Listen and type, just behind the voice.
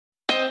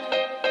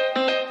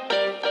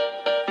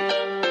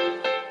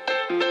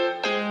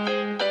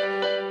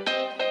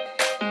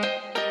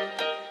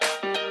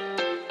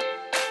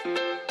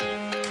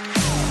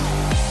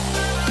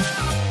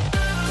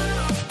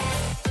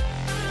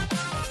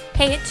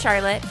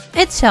Charlotte.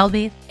 It's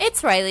Shelby.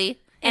 It's Riley.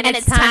 And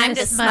it's time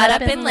to smut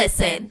up and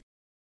listen.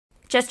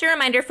 Just a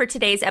reminder for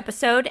today's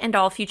episode and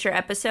all future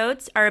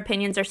episodes, our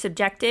opinions are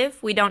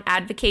subjective. We don't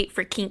advocate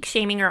for kink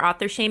shaming or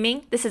author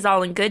shaming. This is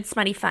all in good,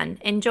 smutty fun.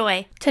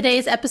 Enjoy.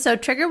 Today's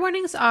episode trigger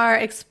warnings are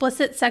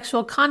explicit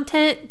sexual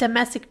content,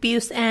 domestic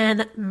abuse,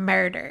 and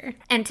murder.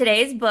 And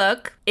today's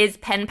book is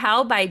Pen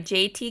Pal by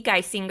J.T.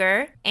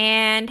 Geissinger.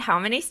 And how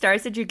many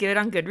stars did you give it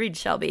on Goodreads,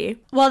 Shelby?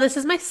 Well, this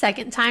is my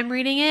second time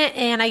reading it,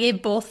 and I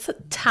gave both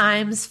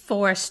times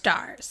 4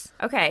 stars.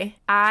 Okay.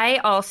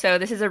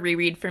 This is a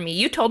reread for me.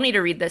 You told me to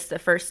read this the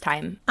first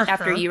time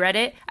after you read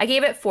it. I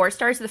gave it 4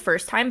 stars the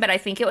first time, but I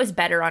think it was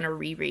better on a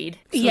reread.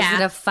 So is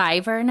it a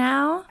 5er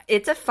now?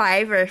 It's a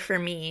 5er for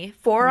me.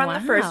 4 on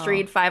the first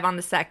read, 5 on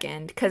the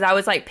second. Because I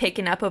was like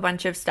picking up a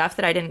bunch of stuff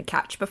that I didn't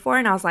catch before,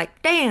 and I was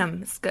like,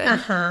 damn, it's good.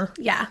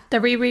 Yeah,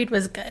 the reread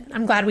was good.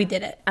 I'm glad we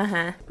did it.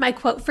 My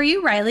quote for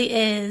you, Riley,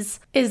 is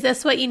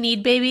this what you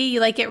need, baby? You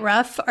like it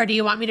rough? Or do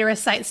you want me to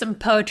recite some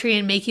poetry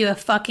and make you a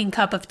fucking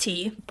cup of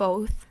tea?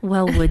 Both.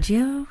 Well, would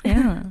you?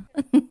 Yeah.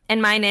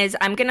 And mine is,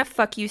 I'm gonna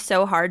fuck you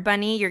so hard,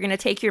 bunny. You're gonna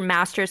take your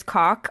master's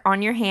cock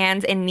on your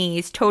hands and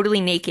knees,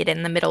 totally naked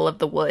in the middle of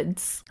the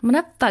woods. I'm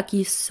gonna fuck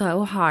you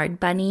so hard,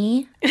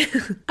 bunny.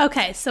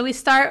 Okay, so we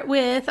start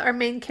with our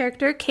main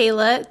character,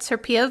 Kayla. It's her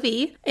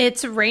POV.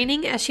 It's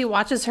raining as she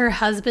watches her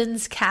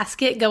husband's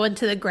casket go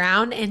into the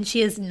ground, and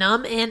she is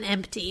numb and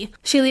empty.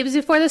 She leaves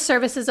before the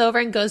service is over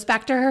and goes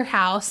back to her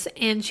house,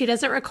 and she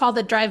doesn't recall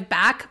the drive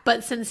back,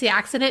 but since the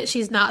accident,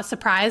 she's not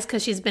surprised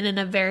because she's been in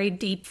a very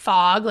deep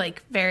fog,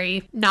 like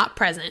very not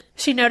present.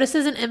 She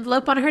notices an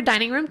envelope on her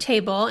dining room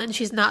table, and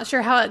she's not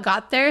sure how it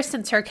got there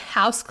since her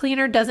house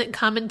cleaner doesn't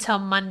come until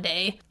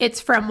Monday. It's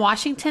from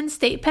Washington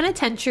State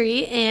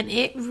Penitentiary, and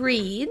it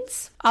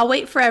reads, I'll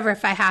wait forever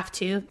if I have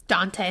to.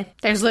 Dante.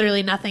 There's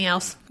literally nothing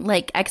else.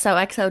 Like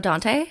XOXO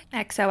Dante?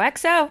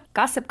 XOXO.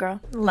 Gossip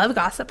Girl. Love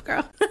Gossip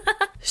Girl.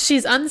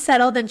 She's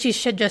unsettled and she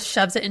just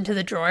shoves it into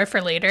the drawer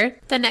for later.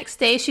 The next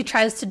day she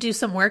tries to do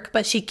some work,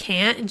 but she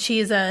can't, and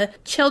she's a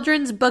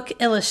children's book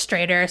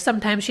illustrator.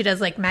 Sometimes she does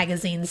like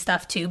magazine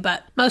stuff too,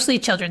 but mostly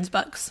children's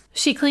books.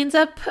 She cleans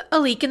up a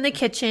leak in the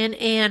kitchen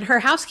and her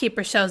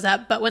housekeeper shows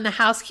up, but when the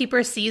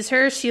housekeeper sees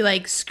her, she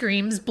like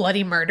screams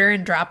bloody murder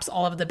and drops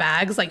all of the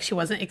bags like she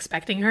wasn't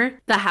expecting her.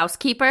 The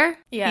housekeeper?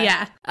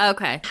 Yeah.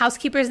 Okay.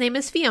 Housekeeper's name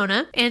is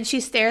Fiona, and she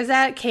stares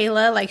at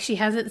Kayla like she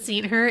hasn't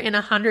seen her in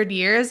 100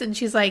 years, and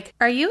she's like,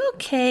 are you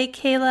okay,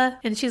 Kayla?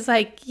 And she's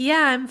like,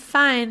 yeah, I'm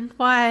fine.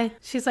 Why?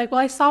 She's like, well,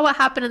 I saw what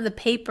happened in the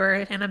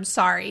paper, and I'm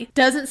sorry.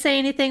 Doesn't say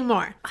anything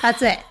more.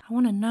 That's it. I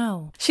want to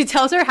know. She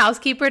tells her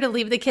housekeeper to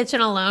leave the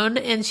kitchen alone,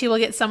 and she will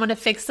get someone to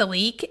fix the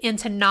leak and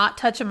to not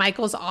touch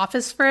Michael's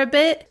office for a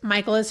bit.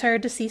 Michael is her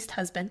deceased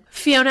husband.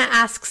 Fiona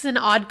asks an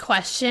odd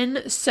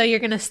question, so you're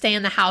going to stay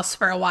in the house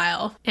for a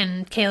while?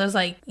 And Kayla's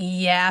like,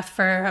 yeah,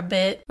 for a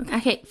bit.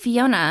 Okay,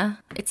 Fiona,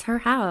 it's her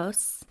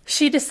house.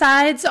 She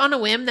decides on a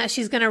whim that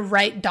she's going to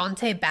write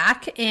Dante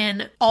back,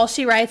 and all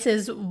she writes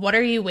is, what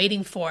are you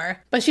waiting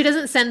for? But she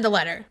doesn't send the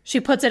letter. She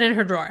puts it in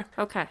her drawer.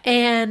 Okay.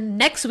 And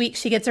next week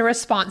she gets a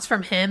response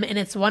from him, and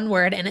it's one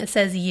word, and it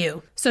says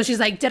you. So she's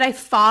like, did I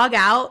fog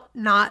out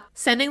not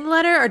sending the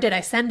letter, or did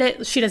I send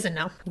it? She doesn't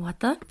know. What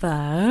the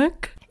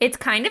fuck? It's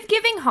kind of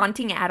giving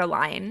Haunting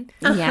Adeline.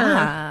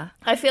 Yeah.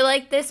 I feel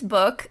like this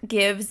book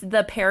gives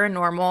the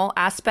paranormal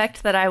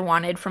aspect that I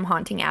wanted from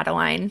Haunting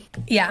Adeline.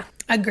 Yeah.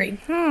 Agreed.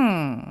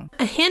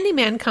 A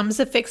handyman comes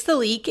to fix the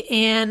leak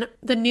and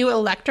the new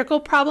electrical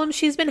problem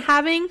she's been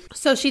having.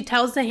 So she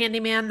tells the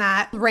handyman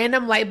that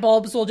random light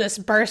bulbs will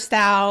just burst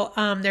out.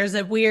 There's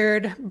a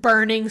weird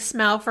burning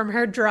smell from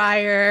her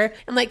dryer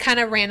and like kind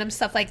of random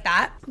stuff like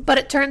that. But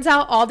it turns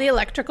out all the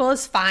electrical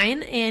is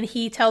fine, and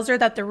he tells her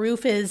that the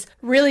roof is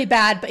really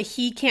bad, but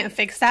he can't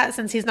fix that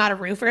since he's not a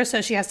roofer,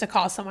 so she has to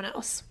call someone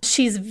else.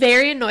 She's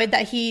very annoyed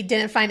that he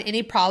didn't find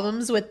any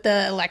problems with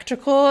the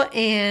electrical,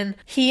 and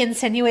he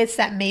insinuates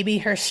that maybe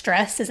her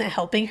stress isn't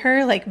helping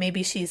her. Like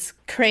maybe she's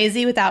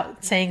crazy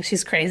without saying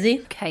she's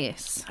crazy. Okay,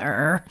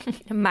 sir.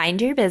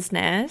 Mind your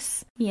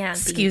business. Yeah,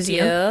 excuse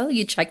you.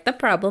 You checked the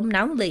problem,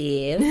 now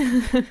leave.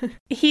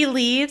 He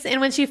leaves,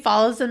 and when she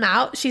follows him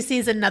out, she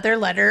sees another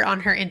letter on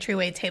her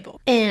entryway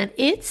table. And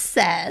it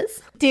says,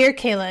 Dear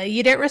Kayla,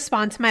 you didn't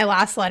respond to my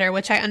last letter,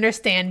 which I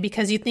understand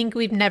because you think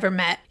we've never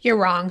met. You're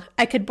wrong.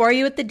 I could bore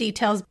you with the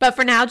details, but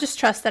for now, just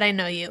trust that I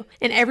know you.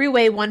 In every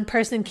way one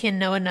person can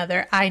know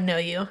another, I know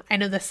you. I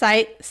know the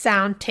sight,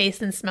 sound,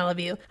 taste, and smell of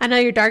you. I know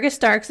your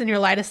darkest darks and your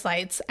lightest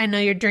lights. I know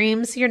your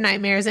dreams, your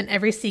nightmares, and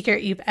every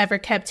secret you've ever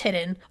kept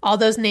hidden. All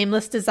those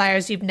nameless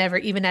desires you've never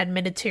even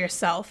admitted to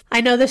yourself.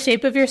 I know the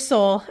shape of your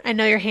soul. I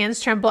know your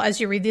hands tremble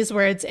as you read these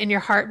words, and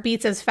your heart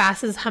beats as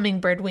fast as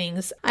hummingbird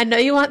wings. I know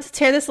you want to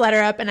tear this letter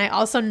up, and I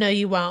also know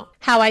you won't.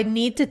 how I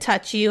need to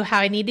touch you, how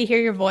I need to hear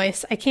your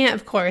voice. I can't,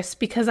 of course,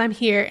 because I'm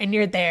here and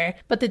you're there,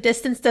 but the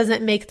distance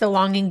doesn't make the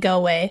longing go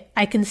away.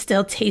 I can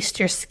still taste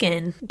your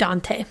skin.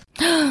 Dante.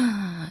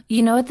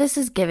 You know what this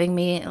is giving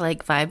me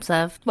like vibes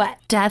of? What?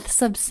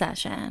 Death's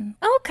obsession.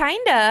 Oh,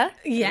 kinda.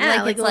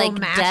 Yeah, Like it's a like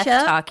little death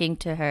mashup. talking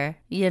to her,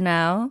 you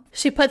know?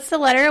 She puts the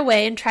letter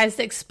away and tries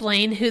to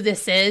explain who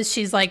this is.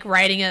 She's like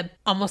writing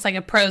almost like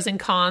a pros and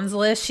cons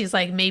list. She's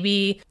like,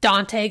 maybe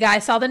Dante guy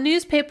saw the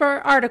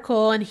newspaper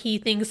article and he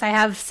thinks I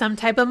have some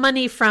type of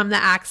money from the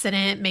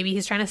accident. Maybe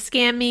he's trying to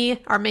scam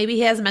me, or maybe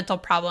he has mental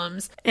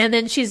problems. And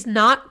then she's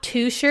not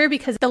too sure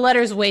because the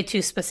letter's way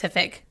too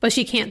specific, but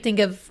she can't think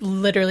of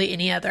literally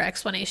any other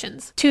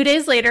explanations. 2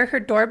 days later, her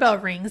doorbell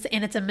rings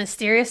and it's a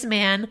mysterious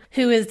man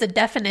who is the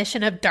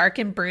definition of dark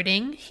and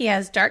brooding. He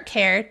has dark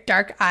hair,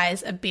 dark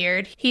eyes, a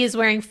beard. He is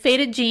wearing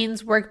faded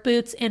jeans, work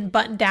boots, and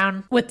button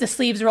down with the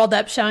sleeves rolled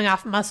up, showing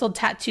off muscled,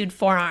 tattooed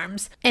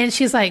forearms. And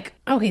she's like,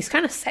 oh, he's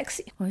kind of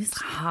sexy. Oh, he's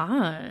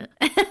hot.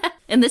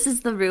 And this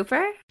is the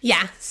roofer?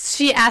 Yeah.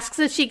 She asks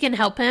if she can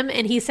help him,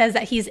 and he says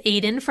that he's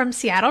Aiden from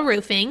Seattle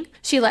Roofing.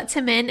 She lets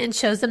him in and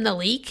shows him the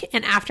leak.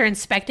 And after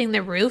inspecting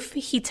the roof,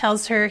 he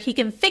tells her he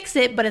can fix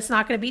it, but it's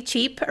not going to be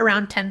cheap,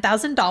 around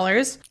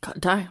 $10,000.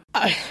 God damn.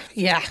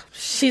 Yeah.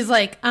 She's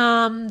like,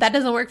 that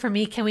doesn't work for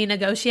me. Can we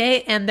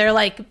negotiate? And they're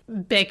like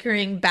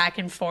bickering back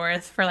and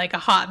forth for like a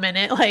hot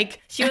minute.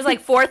 Like, She was like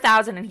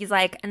 4,000 and he's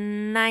like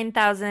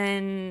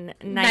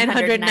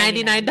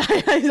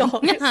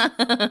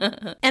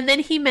 $9,999. And then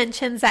he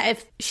mentions that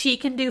if she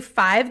can do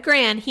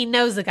 $5,000, he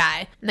knows the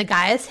guy. And the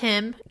guy is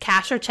him,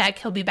 cash or check.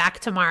 He'll be back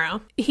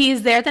tomorrow.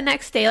 He's there the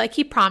next day like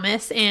he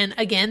promised. And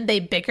again, they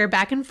bicker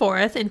back and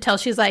forth until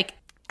she's like,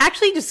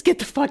 actually, just get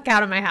the fuck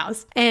out of my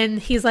house. And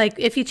he's like,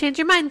 if you change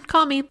your mind,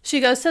 call me. She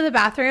goes to the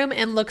bathroom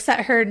and looks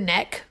at her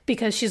neck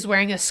because she's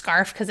wearing a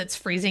scarf because it's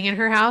freezing in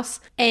her house.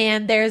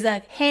 And there's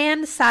a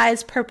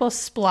hand-sized purple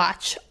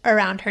splotch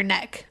around her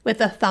neck with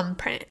a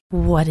thumbprint.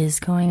 What is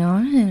going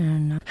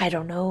on? I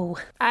don't know.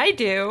 I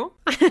do.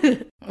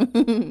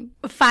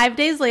 5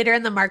 days later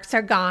and the marks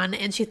are gone,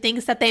 and she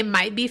thinks that they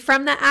might be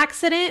from the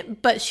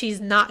accident, but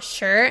she's not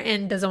sure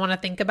and doesn't want to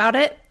think about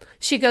it.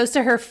 She goes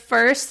to her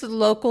first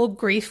local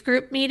grief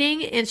group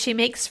meeting and she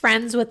makes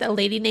friends with a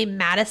lady named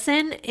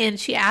Madison, and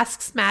she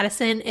asks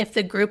Madison if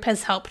the group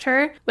has helped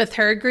her with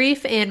her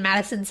grief, and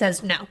Madison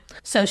says no.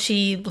 So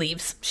she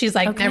leaves. She's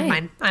like, Okay. never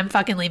mind. I'm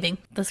fucking leaving.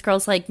 This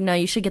girl's like, no,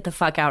 you should get the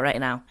fuck out right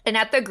now. And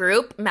at the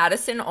group,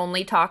 Madison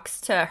only talks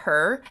to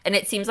her. And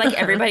it seems like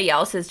everybody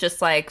else is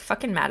just like,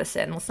 fucking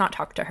Madison. Let's not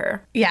talk to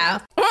her.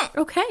 Yeah.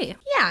 Okay.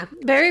 Yeah,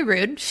 very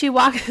rude. She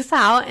walks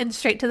out and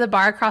straight to the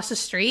bar across the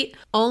street,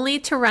 only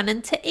to run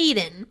into Aiden.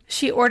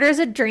 She orders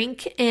a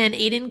drink and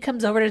Aiden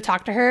comes over to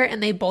talk to her,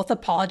 and they both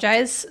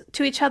apologize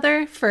to each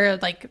other for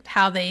like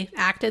how they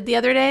acted the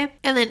other day.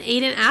 And then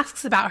Aiden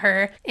asks about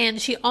her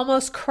and she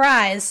almost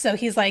cries. So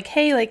he's like,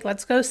 hey, like,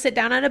 let's go sit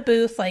down at a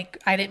booth. Like,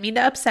 I didn't mean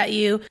to upset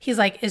you. He's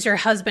like, is your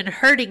husband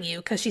hurting you?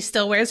 Because she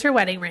still wears her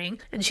wedding ring.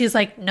 And she's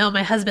like, no,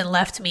 my husband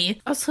left me.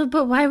 Also,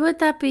 but why would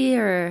that be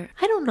her?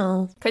 I don't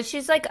know. Because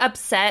she's like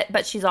upset,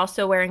 but she's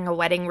also wearing a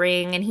wedding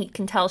ring and he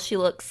can tell she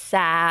looks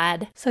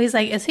sad. So he's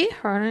like, is he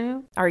hurting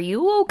you? Are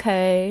you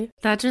okay?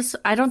 I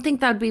don't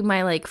think that would be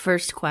my like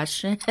first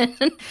question.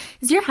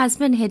 Is your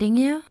husband hitting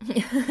you?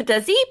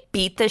 Does he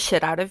beat the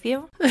shit out of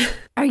you?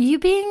 Are you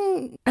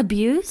being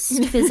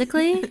abused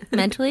physically,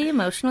 mentally,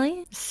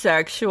 emotionally?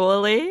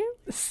 Sexually?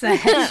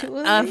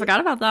 Sexually. I forgot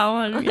about that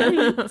one.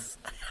 Yikes.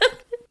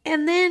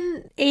 And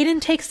then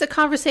Aiden takes the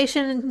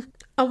conversation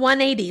a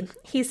 180.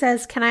 He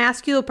says, can I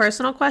ask you a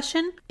personal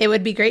question? It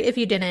would be great if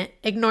you didn't.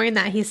 Ignoring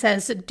that, he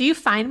says, do you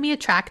find me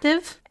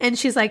attractive? And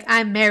she's like,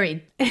 I'm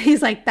married. And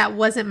he's like, that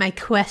wasn't my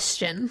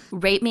question.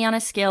 Rate me on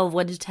a scale of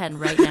 1 to 10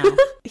 right now.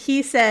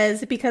 He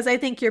says, because I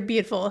think you're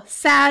beautiful.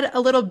 Sad,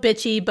 a little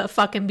bitchy, but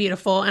fucking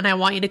beautiful. And I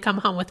want you to come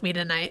home with me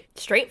tonight.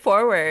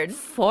 Straightforward.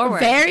 Forward.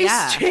 Very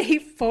yeah.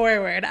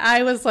 straightforward.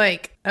 I was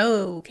like,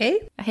 oh,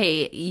 okay.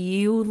 Hey,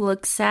 you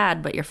look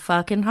sad, but you're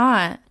fucking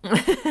hot.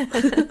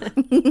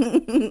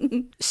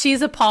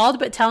 She's appalled,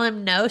 but tell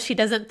him no, she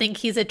doesn't think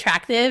he's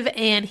attractive,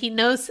 and he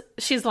knows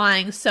she's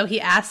lying, so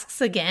he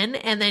asks again,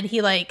 and then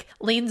he like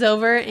leans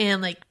over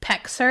and like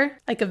pecks her,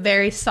 like a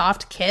very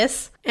soft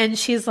kiss, and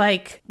she's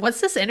like,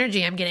 what's this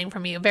energy I'm getting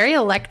from you? Very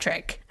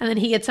electric. And then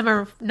he gets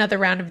him another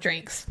round of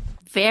drinks.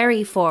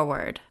 Very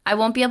forward. I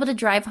won't be able to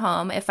drive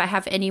home if I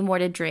have any more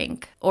to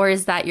drink. Or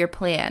is that your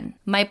plan?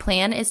 My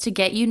plan is to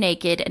get you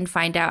naked and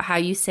find out how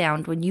you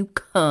sound when you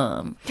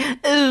come.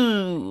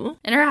 Ooh.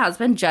 And her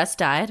husband just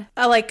died.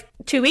 Like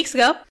 2 weeks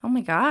ago. Oh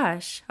my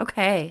gosh.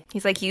 Okay.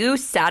 He's like, you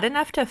sad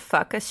enough to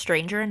fuck a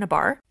stranger in a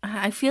bar?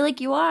 I feel like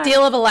you are.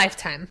 Deal of a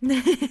lifetime.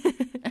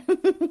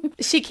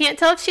 She can't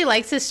tell if she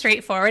likes his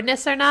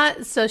straightforwardness or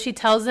not, so she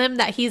tells him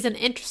that he's an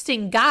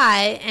interesting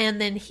guy,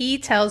 and then he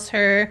tells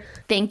her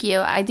Thank you.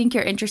 I think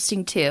you're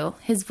interesting too.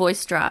 His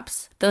voice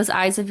drops. Those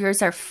eyes of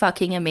yours are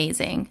fucking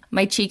amazing.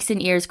 My cheeks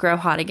and ears grow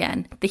hot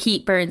again. The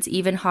heat burns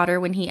even hotter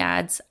when he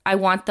adds, I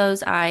want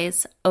those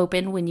eyes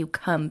open when you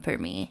come for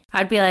me.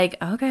 I'd be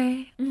like,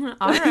 okay.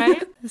 All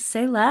right.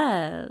 Say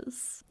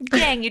less.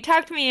 Dang, you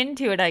talked me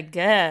into it, I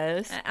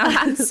guess.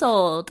 I'm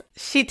sold.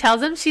 She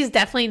tells him she's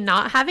definitely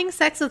not having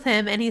sex with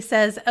him, and he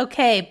says,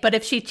 okay, but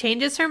if she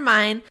changes her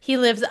mind, he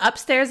lives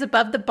upstairs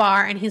above the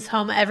bar and he's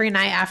home every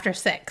night after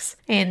 6.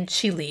 And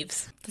she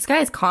leaves. This guy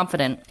is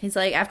confident. He's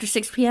like, after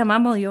 6 p.m.,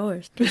 I'm all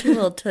yours. Get your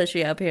little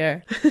tushy up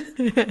here.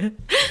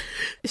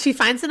 She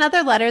finds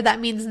another letter that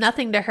means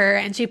nothing to her,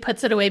 and she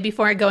puts it away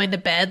before going to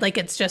bed, like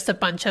it's just a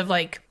bunch of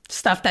like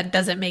stuff that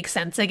doesn't make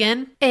sense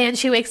again. And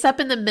she wakes up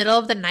in the middle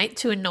of the night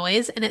to a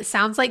noise, and it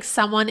sounds like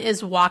someone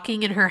is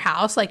walking in her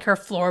house, like her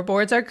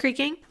floorboards are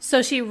creaking.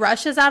 So she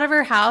rushes out of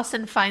her house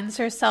and finds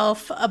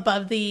herself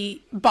above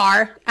the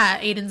bar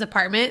at Aiden's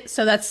apartment.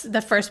 So that's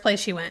the first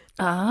place she went.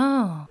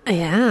 Oh.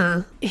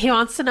 Yeah. He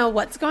wants to know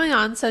what's going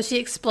on, so she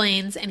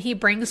explains, and he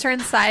brings her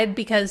inside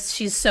because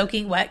she's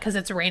soaking wet because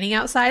it's raining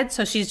outside.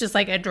 So she's just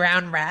like a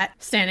drowned rat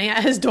standing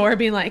at his door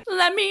being like,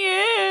 let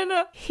me in.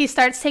 He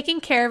starts taking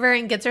care of her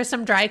and gets her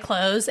some dry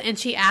clothes, and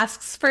she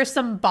asks for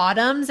some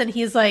bottoms, and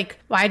he's like,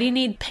 why do you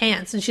need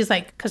pants? And she's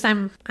like, because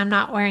I'm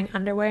not wearing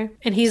underwear.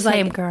 And he's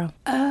Same like, girl.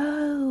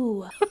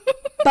 oh.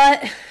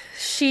 But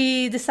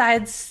she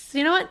decides,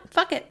 you know what,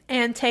 fuck it,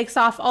 and takes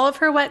off all of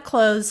her wet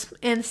clothes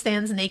and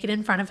stands naked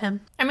in front of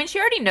him. I mean, she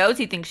already knows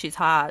he thinks she's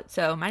hot,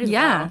 so might as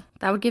well.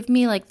 That would give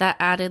me like that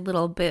added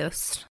little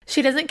boost.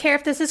 She doesn't care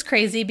if this is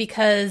crazy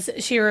because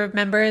she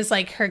remembers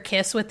like her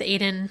kiss with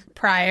Aiden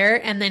prior,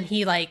 and then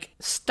he like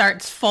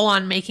starts full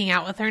on making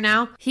out with her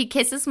now. He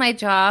kisses my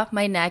jaw,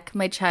 my neck,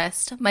 my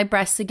chest, my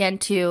breasts again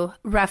too,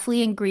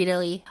 roughly and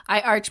greedily.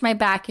 I arch my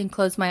back and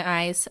close my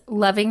eyes,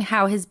 loving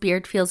how his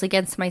beard feels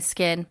against my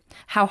skin,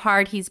 how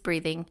hard he's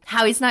breathing,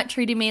 how he's not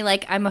treating me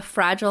like I'm a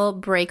fragile,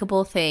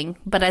 breakable thing,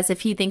 but as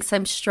if he thinks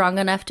I'm strong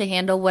enough to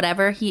handle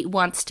whatever he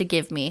wants to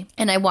give me.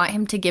 And I want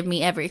him to give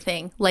me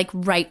everything, like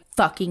right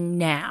fucking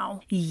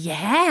now.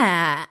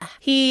 Yeah.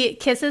 He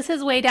kisses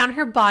his way down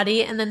her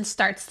body and then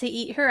starts to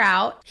eat her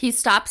out. He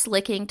stops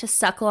licking to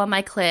suckle on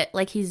my clit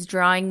like he's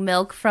drawing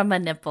milk from a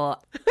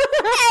nipple.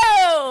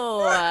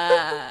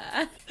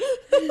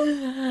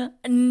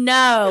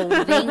 No,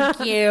 thank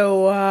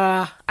you.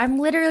 I'm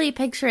literally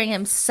picturing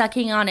him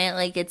sucking on it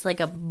like it's like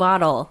a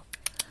bottle.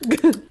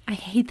 I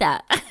hate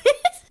that.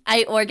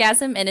 I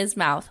orgasm in his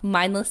mouth,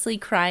 mindlessly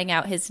crying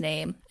out his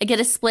name. I get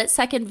a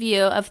split-second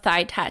view of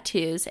thigh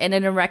tattoos and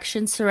an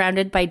erection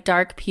surrounded by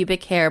dark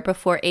pubic hair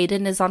before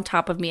Aiden is on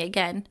top of me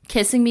again,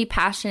 kissing me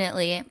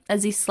passionately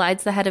as he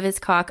slides the head of his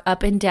cock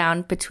up and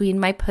down between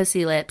my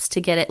pussy lips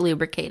to get it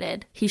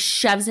lubricated. He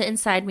shoves it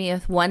inside me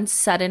with one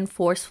sudden,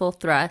 forceful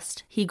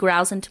thrust. He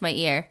growls into my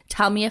ear,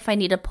 "Tell me if I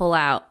need to pull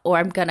out, or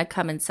I'm gonna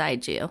come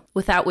inside you."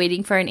 Without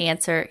waiting for an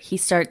answer, he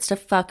starts to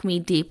fuck me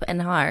deep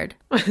and hard.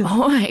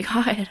 Oh my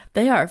god,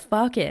 they are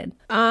fucking.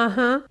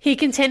 He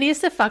continues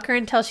to fuck her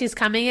until she's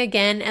coming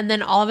again, and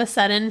then all of a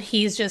sudden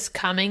he's just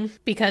coming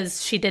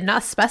because she did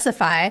not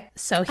specify.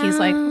 So he's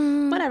like,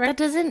 whatever. That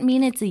doesn't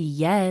mean it's a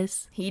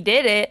yes. He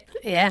did it.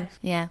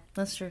 Yeah,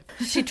 that's true.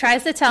 She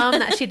tries to tell him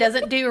that she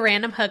doesn't do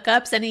random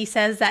hookups, and he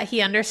says that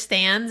he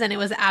understands and it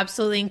was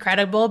absolutely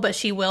incredible, but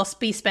she will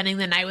be spending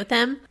the night with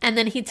him. And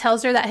then he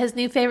tells her that his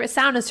new favorite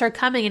sound is her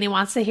coming and he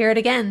wants to hear it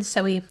again,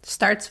 so he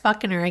starts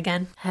fucking her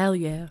again. Hell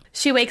yeah.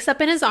 She wakes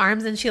up in his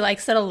arms and she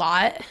likes it a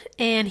lot,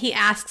 and he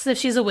asks if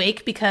she's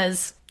awake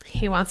because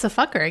he wants to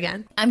fuck her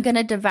again. I'm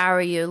gonna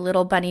devour you,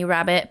 little bunny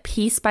rabbit,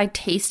 piece by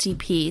tasty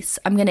piece.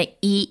 I'm gonna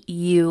eat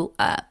you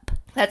up.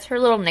 That's her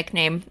little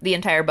nickname, the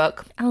entire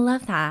book. I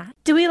love that.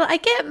 Do we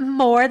like it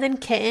more than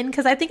kitten?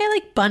 Because I think I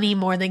like bunny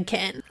more than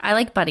kitten. I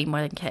like bunny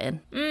more than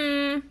kitten.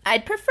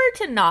 I'd prefer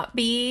to not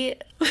be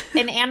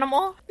an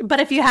animal. But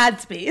if you had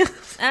to be.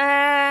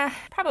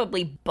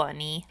 Probably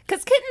bunny.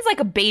 Because kitten's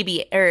like a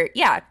baby,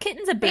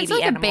 kitten's a baby it's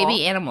like animal. a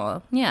baby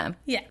animal. Yeah.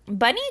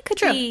 Bunny could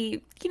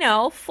be,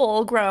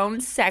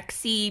 full-grown,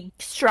 sexy,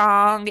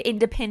 strong,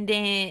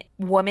 independent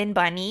woman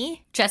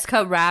bunny.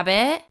 Jessica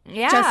Rabbit.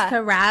 Yeah.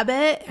 Jessica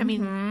Rabbit. I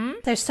mean,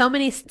 there's so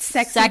many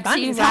sexy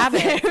bunnies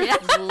rabbits. out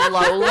there.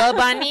 Lola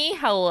bunny.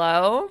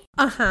 Hello.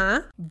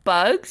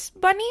 Bugs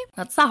bunny.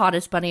 That's the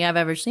hottest bunny I've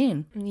ever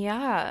seen.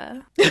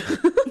 Yeah.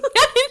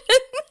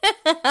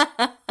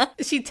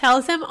 She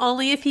tells him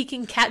only if he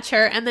can catch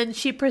her, and then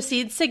she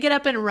proceeds to get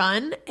up and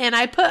run. And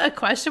I put a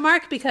question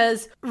mark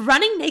because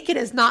running naked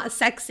is not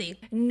sexy.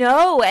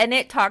 No, and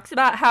it talks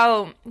about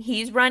how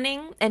he's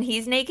running and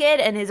he's naked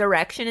and his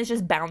erection is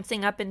just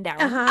bouncing up and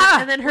down.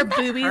 And then her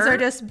boobies are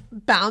just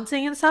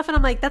bouncing and stuff. And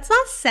I'm like, that's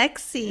not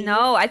sexy.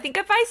 No, I think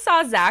if I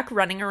saw Zach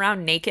running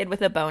around naked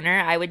with a boner,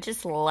 I would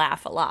just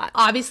laugh a lot.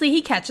 Obviously,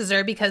 he catches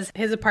her because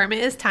his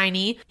apartment is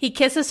tiny. He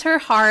kisses her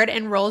hard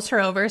and rolls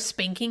her over,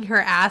 spanking her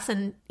ass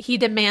and he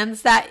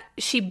demands that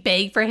she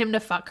beg for him to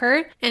fuck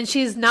her. And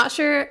she's not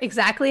sure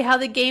exactly how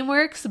the game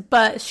works,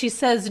 but she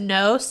says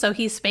no, so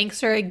he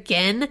spanks her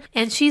again,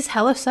 and she's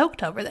hella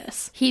soaked over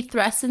this. He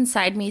thrusts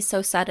inside me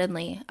so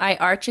suddenly. I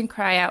arch and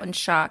cry out in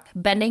shock.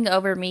 Bending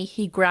over me,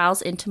 he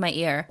growls into my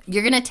ear.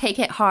 You're gonna take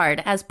it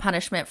hard as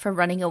punishment for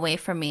running away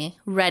from me.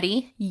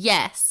 Ready?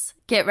 Yes.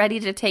 Get ready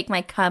to take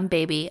my cum,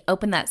 baby.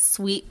 Open that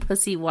sweet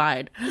pussy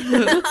wide.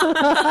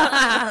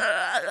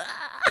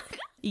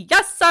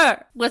 Yes,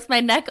 sir! With my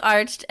neck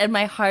arched and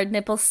my hard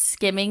nipples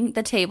skimming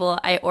the table,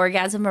 I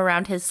orgasm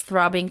around his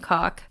throbbing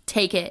cock.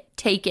 Take it,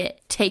 take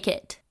it, take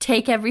it.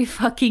 Take every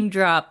fucking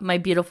drop, my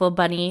beautiful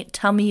bunny.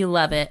 Tell me you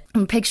love it.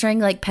 I'm picturing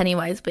like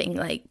Pennywise being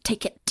like,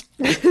 take it.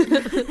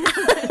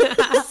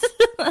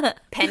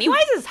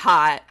 Pennywise is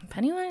hot.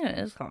 Pennywise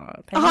is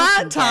hot. Pennywise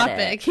Hot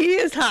topic. He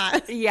is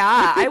hot.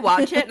 Yeah, I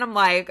watch it and I'm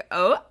like,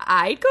 oh,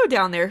 I'd go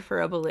down there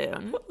for a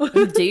balloon.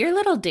 Do your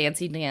little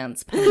dancey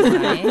dance,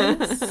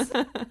 Pennywise.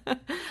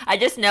 I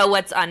just know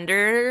what's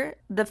under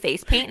the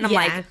face paint and I'm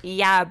like,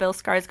 yeah, Bill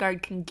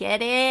Skarsgård can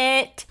get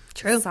it.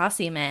 True.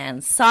 Saucy,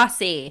 man.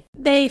 Saucy.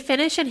 They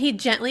finish and he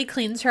gently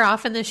cleans her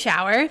off in the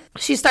shower.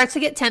 She starts to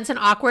get tense and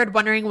awkward,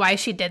 wondering why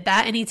she did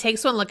that. And he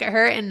takes one look at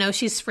her and knows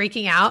she's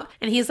freaking out.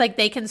 And he's like,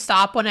 they can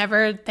stop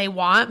whenever they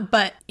want,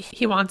 but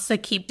he wants to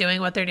keep doing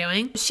what they're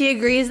doing. She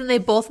agrees, and they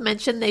both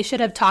mention they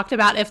should have talked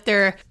about if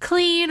they're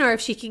clean or if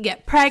she can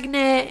get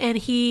pregnant. And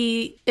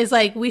he is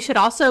like, we should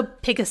also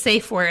pick a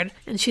safe word.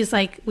 And she's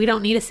like, we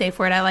don't need a safe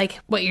word. I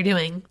like what you're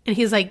doing. And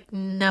he's like,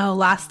 no,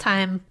 last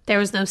time there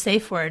was no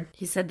safe word.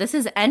 He said, this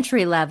is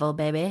entry level,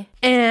 baby.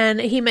 And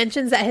he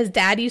mentions that his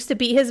dad used to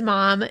beat his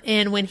mom,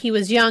 and when he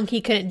was young,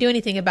 he couldn't do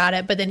anything about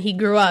it, but then he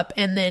grew up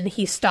and then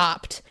he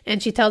stopped.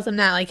 And she tells him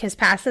that like his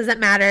past doesn't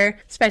matter,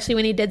 especially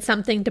when he did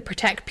something to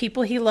protect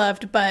people he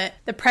loved, but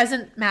the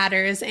present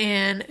matters,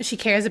 and she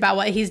cares about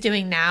what he's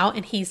doing now.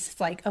 And he's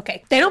like,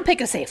 okay, they don't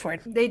pick a safe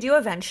word. They do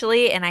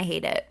eventually, and I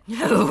hate it.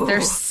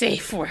 Their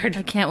safe word.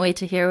 I can't wait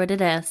to hear what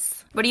it is.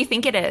 What do you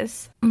think it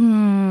is?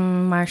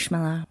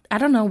 Marshmallow. I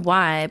don't know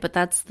why, but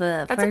that's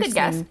the That's a first good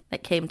guess. thing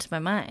that came to my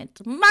mind.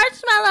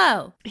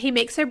 Marshmallow! He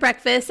makes her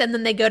breakfast, and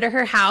then they go to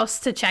her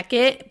house to check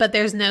it, but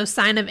there's no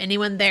sign of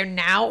anyone there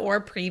now or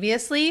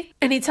previously.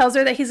 And he tells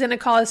her that he's going to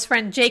call his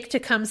friend Jake to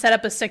come set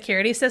up a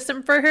security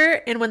system for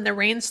her, and when the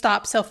rain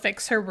stops, he'll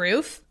fix her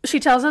roof. She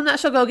tells him that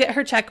she'll go get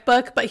her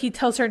checkbook, but he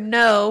tells her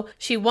no,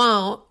 she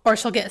won't, or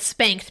she'll get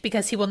spanked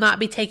because he will not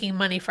be taking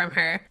money from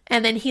her.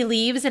 And then he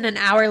leaves, and an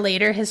hour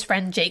later, his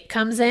friend Jake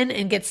comes in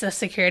and gets the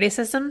security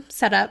system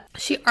set up.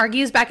 She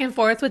argues back and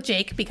forth with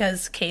Jake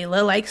because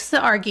Kayla likes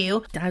to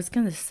argue. I was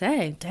going to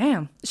say,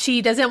 damn.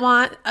 She doesn't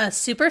want a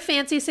super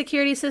fancy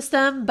security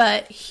system,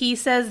 but he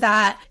says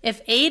that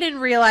if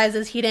Aiden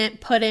realizes he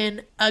didn't put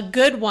in a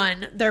good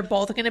one, they're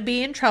both going to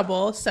be in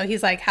trouble. So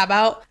he's like, how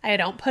about I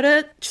don't put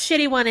a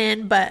shitty one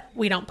in, but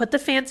we don't put the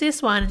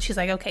fanciest one? And she's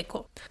like, okay,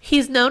 cool.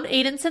 He's known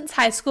Aiden since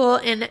high school,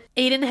 and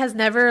Aiden has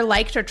never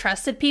liked or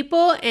trusted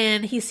people,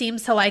 and he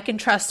seems to like and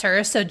trust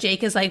her. So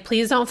Jake is like,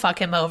 please don't fuck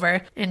him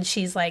over. And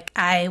she's like,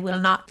 I will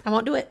not. I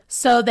won't do it.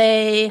 So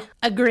they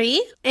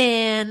agree,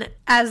 and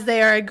as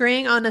they are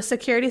agreeing on a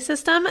security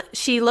system,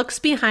 she looks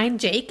behind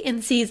Jake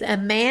and sees a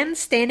man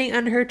standing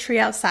under her tree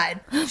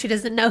outside. She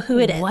doesn't know who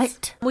it is.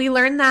 What? We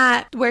learn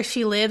that where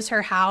she lives,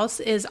 her house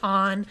is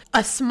on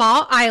a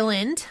small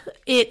island.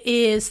 It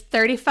is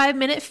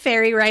 35-minute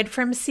ferry ride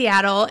from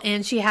Seattle,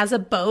 and she has a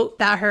boat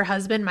that her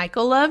husband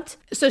Michael loved.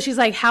 So she's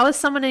like, how is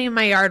someone in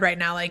my yard right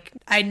now? Like,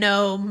 I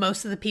know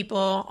most of the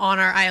people on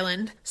our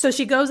island. So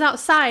she goes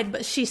outside,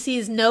 but she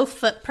sees no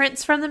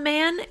footprints from the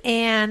man.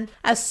 And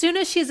as soon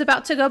as she's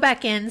about to go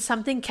back in,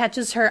 something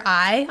catches her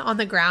eye on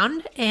the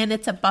ground, and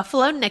it's a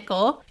buffalo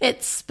nickel.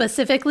 It's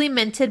specifically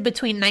minted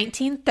between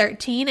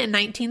 1913 and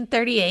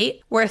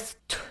 1938, worth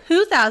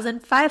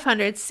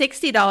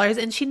 $2,560.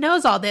 And she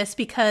knows all this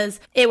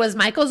because it was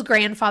Michael's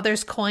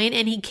grandfather's coin,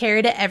 and he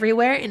carried it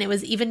everywhere, and it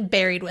was even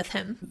buried with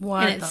him.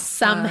 What and it's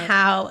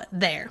somehow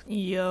there.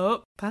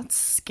 Yup. That's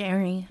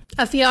scary.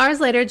 A few hours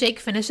later, Jake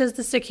finishes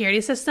the security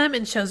system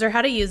and shows her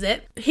how to use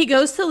it. He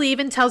goes to leave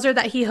and tells her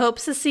that he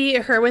hopes to see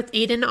her with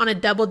Aiden on a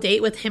double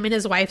date with him and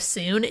his wife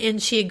soon,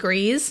 and she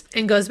agrees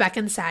and goes back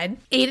inside.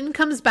 Aiden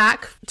comes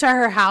back to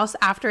her house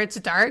after it's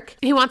dark.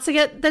 He wants to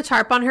get the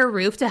tarp on her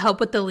roof to help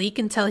with the leak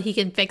until he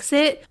can fix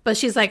it, but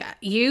she's like,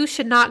 you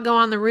should not go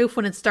on the roof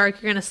when it's dark.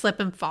 You're going to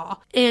slip and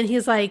fall. And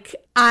he's like,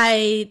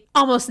 I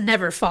almost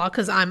never fall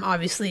because I'm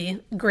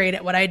obviously great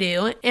at what I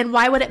do. And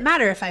why would it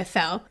matter if I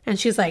fell? And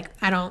she's like,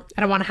 I don't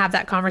want to have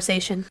that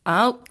conversation.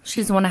 Oh, she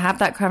doesn't want to have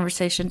that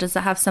conversation. Does it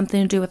have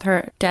something to do with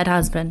her dead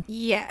husband?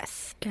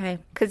 Yes. Okay.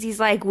 Because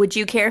he's like, would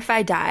you care if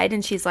I died?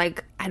 And she's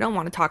like, I don't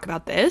want to talk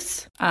about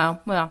this. Oh,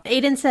 well.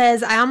 Aiden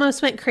says, I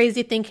almost went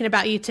crazy thinking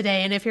about you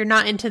today, and if you're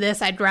not into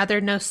this, I'd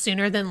rather know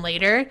sooner than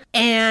later.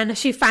 And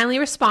she finally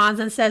responds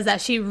and says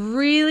that she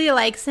really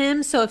likes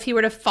him, so if he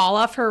were to fall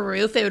off her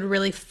roof, it would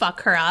really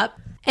fuck her up.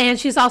 And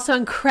she's also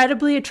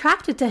incredibly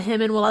attracted to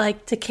him and will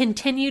like to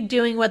continue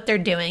doing what they're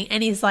doing.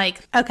 And he's like,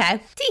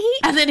 okay.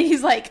 And then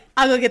he's like,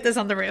 I'll go get this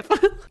on the roof.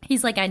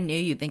 He's like, I knew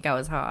you'd think I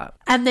was hot.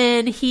 And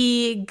then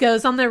he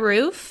goes on the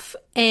roof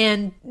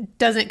and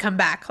doesn't come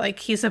back. Like,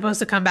 he's supposed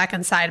to come back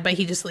inside, but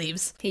he just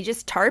leaves. He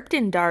just tarped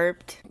and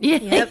darped.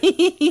 Yeah.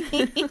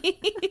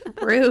 Yep.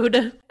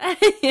 Rude.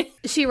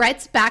 She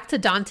writes back to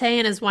Dante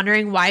and is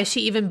wondering why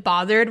she even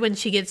bothered when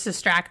she gets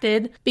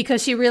distracted,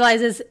 because she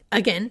realizes,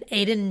 again,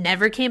 Aiden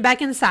never came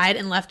back inside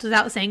and left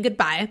without saying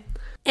goodbye.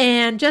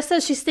 And just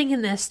as she's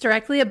thinking this,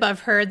 directly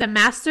above her, the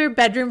master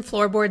bedroom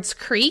floorboards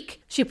creak.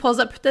 She pulls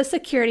up the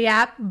security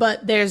app,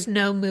 but there's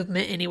no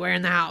movement anywhere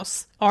in the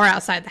house or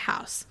outside the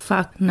house.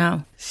 Fuck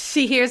no.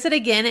 She hears it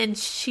again and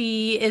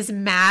she is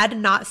mad,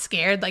 not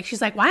scared. Like,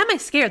 she's like, why am I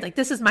scared? Like,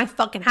 this is my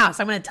fucking house.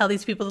 I'm going to tell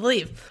these people to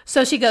leave.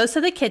 So she goes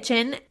to the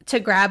kitchen to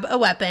grab a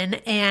weapon.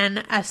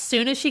 And as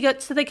soon as she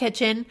gets to the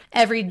kitchen,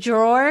 every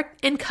drawer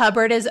and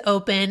cupboard is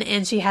open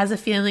and she has a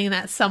feeling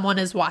that someone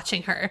is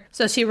watching her.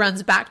 So she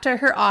runs back to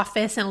her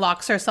office and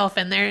locks herself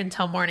in there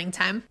until morning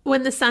time.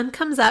 When the sun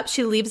comes up,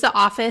 she leaves the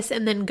office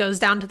and then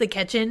goes down to the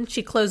kitchen.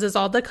 She closes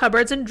all the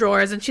cupboards and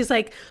drawers and she's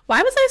like,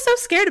 why was I so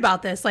scared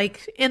about this?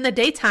 Like, in the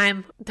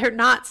daytime, they're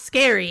not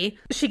scary.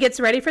 She gets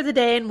ready for the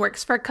day and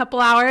works for a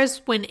couple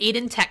hours when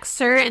Aiden texts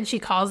her and she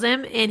calls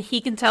him and he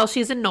can tell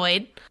she's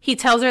annoyed. He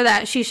tells her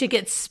that she should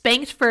get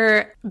spanked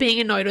for being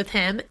annoyed with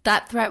him.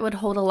 That threat would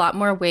hold a lot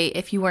more weight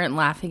if you weren't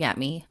laughing at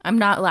me. I'm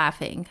not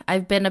laughing.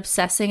 I've been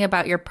obsessing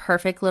about your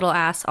perfect little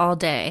ass all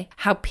day.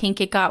 How pink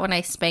it got when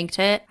I spanked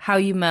it. How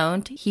you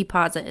moaned. He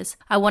pauses.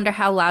 I wonder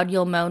how loud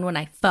you'll moan when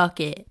I fuck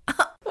it.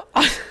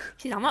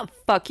 She's, I'm gonna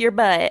fuck your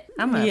butt.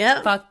 I'm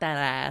gonna fuck that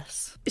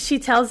ass. She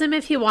tells him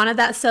if he wanted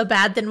that so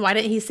bad, then why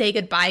didn't he say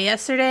goodbye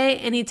yesterday?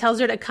 And he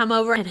tells her to come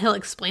over and he'll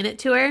explain it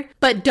to her.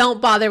 But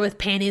don't bother with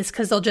panties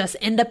because they'll just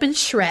end up in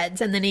shreds.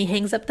 And then he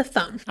hangs up the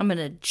phone. I'm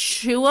gonna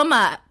chew them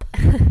up.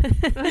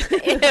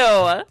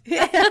 Ew.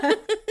 Yeah.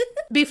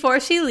 Before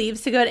she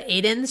leaves to go to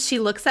Aiden's, she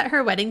looks at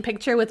her wedding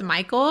picture with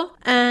Michael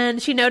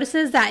and she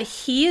notices that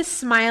he is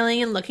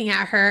smiling and looking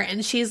at her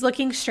and she's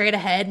looking straight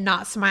ahead,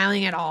 not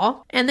smiling at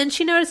all. And then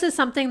she notices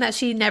something that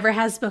she never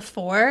has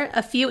before.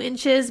 A few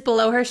inches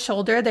below her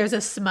shoulder, there's a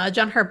smudge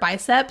on her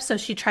bicep, so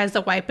she tries to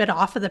wipe it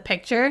off of the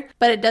picture,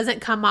 but it doesn't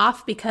come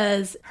off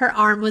because her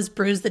arm was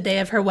bruised the day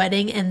of her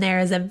wedding and there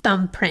is a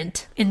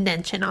thumbprint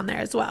indentation on there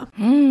as well.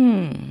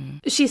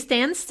 She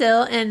stands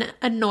still and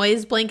a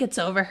noise blankets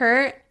over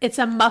her. It's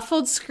a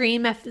muffled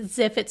scream as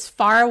if it's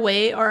far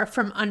away or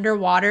from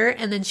underwater,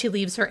 and then she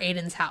leaves for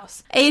Aiden's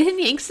house. Aiden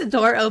yanks the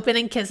door open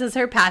and kisses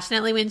her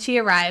passionately when she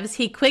arrives.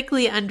 He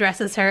quickly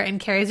undresses her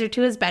and carries her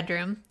to his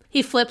bedroom.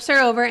 He flips her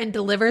over and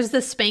delivers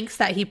the spanks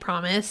that he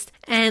promised.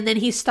 And then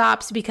he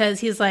stops because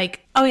he's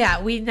like, oh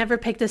yeah, we never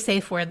picked a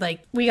safe word.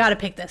 Like, we got to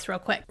pick this real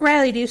quick.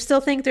 Riley, do you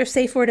still think their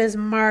safe word is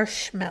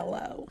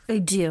marshmallow? I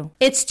do.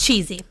 It's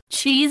cheesy.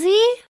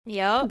 Cheesy?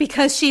 Yep.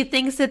 Because she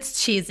thinks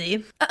it's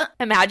cheesy.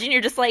 Imagine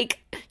you're just like,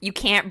 you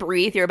can't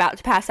breathe, you're about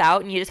to pass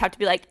out, and you just have to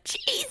be like,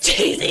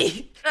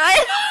 cheesy.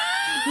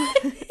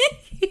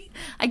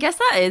 I guess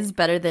that is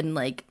better than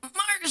like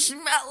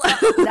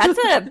marshmallow. That's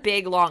a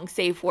big, long,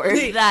 safe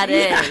word. That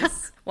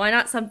is. Why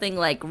not something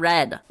like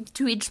red?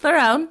 To each their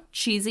own.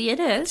 Cheesy it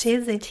is.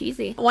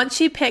 Cheesy. Once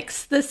she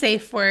picks the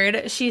safe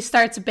word, she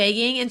starts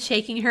begging and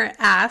shaking her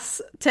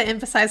ass to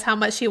emphasize how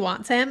much she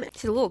wants him.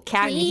 She's a little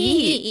cat in the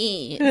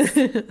heat.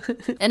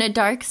 In a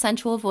dark,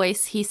 sensual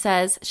voice, he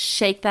says,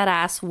 shake that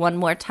ass one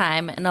more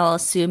time and I'll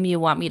assume you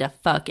want me to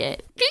fuck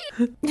it.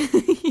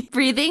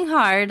 Breathing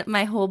hard,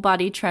 my whole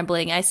body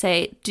trembling, I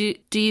say, do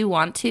you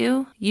want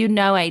to? You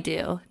know I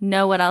do.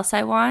 Know what else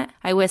I want?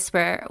 I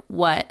whisper,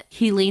 what?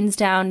 He leans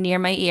down near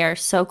my ear,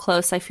 so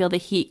close I feel the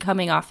heat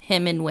coming off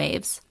him in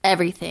waves.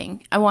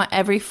 Everything. I want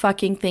every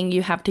fucking thing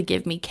you have to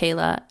give me,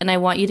 Kayla, and I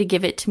want you to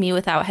give it to me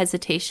without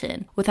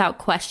hesitation, without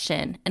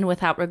question, and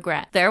without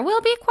regret. There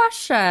will be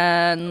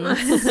questions.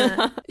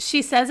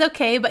 She says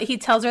okay, but he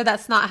tells her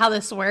that's not how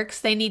this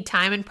works. They need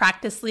time and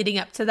practice leading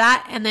up to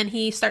that, and then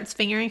he starts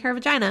fingering her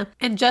vagina.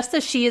 And just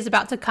as she is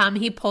about to come,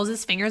 he pulls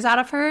his fingers out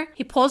of her.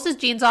 He pulls his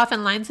jeans off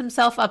and lines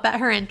himself up at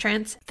her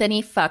entrance. Then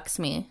he fucks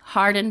me,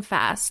 hard and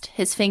fast,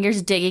 his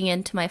fingers digging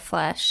into my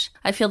flesh.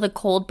 I feel the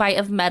cold bite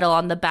of metal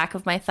on the back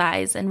of my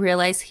thighs and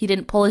realize he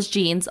didn't pull his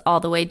jeans all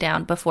the way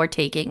down before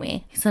taking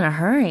me. He's in a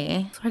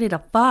hurry. He's ready to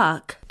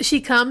fuck. She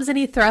comes and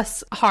he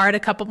thrusts hard a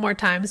couple more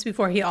times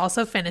before he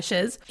also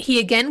finishes. He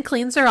again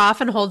cleans her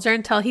off and holds her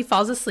until he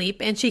falls asleep,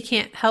 and she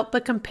can't help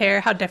but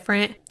compare how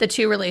different the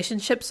two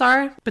relationships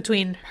are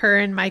between her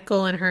and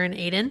Michael and her and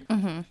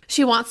Aiden.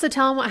 She wants to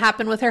tell him what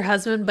happened with her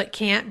husband but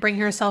can't bring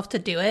herself to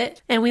do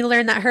it. And we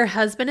learn that her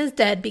husband is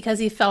dead because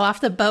he fell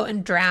off the boat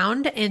and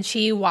drowned, and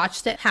she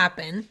watched it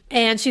happen.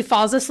 And she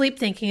falls asleep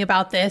thinking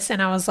about this, and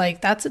I was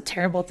like, that's a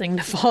terrible thing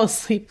to fall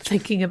asleep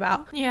thinking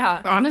about.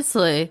 Yeah.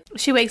 Honestly.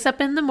 She wakes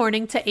up in the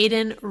morning to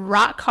Aiden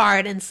rock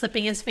hard and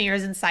slipping his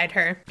fingers inside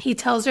her. He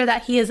tells her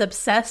that he is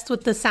obsessed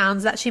with the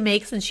sounds that she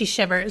makes, and she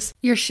shivers.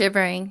 You're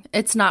shivering.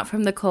 It's not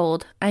from the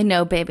cold. I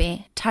know,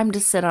 baby. Time to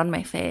sit on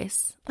my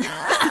face.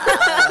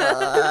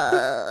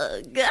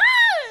 God.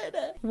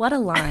 What a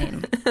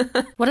line.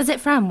 What is it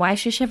from? Why is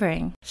she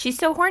shivering? She's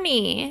so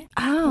horny.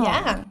 Oh.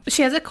 Yeah.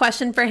 She has a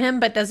question for him,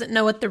 but doesn't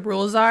know what the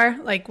rules are,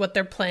 like what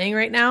they're playing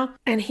right now.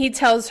 And he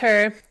tells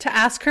her to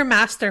ask her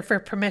master for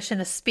permission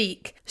to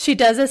speak. She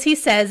does as he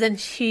says, and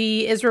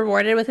she is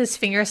rewarded with his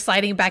finger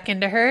sliding back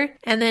into her.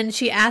 And then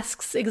she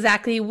asks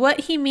exactly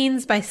what he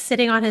means by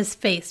sitting on his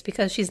face,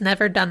 because she's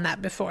never done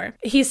that before.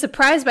 He's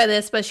surprised by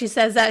this, but she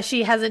says that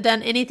she hasn't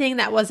done anything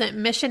that wasn't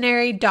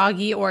missionary,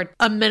 doggy, or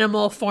a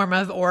minimal form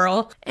of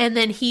oral. And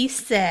then he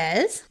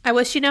says, I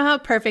wish you know how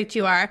perfect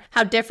you are,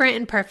 how different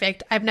and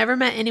perfect. I've never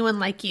met anyone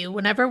like you.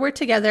 Whenever we're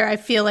together, I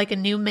feel like a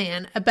new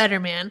man, a better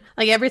man.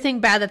 Like everything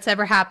bad that's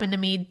ever happened to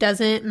me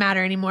doesn't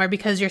matter anymore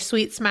because your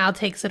sweet smile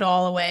takes it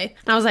all away.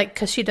 And I was like,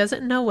 because she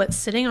doesn't know what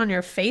sitting on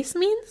your face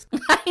means?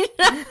 I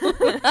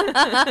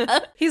know.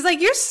 He's like,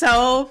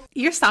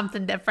 you're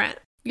something different.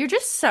 You're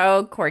just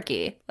so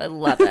quirky. I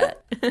love it.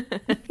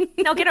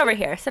 No, get over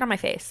here. Sit on my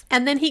face.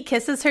 And then he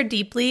kisses her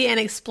deeply and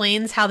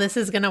explains how this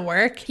is going to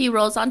work. He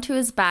rolls onto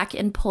his back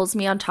and pulls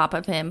me on top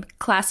of him,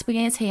 clasping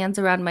his hands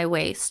around my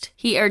waist.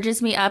 He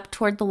urges me up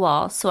toward the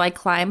wall, so I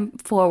climb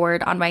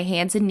forward on my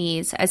hands and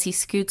knees as he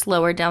scoots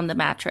lower down the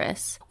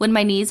mattress. When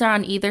my knees are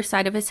on either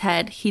side of his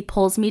head, he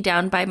pulls me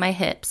down by my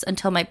hips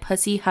until my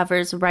pussy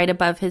hovers right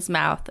above his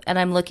mouth, and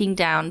I'm looking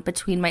down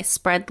between my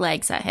spread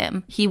legs at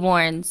him. He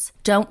warns,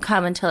 "Don't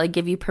come until I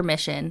give you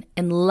permission,"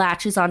 and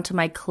latches onto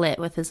my clit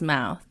with his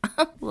mouth.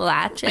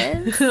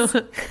 Latches?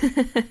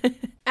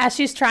 As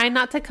she's trying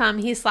not to come,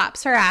 he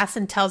slaps her ass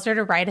and tells her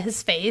to ride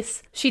his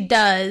face. She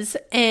does,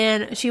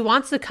 and she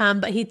wants to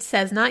come, but he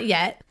says not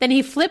yet. Then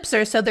he flips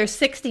her so they're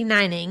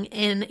 69ing,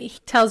 and he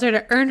tells her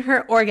to earn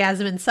her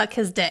orgasm and suck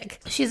his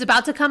dick. She's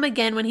about to come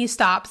again when he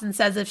stops and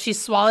says if she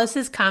swallows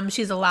his cum,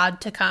 she's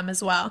allowed to come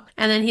as well.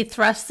 And then he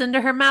thrusts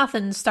into her mouth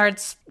and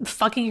starts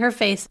fucking her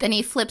face. Then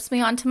he flips me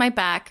onto my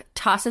back,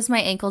 tosses my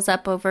ankles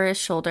up over his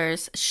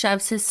shoulders,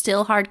 shoves his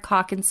still hard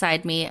cock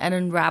inside me, and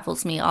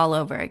unravels me all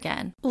over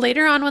again.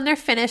 Later on, when they're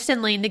finished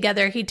and laying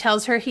together, he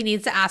tells her he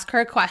needs to ask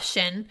her a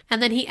question.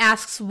 And then he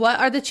asks what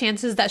are the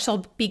chances that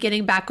she'll be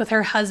getting back with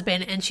her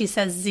husband, and she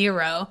says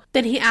 0.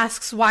 Then he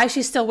asks why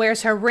she still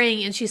wears her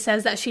ring, and she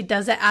says that she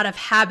does it out of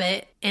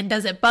habit. And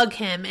does it bug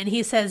him? And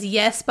he says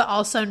yes, but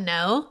also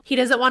no. He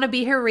doesn't want to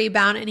be her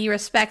rebound, and he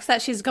respects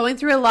that she's going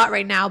through a lot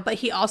right now, but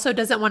he also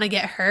doesn't want to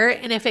get hurt.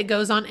 And if it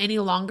goes on any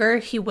longer,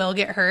 he will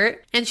get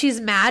hurt. And she's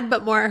mad,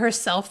 but more at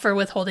herself for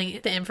withholding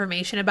the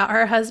information about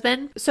her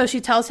husband. So she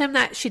tells him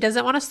that she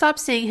doesn't want to stop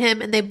seeing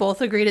him, and they both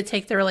agree to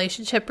take the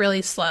relationship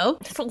really slow.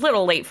 It's a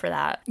little late for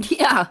that.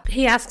 Yeah.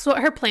 He asks what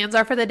her plans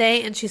are for the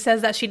day, and she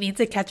says that she needs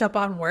to catch up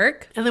on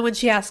work. And then when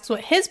she asks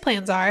what his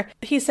plans are,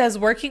 he says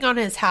working on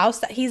his house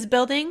that he's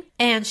building,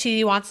 and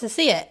she wants to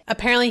see it.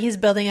 Apparently he's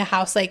building a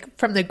house like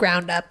from the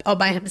ground up all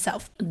by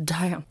himself.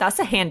 Damn. That's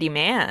a handy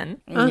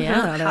man.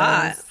 Yeah,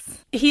 hot.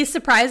 He's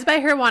surprised by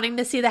her wanting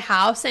to see the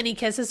house, and he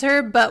kisses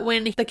her, but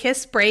when the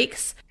kiss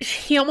breaks,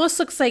 he almost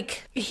looks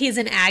like he's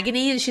in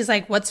agony, and she's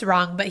like, what's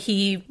wrong? But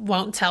he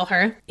won't tell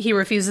her. He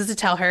refuses to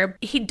tell her.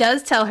 He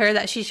does tell her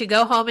that she should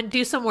go home and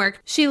do some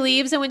work. She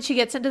leaves, and when she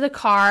gets into the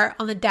car,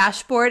 on the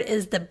dashboard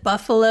is the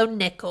buffalo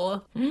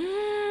nickel.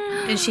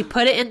 And she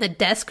put it in the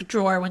desk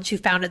drawer when she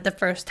found it the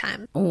first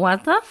time.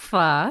 What the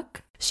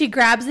fuck? She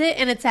grabs it,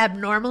 and it's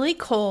abnormally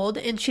cold,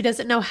 and she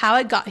doesn't know how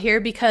it got here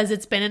because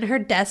it's been in her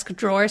desk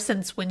drawer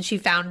since when she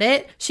found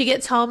it. She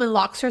gets home and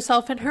locks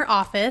herself in her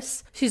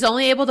office. She's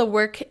only able to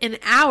work an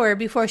hour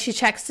before she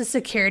checks the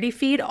security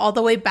feed all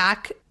the way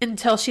back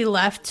until she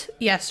left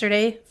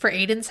yesterday for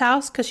Aiden's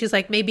house, because she's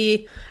like,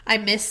 maybe I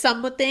missed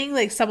something,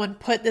 like someone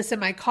put this in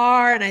my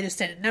car and I just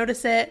didn't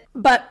notice it.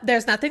 But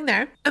there's nothing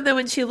there. And then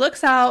when she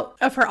looks out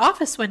of her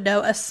office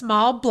window, a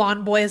small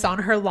blonde boy is on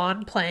her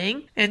lawn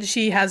playing, and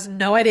she has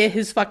no idea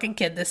whose fucking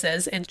kid this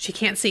is, and she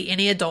can't see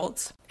any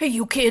adults. Hey,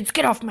 you kids,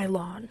 get off my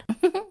lawn.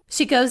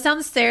 She goes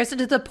downstairs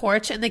into the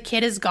porch, and the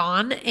kid is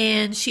gone,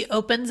 and she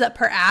opens up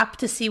her app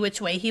to see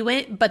which way he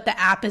went, but the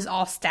app is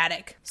all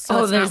static,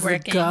 so it's not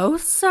working. A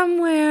ghost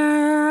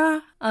somewhere.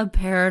 A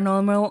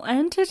paranormal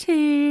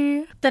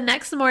entity. The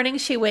next morning,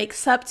 she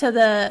wakes up to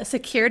the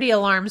security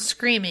alarm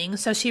screaming,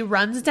 so she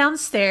runs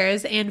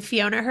downstairs, and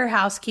Fiona, her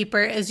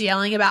housekeeper, is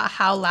yelling about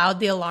how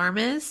loud the alarm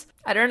is.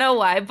 I don't know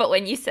why, but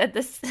when you said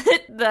this,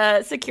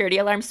 the security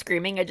alarm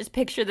screaming, I just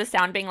picture the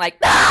sound being like,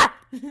 ah!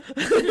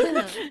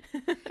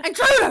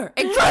 Intruder!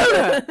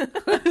 Intruder!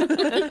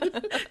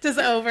 Just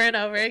over and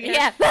over again.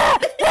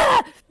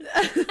 Yeah.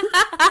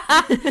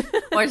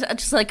 Or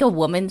just like a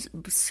woman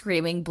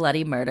screaming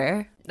bloody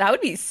murder. That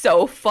would be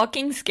so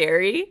fucking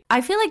scary.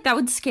 I feel like that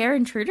would scare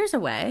intruders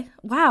away.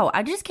 Wow,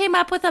 I just came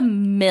up with $1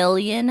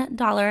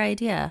 million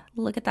idea.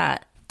 Look at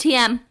that.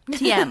 TM.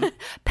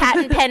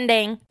 Patent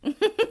pending.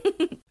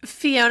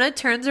 Fiona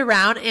turns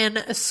around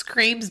and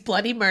screams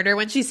bloody murder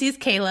when she sees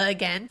Kayla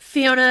again.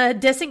 Fiona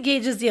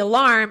disengages the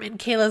alarm, and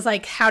Kayla's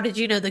like, how did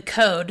you know the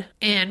code?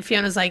 And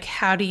Fiona's like,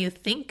 how do you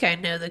think I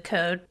know the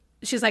code?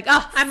 She's like,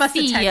 oh, I must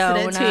have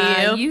texted it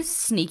to you. You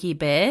sneaky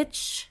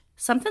bitch.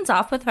 Something's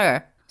off with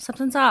her.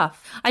 Something's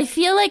off. I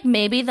feel like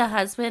maybe the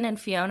husband and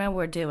Fiona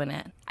were doing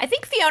it. I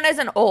think Fiona's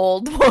an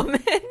old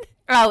woman.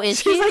 Oh,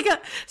 is she?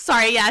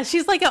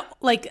 She's like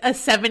a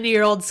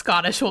 70-year-old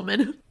Scottish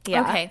woman.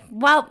 Yeah. Okay.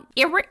 Well,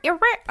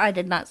 I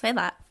did not say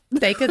that.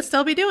 They could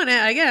still be doing it,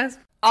 I guess.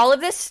 All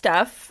of this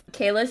stuff,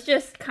 Kayla's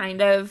just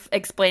kind of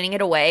explaining it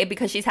away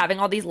because she's having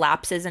all these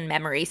lapses in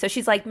memory. So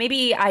she's like,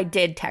 maybe I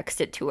did text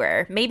it to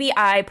her. Maybe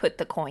I put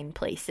the coin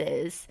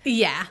places.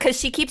 Yeah. Because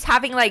she keeps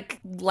having like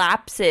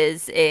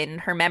lapses in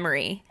her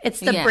memory.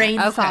 It's the brain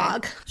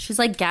fog. She's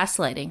like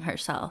gaslighting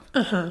herself.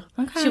 Okay.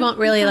 She won't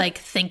really like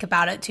think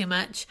about it too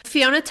much.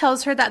 Fiona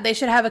tells her that they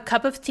should have a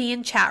cup of tea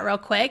and chat real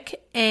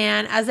quick.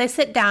 And as they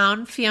sit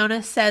down,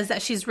 Fiona says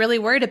that she's really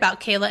worried about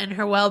Kayla and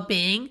her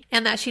well-being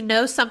and that she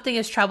knows something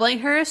is troubling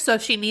her. So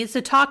if she needs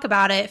to talk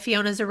about it,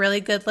 Fiona's a really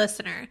good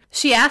listener.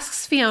 She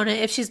asks Fiona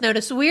if she's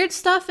noticed weird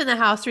stuff in the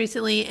house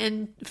recently.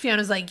 And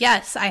Fiona's like,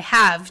 yes, I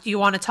have. Do you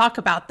want to talk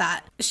about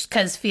that?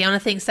 Because Fiona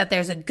thinks that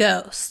there's a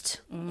ghost.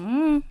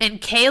 And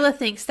Kayla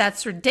thinks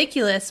that's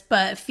ridiculous.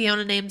 But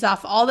Fiona names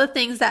off all the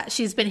things that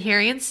she's been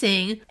hearing and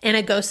seeing. And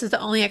a ghost is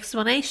the only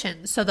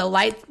explanation. So the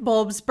light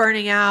bulbs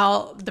burning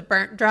out, the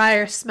burnt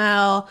dryer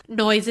smell,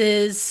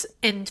 noises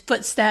and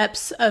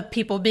footsteps of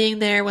people being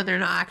there when they're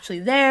not actually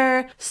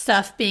there,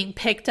 stuff being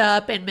picked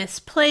up and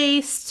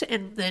misplaced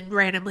and then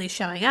randomly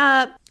showing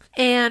up.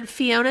 And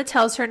Fiona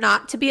tells her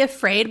not to be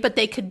afraid, but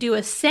they could do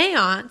a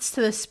seance to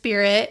the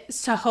spirit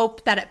to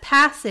hope that it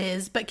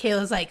passes. But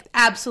Kayla's like,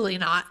 absolutely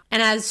not.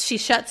 And as she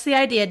shuts the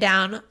idea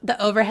down, the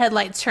overhead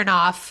lights turn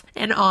off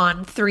and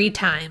on 3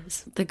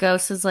 times. The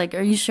ghost is like,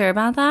 are you sure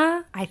about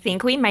that? I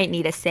think we might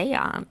need a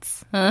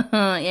seance.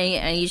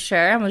 Yeah, are you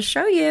sure? I'm going to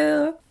show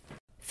you.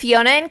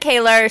 Fiona and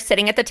Kayla are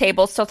sitting at the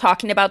table still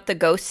talking about the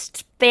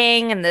ghost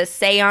thing and the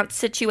seance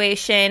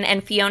situation,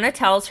 and Fiona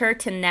tells her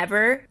to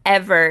never,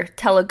 ever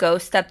tell a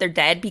ghost that they're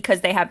dead because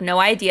they have no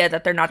idea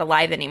that they're not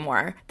alive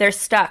anymore. They're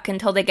stuck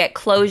until they get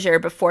closure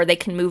before they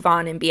can move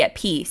on and be at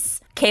peace.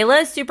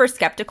 Kayla is super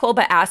skeptical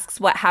but asks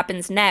what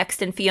happens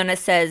next, and Fiona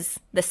says,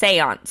 the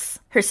seance.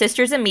 Her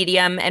sister's a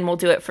medium and will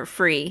do it for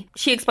free.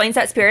 She explains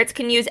that spirits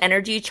can use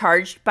energy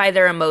charged by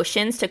their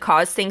emotions to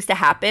cause things to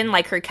happen,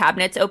 like her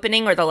cabinets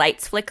opening or the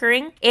lights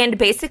flickering. And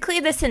basically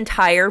this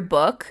entire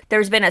book,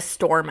 there's been a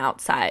storm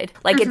outside.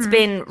 Like it's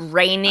been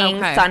raining,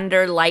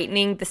 thunder,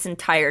 lightning this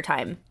entire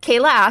time.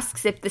 Kayla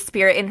asks if the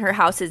spirit in her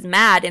house is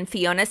mad, and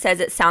Fiona says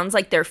it sounds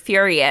like they're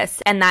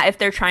furious, and that if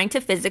they're trying to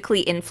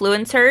physically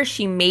influence her,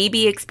 she may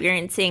be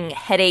experiencing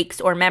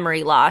headaches or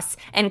memory loss.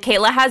 And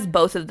Kayla has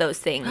both of those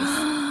things.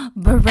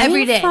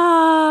 Every day.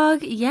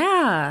 Fog.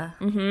 Yeah.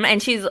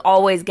 And she's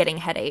always getting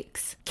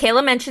headaches.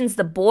 Kayla mentions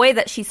the boy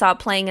that she saw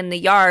playing in the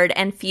yard,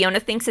 and Fiona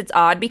thinks it's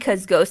odd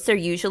because ghosts are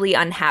usually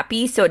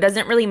unhappy, so it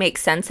doesn't really make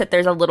sense that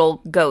there's a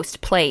little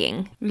ghost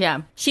playing.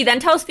 Yeah. She then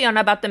tells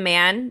Fiona about the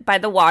man by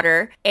the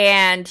water,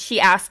 and she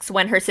asks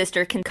when her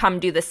sister can come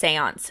do the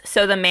seance.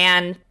 So the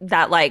man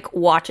that, like,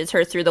 watches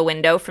her through the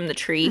window from the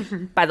tree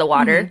by the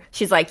water,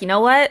 she's like, you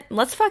know what?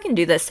 Let's fucking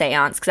do this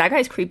seance, because that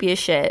guy's creepy as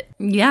shit.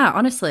 Yeah,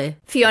 honestly.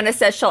 Fiona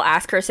says she'll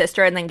ask her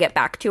sister and then get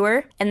back to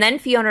her. And then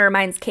Fiona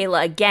reminds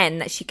Kayla again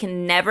that she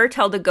can never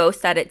tell the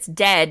ghost that it's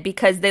dead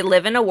because they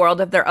live in a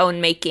world of their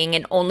own making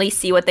and only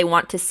see what they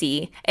want to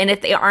see. And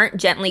if they aren't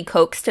gently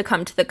coaxed to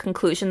come to the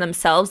conclusion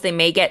themselves, they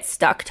may get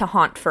stuck to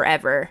haunt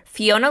forever.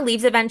 Fiona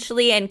leaves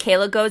eventually, and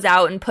Kayla goes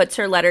out and puts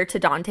her letter to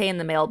Dante in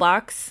the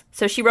mailbox.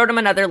 So she wrote him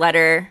another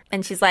letter,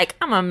 and she's like,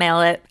 I'm gonna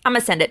mail it. I'm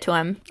gonna send it to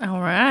him. All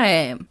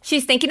right.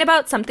 She's thinking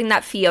about something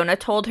that Fiona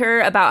told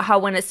her about how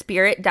when a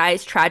spirit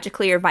dies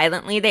tragically or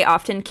violently, they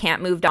often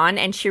can't move on,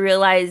 and she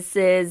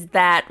realizes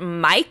that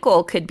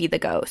Michael could be the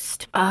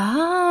ghost.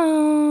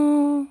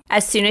 Oh.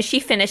 As soon as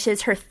she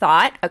finishes her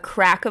thought, a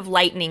crack of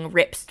lightning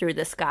rips through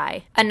the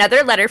sky.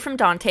 Another letter from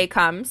Dante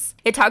comes.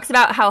 It talks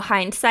about how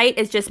hindsight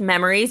is just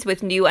memories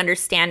with new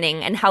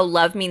understanding, and how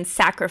love means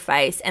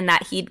sacrifice, and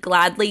that he'd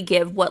gladly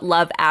give what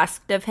love asked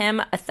of him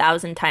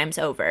 1,000 times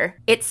over.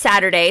 It's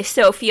Saturday,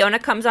 so Fiona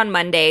comes on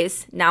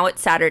Mondays. Now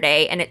it's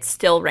Saturday, and it's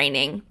still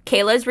raining.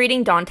 Kayla's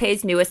reading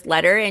Dante's newest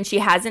letter, and she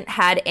hasn't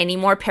had any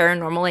more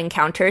paranormal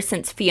encounters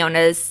since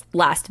Fiona's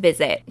last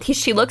visit.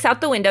 She looks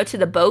out the window to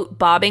the boat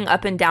bobbing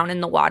up and down in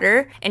the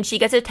water, and she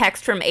gets a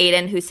text from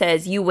Aiden who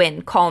says, you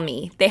win, call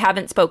me. They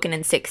haven't spoken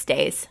in 6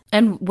 days.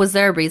 And was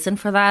there a reason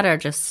for that, or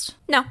just...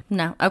 No.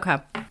 No, okay.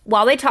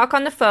 While they talk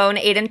on the phone,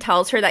 Aiden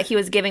tells her that he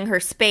was giving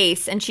her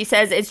space, and she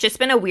says it's just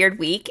been a weird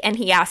week, and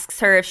he asks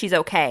her if she's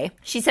okay.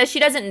 She says she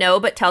doesn't know,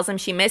 but tells him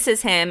she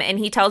misses him, and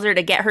he tells her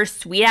to get her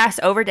sweet ass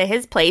over to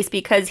his place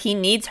because he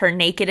needs her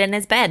naked in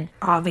his bed.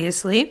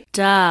 Obviously.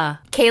 Duh.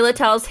 Kayla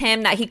tells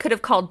him that he could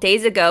have called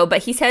days ago,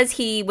 but he says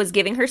he was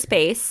giving her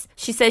space.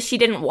 She says she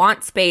didn't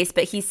want space,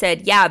 but he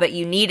said, yeah, but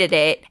you needed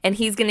it, and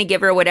he's gonna give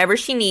her whatever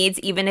she needs,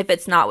 even if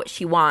it's not what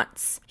she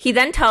wants. He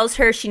then tells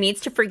her she needs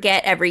to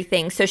forget everything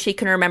everything so she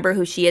can remember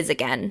who she is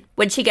again.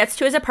 When she gets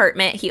to his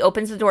apartment, he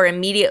opens the door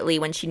immediately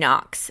when she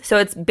knocks. So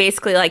it's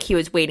basically like he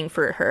was waiting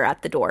for her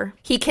at the door.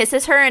 He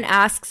kisses her and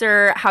asks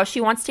her how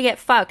she wants to get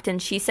fucked,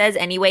 and she says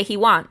any way he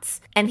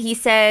wants. And he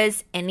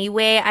says, any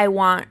way I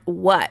want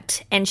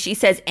what? And she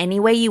says, any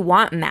way you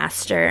want,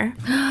 master.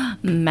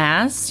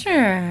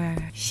 Master.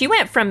 She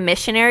went from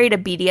missionary to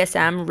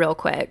BDSM real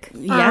quick.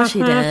 Yeah,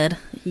 she did.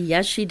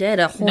 Yes, she did.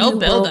 A whole new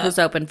world was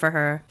open for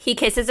her. He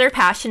kisses her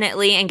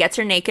passionately and gets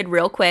her naked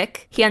real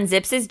quick. He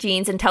unzips his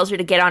jeans and tells her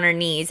to get on her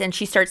knees, and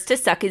she starts to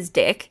suck his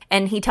dick,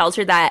 and he tells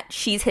her that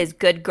she's his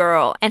good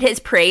girl, and his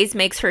praise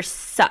makes her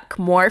suck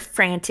more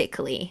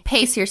frantically.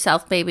 Pace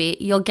yourself, baby.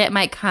 You'll get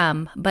my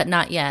cum, but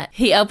not yet.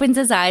 He opens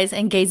his eyes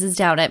and gazes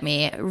down at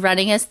me,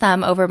 running his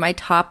thumb over my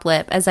top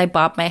lip as I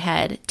bob my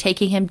head,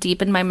 taking him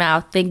deep in my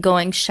mouth, then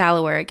going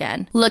shallower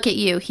again. Look at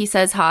you, he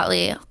says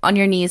hotly, on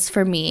your knees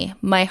for me,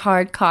 my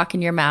hard cock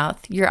in your mouth,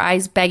 your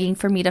eyes begging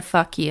for me to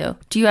fuck you.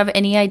 Do you have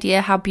any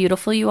idea how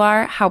beautiful you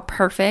are? How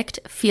perfect?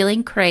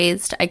 Feeling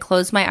crazed, I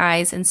close my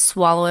eyes and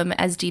swallow him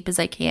as deep as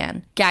I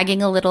can,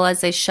 gagging a little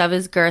as I shove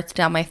his girth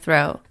down my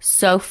throat.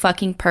 So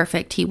fucking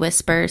perfect, he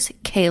whispers.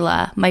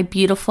 Kayla, my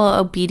beautiful,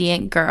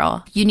 obedient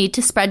girl. You need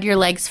to spread your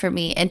legs for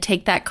me and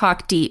take that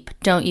cock deep,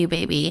 don't you,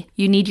 baby?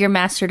 You need your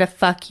master to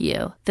fuck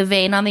you. The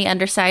vein on the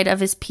underside of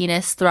his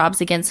penis throbs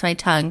against my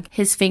tongue.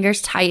 His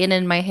fingers tighten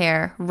in my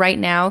hair. Right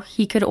now,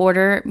 he could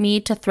order me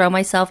to throw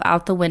myself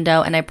out the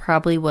window, and I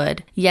probably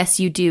would. Yes,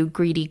 you do,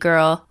 greedy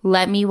girl.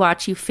 Let me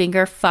watch you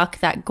finger fuck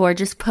that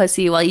gorgeous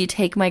pussy while you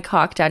take my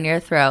cock down your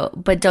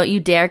throat, but don't you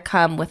dare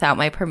come without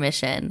my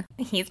permission.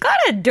 He's got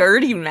a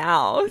dirty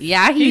mouth.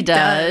 Yeah, he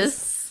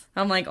does.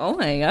 I'm like, oh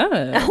my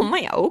god. Oh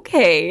my,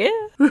 okay.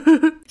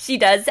 She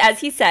does as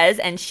he says,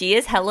 and she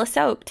is hella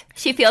soaked.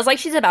 She feels like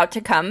she's about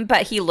to come,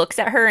 but he looks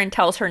at her and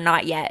tells her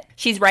not yet.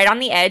 She's right on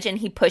the edge, and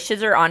he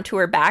pushes her onto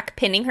her back,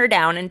 pinning her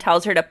down, and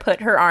tells her to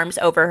put her arms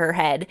over her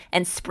head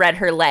and spread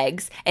her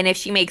legs. And if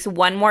she makes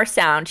one more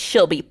sound,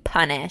 she'll be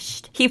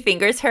punished. He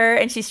fingers her,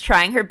 and she's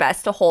trying her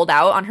best to hold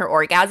out on her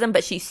orgasm,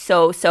 but she's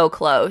so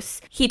close.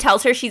 He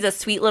tells her she's a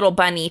sweet little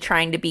bunny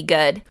trying to be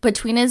good.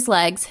 Between his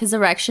legs, his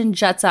erection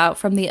juts out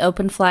from the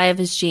open fly of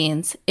his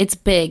jeans. It's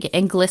big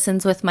and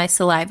glistens with my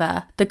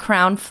saliva. The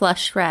crown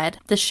flush red.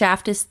 The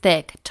shaft is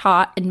thick,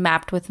 taut, and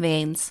mapped with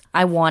veins.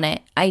 I want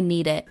it. I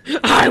need it.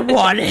 I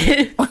want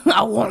it.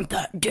 I want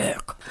that dick.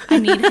 I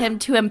need him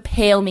to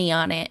impale me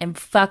on it and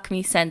fuck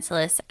me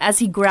senseless as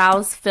he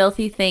growls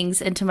filthy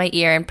things into my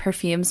ear and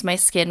perfumes my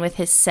skin with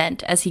his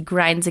scent as he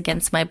grinds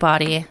against my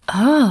body.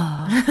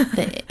 Oh,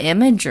 the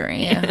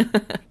imagery.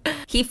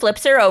 He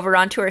flips her over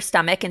onto her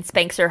stomach and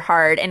spanks her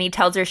hard, and he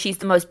tells her she's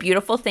the most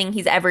beautiful thing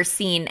he's ever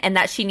seen and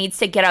that she needs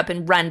to get up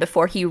and run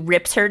before he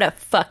rips her to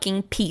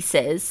fucking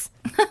pieces.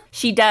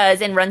 She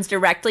does and runs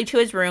directly to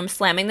his room,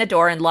 slamming the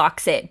door and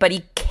locks it, but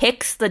he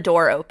kicks the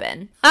door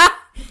open.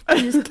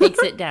 He just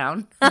kicks it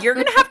down. You're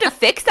gonna have to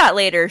fix that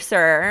later,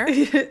 sir.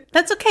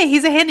 That's okay.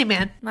 He's a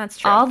handyman. That's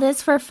true. All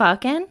this for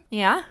fucking?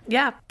 Yeah.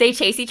 Yeah. They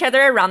chase each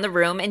other around the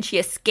room, and she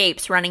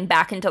escapes, running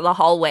back into the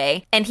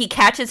hallway. And he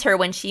catches her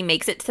when she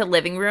makes it to the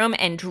living room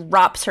and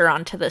drops her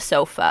onto the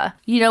sofa.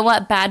 You know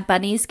what bad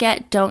bunnies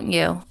get, don't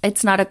you?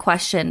 It's not a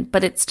question,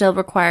 but it still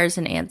requires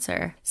an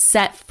answer.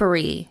 Set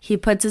free. He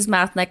puts his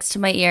mouth next to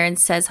my ear and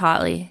says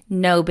hotly,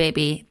 no,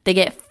 baby. They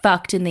get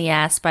fucked in the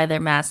ass by their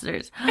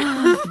masters.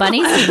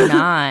 Bunnies do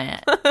not.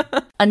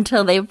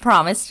 Until they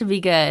promise to be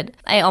good.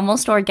 I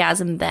almost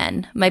orgasm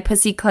then. My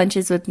pussy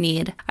clenches with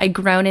need. I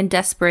groan in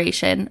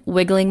desperation,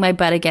 wiggling my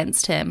butt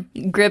against him.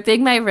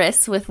 Gripping my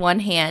wrists with one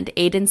hand,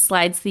 Aiden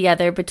slides the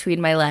other between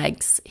my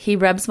legs. He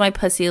rubs my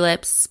pussy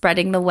lips,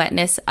 spreading the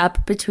wetness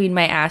up between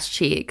my ass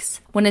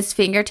cheeks. When his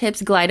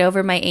fingertips glide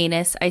over my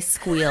anus, I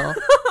squeal.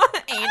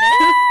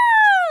 Anus?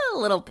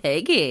 Little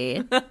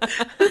piggy.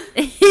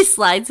 He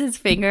slides his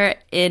finger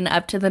in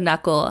up to the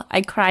knuckle.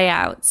 I cry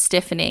out,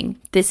 stiffening.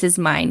 This is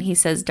mine, he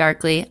says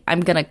darkly.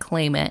 I'm gonna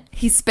claim it.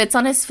 He spits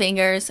on his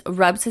fingers,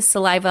 rubs his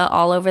saliva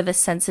all over the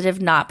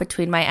sensitive knot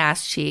between my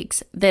ass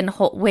cheeks. Then,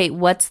 wait,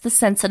 what's the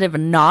sensitive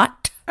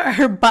knot?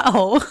 Her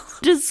butthole.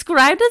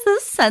 Described as a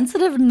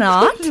sensitive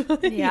knot?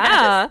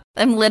 Yeah.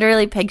 I'm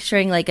literally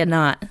picturing like a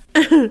knot.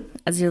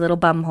 As your little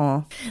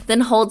bumhole.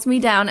 Then holds me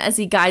down as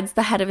he guides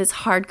the head of his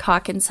hard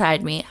cock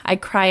inside me. I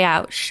cry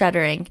out,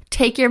 shuddering.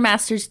 Take your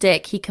master's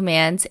dick, he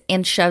commands,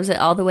 and shoves it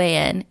all the way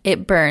in.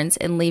 It burns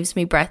and leaves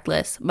me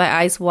breathless, my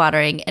eyes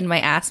watering and my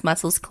ass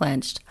muscles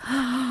clenched.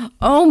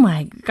 Oh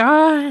my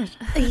god.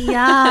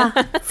 Yeah.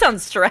 That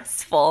sounds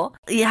stressful.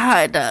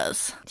 Yeah, it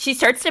does. She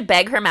starts to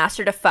beg her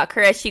master to fuck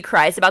her as she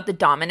cries about the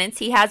dominance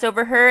he has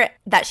over her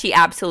that she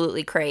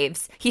absolutely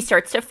craves. He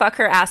starts to fuck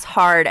her ass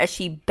hard as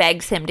she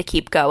begs him to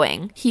keep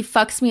going. He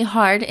fucks me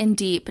hard and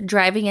deep,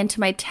 driving into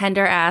my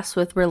tender ass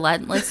with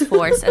relentless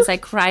force as I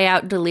cry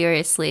out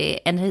deliriously,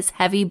 and his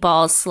heavy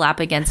balls slap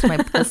against my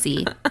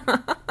pussy.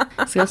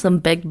 He's got some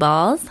big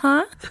balls,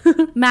 huh?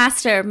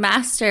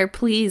 Master,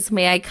 please,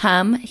 may I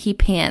come? He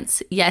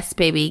pants. Yes,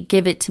 baby,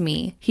 give it to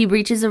me. He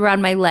reaches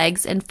around my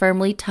legs and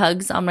firmly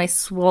tugs on my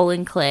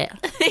swollen clit.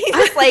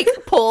 He's just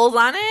like pulls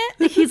on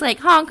it. He's like,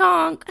 honk,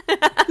 honk.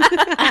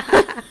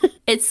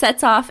 It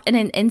sets off in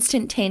an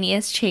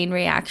instantaneous chain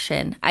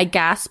reaction. I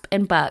gasp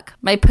and buck.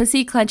 My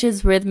pussy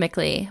clenches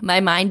rhythmically. My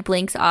mind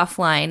blinks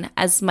offline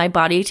as my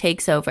body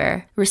takes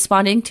over,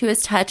 responding to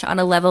his touch on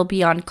a level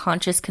beyond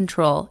conscious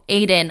control.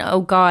 Aiden,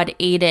 oh God,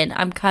 Aiden,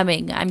 I'm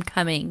coming, I'm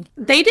coming.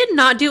 They did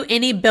not do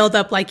any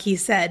build-up like he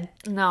said.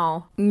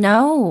 No.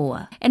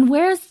 And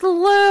where's the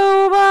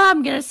lube?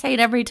 I'm gonna say it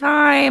every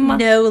time.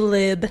 No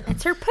lube.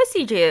 It's her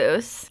pussy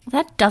juice.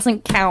 That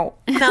doesn't count.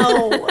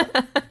 No.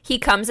 He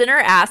comes in her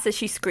ass as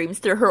she screams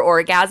through her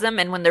orgasm,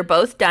 and when they're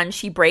both done,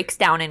 she breaks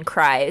down and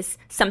cries.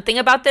 Something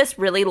about this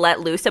really let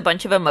loose a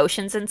bunch of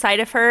emotions inside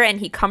of her, and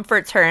he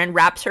comforts her and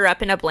wraps her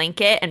up in a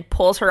blanket and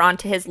pulls her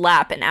onto his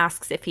lap and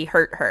asks if he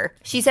hurt her.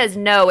 She says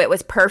no, it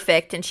was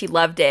perfect, and she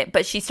loved it,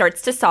 but she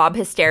starts to sob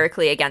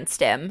hysterically against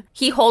him.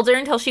 He holds her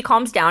until she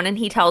calms down, and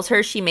he tells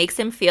her she makes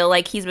him feel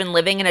like he's been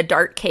living in a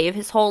dark cave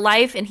his whole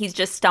life, and he's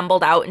just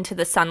stumbled out into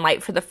the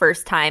sunlight for the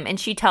first time, and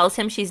she tells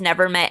him she's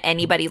never met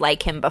anybody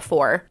like him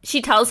before.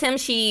 She tells him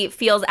she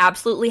feels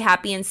absolutely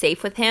happy and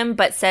safe with him,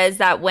 but says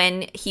that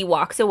when he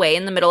walks away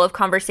in the middle of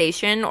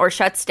conversation or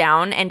shuts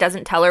down and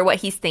doesn't tell her what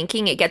he's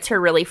thinking, it gets her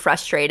really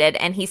frustrated,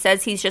 and he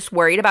says he's just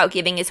worried about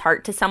giving his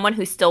heart to someone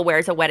who still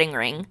wears a wedding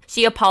ring.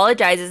 She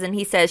apologizes, and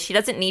he says she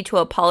doesn't need to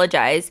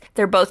apologize.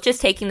 They're both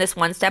just taking this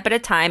one step at a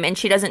time, and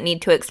she doesn't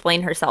need to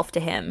explain herself to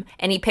him.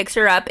 And he picks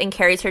her up and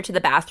carries her to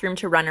the bathroom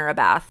to run her a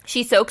bath.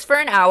 She soaks for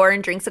an hour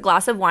and drinks a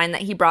glass of wine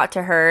that he brought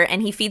to her,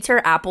 and he feeds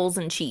her apples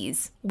and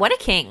cheese. What a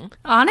king.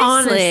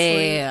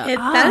 Honestly.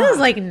 That is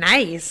like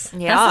nice.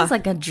 Yeah. That sounds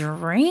like a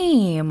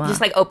dream.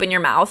 Just like open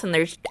your mouth and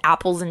there's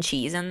apples and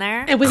cheese in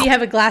there. And when you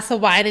have a glass of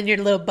wine in your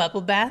little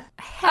bubble bath.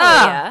 Hell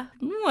yeah.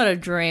 What a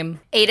dream.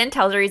 Aiden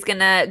tells her he's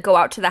gonna go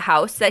out to the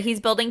house that he's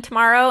building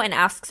tomorrow and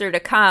asks her to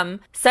come.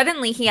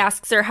 Suddenly, he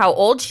asks her how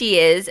old she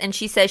is, and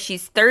she says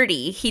she's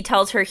 30. He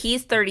tells her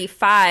he's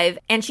 35,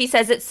 and she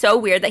says it's so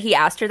weird that he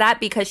asked her that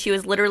because she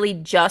was literally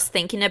just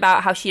thinking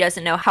about how she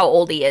doesn't know how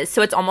old he is.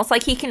 So it's almost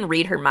like he can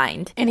read her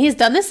mind. And he's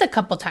done this a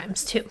couple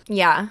times, too.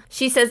 Yeah.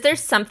 She says there's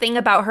something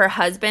about her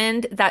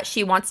husband that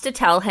she wants to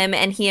tell him,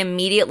 and he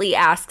immediately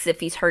asks if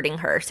he's hurting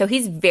her. So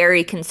he's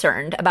very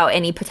concerned about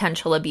any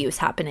potential abuse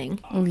happening.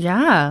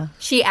 Yeah.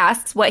 She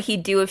asks what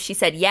he'd do if she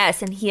said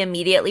yes, and he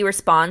immediately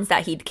responds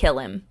that he'd kill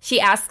him. She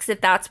asks if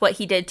that's what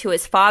he did to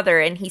his father,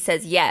 and he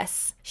says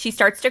yes. She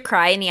starts to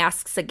cry, and he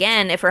asks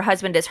again if her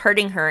husband is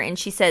hurting her, and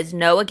she says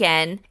no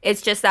again.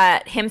 It's just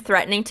that him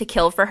threatening to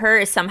kill for her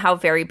is somehow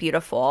very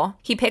beautiful.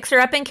 He picks her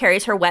up and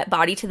carries her wet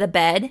body to the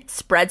bed,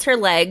 spreads her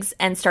legs,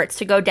 and starts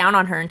to go down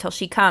on her until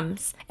she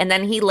comes. And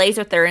then he lays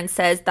with her and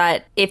says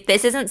that if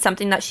this isn't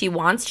something that she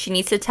wants, she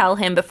needs to tell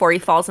him before he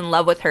falls in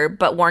love with her,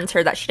 but warns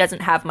her that she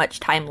doesn't have much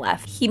time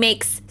left. He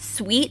makes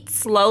sweet,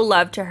 slow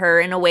love to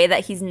her in a way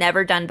that he's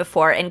never done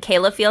before, and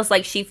Kayla feels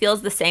like she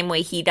feels the same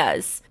way he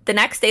does. The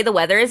next day, the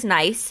weather is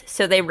nice,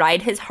 so they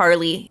ride his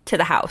Harley to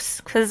the house.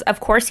 Because, of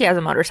course, he has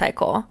a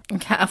motorcycle.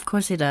 Yeah, of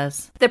course he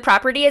does. The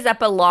property is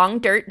up a long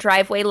dirt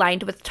driveway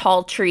lined with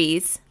tall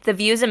trees. The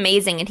view is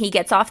amazing, and he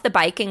gets off the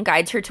bike and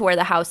guides her to where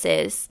the house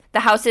is.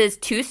 The house is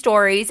 2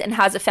 stories and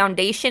has a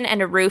foundation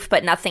and a roof,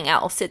 but nothing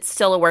else. It's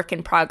still a work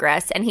in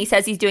progress, and he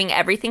says he's doing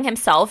everything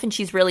himself, and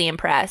she's really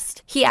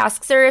impressed. He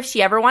asks her if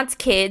she ever wants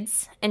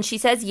kids, and she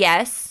says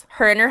yes.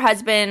 Her and her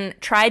husband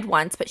tried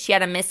once, but she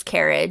had a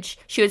miscarriage.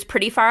 She was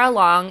pretty far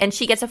along, and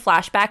she gets a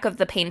flashback of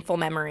the painful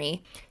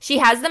memory. She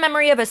has the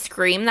memory of a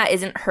scream that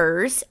isn't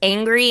hers,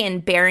 angry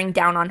and bearing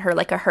down on her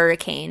like a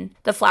hurricane.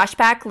 The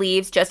flashback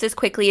leaves just as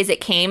quickly as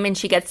it came, and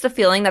she gets the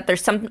feeling that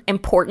there's some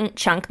important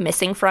chunk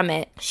missing from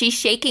it. She's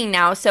shaking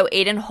now, so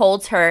Aiden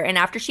holds her, and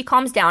after she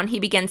calms down,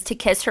 he begins to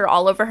kiss her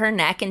all over her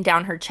neck and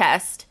down her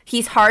chest.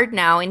 He's hard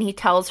now, and he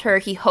tells her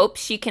he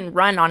hopes she can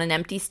run on an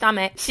empty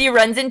stomach. She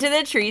runs into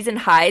the trees and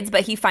hides,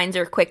 but he finds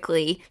her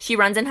quickly. She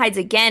runs and hides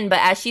again, but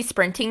as she's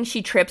sprinting,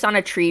 she trips on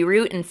a tree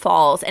root and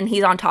falls, and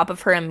he's on top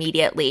of her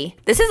immediately.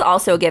 This is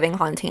also giving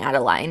Haunting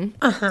Adeline.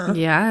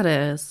 Yeah, it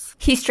is.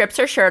 He strips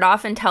her shirt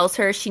off and tells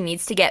her she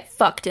needs to get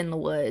fucked in the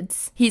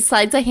woods. He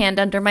slides a hand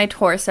under my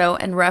torso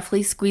and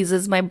roughly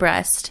squeezes my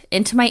breast.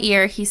 Into my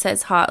ear, he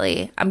says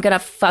hotly, "I'm gonna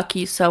fuck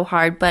you so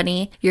hard,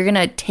 bunny. You're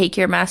gonna take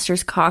your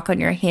master's cock on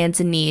your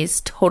hands and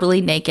knees, totally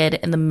naked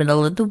in the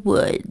middle of the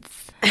woods."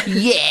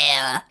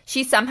 Yeah.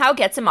 She somehow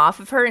gets him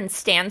off of her and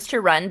stands to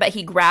run, but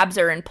he grabs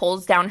her and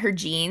pulls down her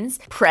jeans,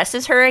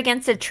 presses her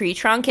against a tree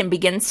trunk, and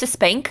begins to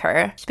spank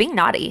her. She's being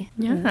naughty.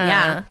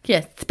 Yeah,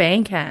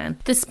 spanking.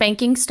 The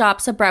spanking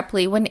stops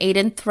abruptly when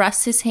Aiden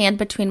thrusts his hand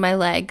between my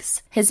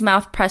legs, his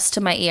mouth pressed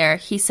to my ear.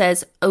 He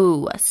says,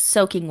 "Oh,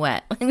 soaking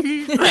wet."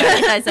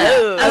 I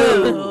said,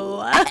 "Oh.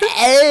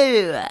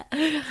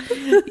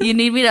 You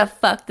need me to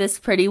fuck this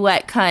pretty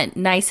wet cunt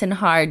nice and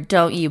hard,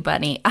 don't you,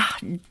 bunny?" Ah,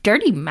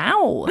 dirty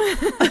mouth.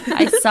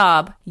 I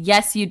sob.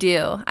 Yes, you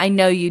do. I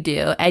know you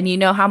do. And you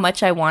know how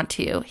much I want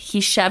to.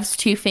 He shoves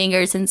 2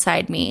 fingers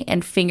inside me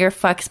and finger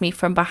fucks me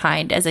from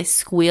behind as I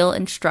squeal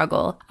and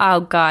struggle.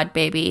 Oh God,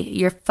 baby.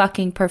 You're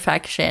fucking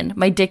perfection.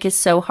 My dick is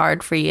so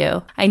hard for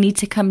you. I need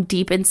to come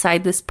deep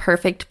inside this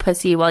perfect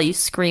pussy while you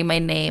scream my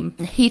name.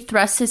 He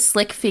thrusts his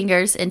slick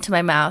fingers into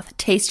my mouth.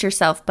 Taste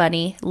yourself,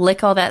 bunny.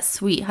 Lick all that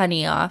sweet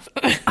honey off.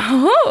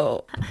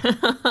 Oh.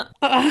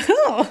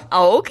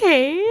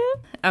 Okay.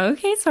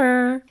 Okay,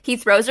 sir. He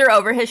throws her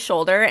over his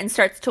shoulder and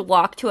starts to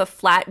walk to a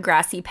flat,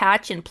 grassy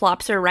patch and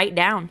plops her right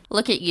down.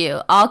 Look at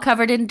you, all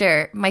covered in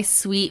dirt, my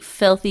sweet,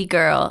 filthy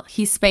girl.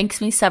 He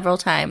spanks me several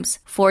times,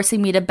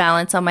 forcing me to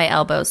balance on my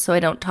elbows so I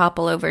don't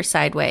topple over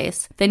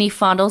sideways. Then he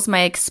fondles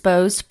my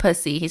exposed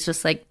pussy. He's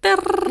just like,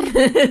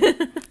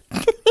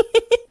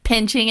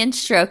 pinching and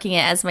stroking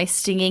it as my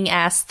stinging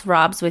ass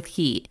throbs with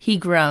heat. He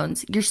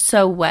groans. You're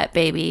so wet,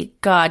 baby.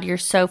 God, you're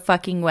so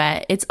fucking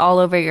wet. It's all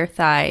over your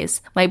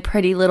thighs. My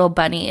pretty little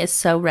bunny is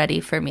so ready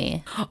for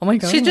me. Oh my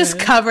God. She's just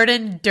covered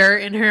in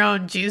dirt in her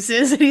own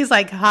juices, and he's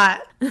like,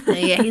 hot.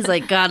 Yeah, he's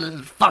like, God, this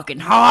is fucking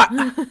hot.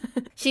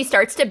 She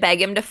starts to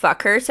beg him to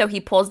fuck her, so he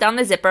pulls down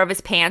the zipper of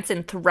his pants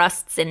and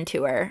thrusts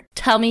into her.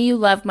 Tell me you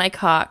love my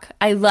cock.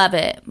 I love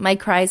it. My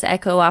cries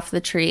echo off the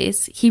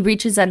trees. He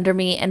reaches under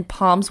me and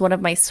palms one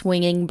of my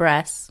swinging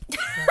breasts.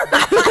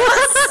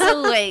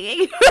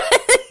 Swinging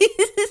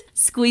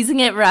Squeezing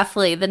it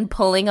roughly, then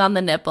pulling on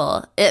the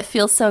nipple. It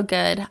feels so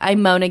good. I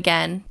moan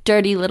again.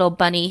 Dirty little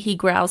bunny, he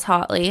growls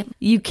hotly.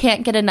 You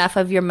can't get enough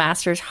of your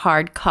master's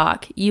hard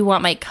cock. You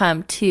want my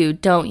cum too,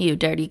 don't you,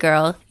 dirty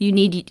girl? You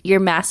need your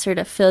master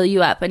to fill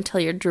you up until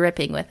you're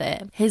dripping with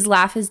it. His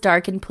laugh is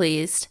dark and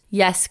pleased.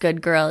 Yes,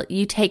 good girl.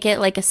 You take it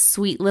like a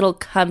sweet little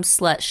cum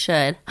slut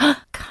should.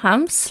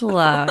 Cum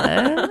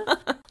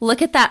slut?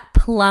 Look at that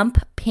plump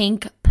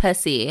pink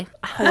pussy.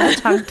 What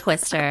a tongue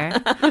twister.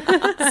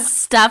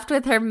 Stuffed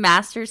with her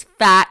master's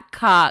fat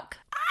cock.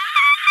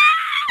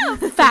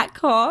 Fat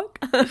cock.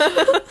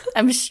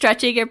 I'm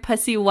stretching her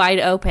pussy wide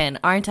open,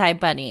 aren't I,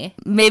 bunny?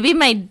 Maybe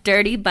my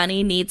dirty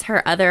bunny needs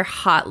her other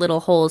hot little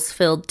holes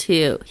filled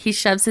too. He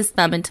shoves his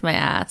thumb into my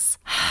ass.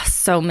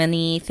 So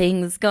many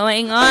things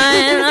going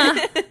on.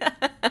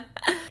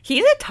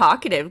 He's a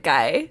talkative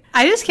guy.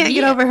 I just can't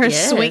get over her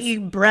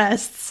swinging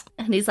breasts.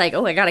 And he's like,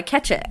 oh, I gotta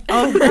catch it.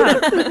 Oh,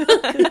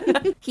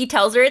 God. He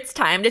tells her it's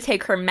time to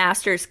take her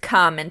master's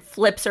cum and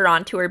flips her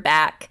onto her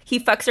back. He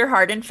fucks her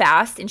hard and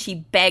fast, and she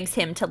begs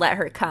him to let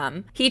her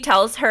come. He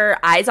tells her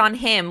eyes on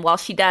him while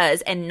she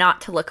does and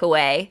not to look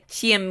away.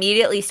 She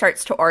immediately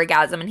starts to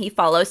orgasm, and he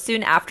follows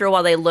soon after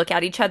while they look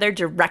at each other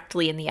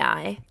directly in the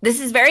eye. This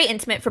is very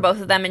intimate for both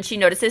of them, and she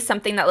notices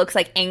something that looks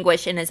like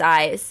anguish in his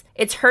eyes.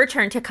 It's her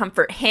turn to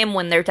comfort him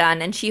when they're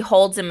done, and she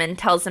holds him and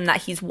tells him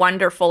that he's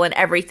wonderful and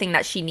everything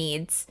that she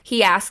needs.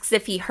 He asks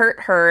if he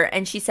hurt her,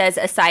 and she says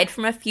aside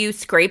from a few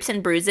scrapes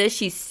and bruises,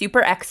 she's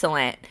super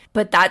excellent.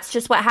 But that's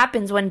just what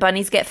happens when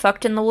bunnies get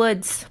fucked in the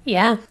woods.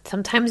 Yeah,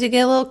 sometimes you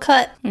get a little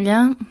cut.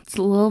 Yeah, it's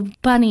little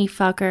bunny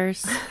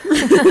fuckers.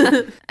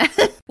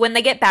 When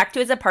they get back to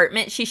his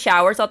apartment, she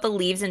showers all the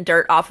leaves and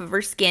dirt off of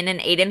her skin, and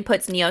Aiden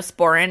puts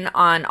Neosporin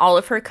on all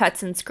of her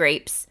cuts and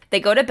scrapes. They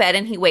go to bed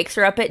and he wakes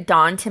her up at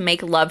dawn to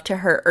make love to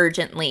her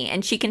urgently,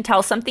 and she can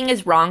tell something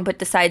is wrong but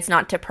decides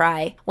not to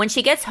pry. When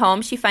she gets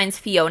home, she finds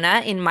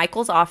Fiona in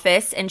Michael's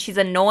office, and she's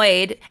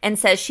annoyed and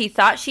says she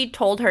thought she'd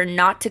told her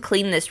not to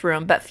clean this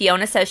room, but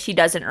Fiona says she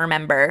doesn't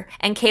remember.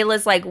 And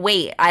Kayla's like,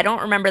 wait, I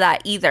don't remember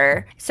that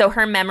either. So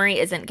her memory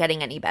isn't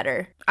getting any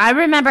better. I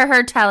remember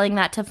her telling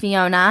that to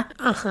Fiona.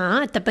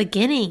 At the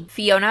beginning.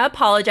 Fiona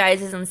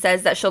apologizes and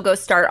says that she'll go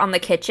start on the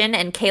kitchen,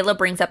 and Kayla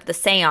brings up the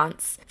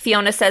seance.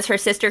 Fiona says her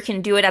sister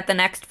can do it at the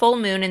next full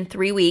moon in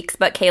 3 weeks,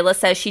 but Kayla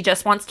says she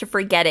just wants to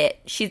forget it.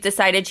 She's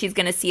decided she's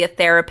going to see a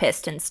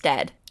therapist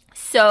instead.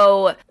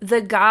 So the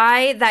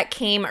guy that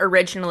came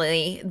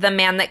originally, the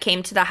man that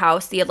came to the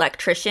house, the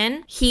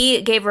electrician,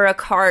 he gave her a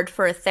card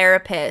for a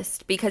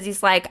therapist because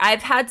he's like,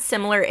 I've had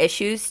similar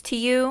issues to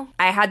you.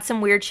 I had some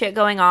weird shit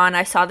going on.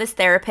 I saw this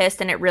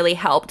therapist and it really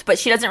helped. But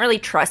she doesn't really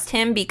trust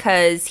him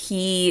because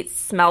he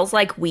smells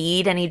like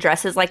weed and he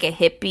dresses like a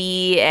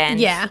hippie. And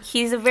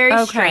he's a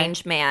very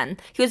strange man.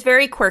 He was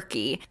very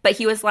quirky. But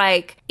he was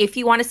like, if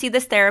you want to see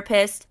this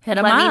therapist,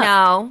 let me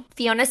know.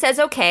 Fiona says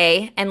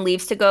okay and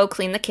leaves to go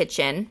clean the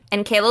kitchen.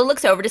 And Kayla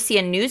looks over to see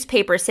a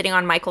newspaper sitting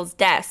on Michael's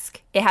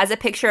desk. It has a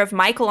picture of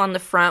Michael on the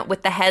front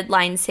with the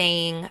headline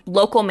saying,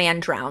 "Local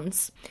man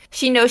drowns."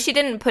 She knows she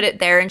didn't put it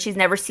there and she's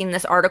never seen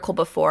this article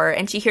before,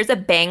 and she hears a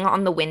bang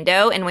on the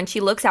window, and when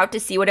she looks out to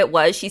see what it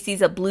was, she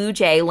sees a blue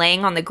jay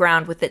laying on the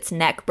ground with its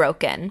neck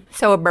broken.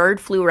 So a bird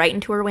flew right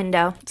into her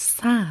window.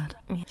 Sad.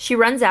 She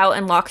runs out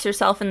and locks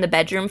herself in the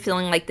bedroom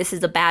feeling like this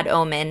is a bad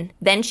omen.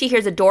 Then she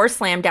hears a door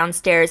slam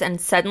downstairs and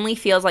suddenly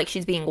feels like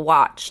she's being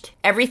watched.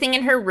 Everything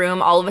in her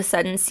room all of a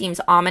sudden seems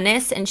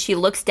ominous, and she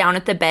looks down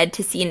at the bed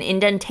to see an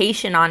indentation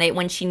indentation on it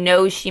when she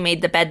knows she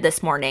made the bed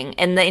this morning,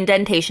 and the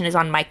indentation is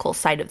on Michael's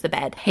side of the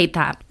bed. Hate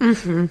that.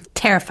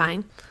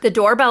 Terrifying. The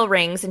doorbell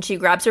rings and she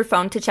grabs her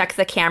phone to check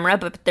the camera,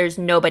 but there's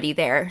nobody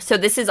there. So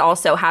this has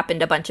also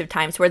happened a bunch of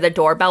times where the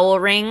doorbell will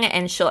ring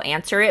and she'll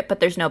answer it, but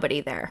there's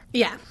nobody there.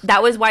 Yeah.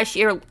 That was why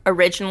she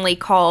originally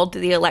called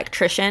the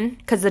electrician,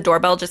 because the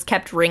doorbell just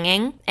kept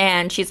ringing.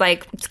 And she's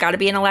like, it's got to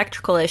be an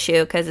electrical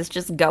issue because it's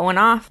just going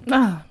off.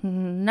 Oh,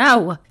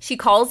 no. She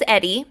calls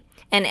Eddie.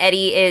 And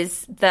Eddie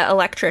is the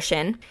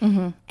electrician,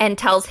 and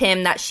tells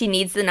him that she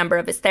needs the number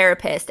of his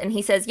therapist. And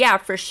he says, yeah,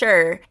 for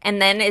sure.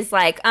 And then is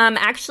like,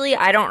 actually,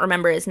 I don't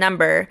remember his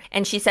number.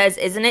 And she says,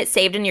 isn't it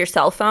saved in your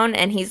cell phone?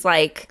 And he's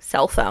like,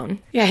 cell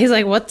phone? Yeah, he's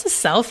like, what's a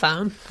cell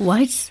phone?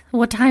 What?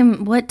 What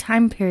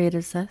time period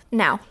is this?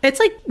 Now.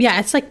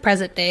 It's like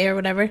present day or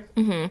whatever.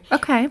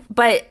 Okay.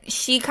 But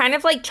she kind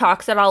of like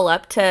chalks it all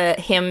up to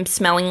him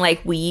smelling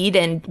like weed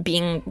and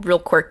being real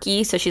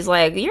quirky. So she's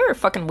like, you're a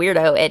fucking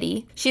weirdo,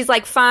 Eddie. She's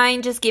like,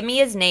 fine, just give me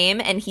his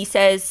name. And he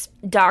says,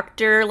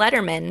 Dr.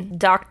 Letterman,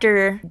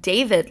 Dr.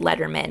 David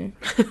Letterman.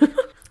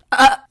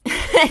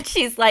 And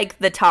she's like,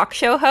 the talk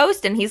show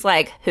host? And he's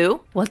like,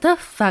 who? What the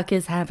fuck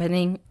is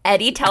happening?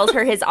 Eddie tells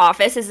her his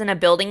office is in a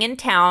building in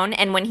town,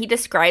 and when he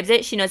describes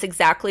it, she knows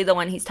exactly the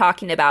one he's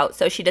talking about,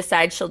 so she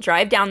decides she'll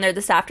drive down there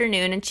this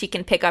afternoon and she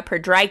can pick up her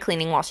dry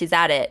cleaning while she's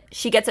at it.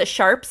 She gets a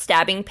sharp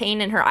stabbing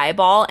pain in her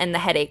eyeball, and the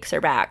headaches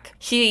are back.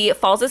 She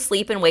falls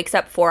asleep and wakes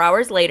up 4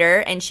 hours later,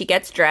 and she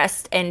gets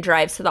dressed and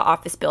drives to the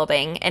office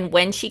building, and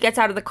when she gets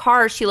out of the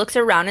car, she looks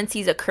around and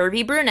sees a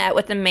curvy brunette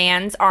with a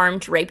man's arm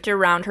draped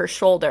around her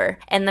shoulder,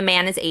 and the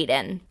man is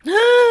Aiden.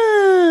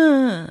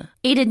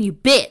 Aiden, you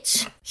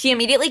bitch. She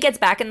immediately gets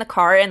back in the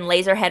car and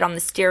lays her head on the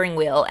steering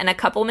wheel, and a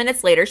couple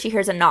minutes later, she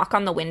hears a knock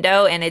on the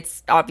window, and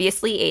it's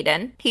obviously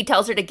Aiden. He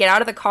tells her to get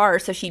out of the car,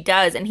 so she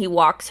does, and he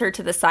walks her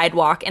to the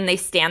sidewalk, and they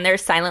stand there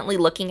silently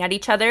looking at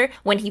each other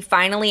when he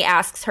finally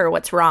asks her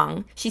what's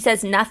wrong. She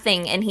says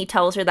nothing, and he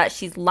tells her that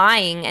she's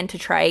lying and to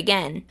try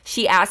again.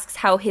 She asks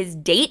how his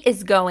date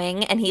is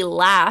going, and he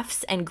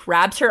laughs and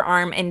grabs her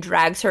arm and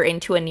drags her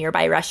into a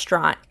nearby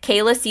restaurant.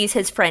 Kayla sees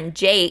his friend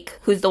Jake,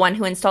 who's the one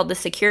who installed the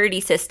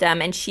security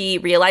system, and she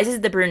realizes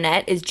the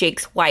brunette is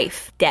Jake's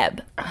wife,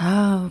 Deb.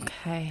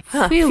 Okay.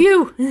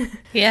 Phew.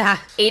 Yeah.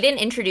 Aiden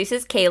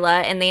introduces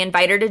Kayla, and they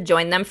invite her to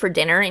join them for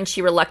dinner, and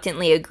she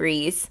reluctantly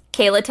agrees.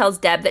 Kayla tells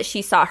Deb that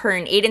she saw her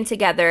and Aiden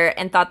together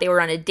and thought they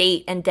were on a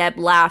date, and Deb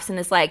laughs and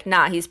is like,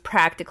 nah, he's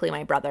practically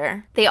my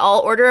brother. They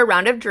all order a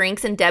round of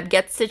drinks, and Deb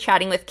gets to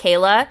chatting with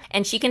Kayla,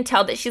 and she can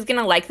tell that she's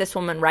gonna like this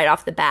woman right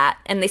off the bat.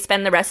 And they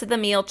spend the rest of the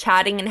meal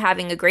chatting and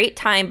having a great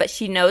time, but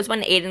she knows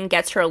when Aiden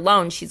gets her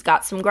alone, she's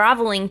got some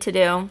groveling to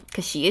do,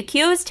 because she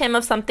accused him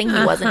of something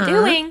he wasn't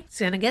doing. He's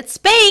gonna get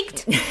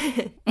spanked.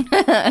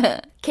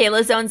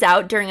 Kayla zones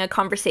out during a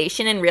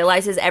conversation and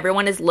realizes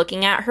everyone is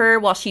looking at her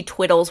while she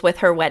twiddles with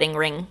her wedding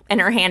ring, and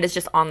her hand is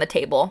just on the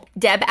table.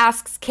 Deb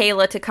asks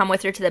Kayla to come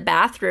with her to the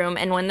bathroom,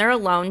 and when they're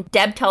alone,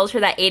 Deb tells her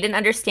that Aiden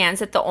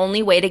understands that the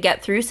only way to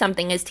get through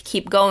something is to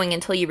keep going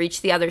until you reach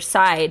the other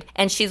side,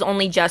 and she's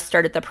only just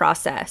started the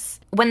process.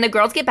 When the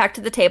girls get back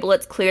to the table,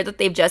 it's clear that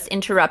they've just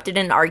interrupted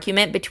an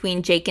argument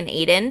between Jake and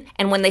Aiden,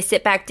 and when they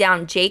sit back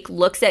down, Jake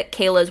looks at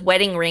Kayla's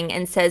wedding ring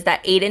and says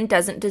that Aiden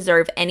doesn't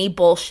deserve any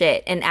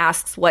bullshit and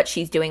asks what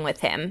she's doing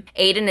with him.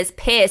 Aiden is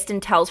pissed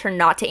and tells her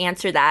not to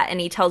answer that, and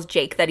he tells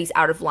Jake that he's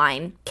out of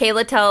line.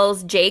 Kayla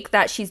tells Jake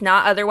that she's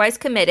not otherwise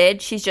committed,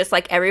 she's just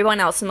like everyone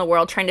else in the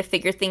world trying to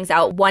figure things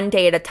out one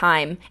day at a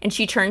time, and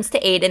she turns to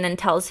Aiden and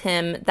tells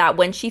him that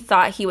when she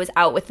thought he was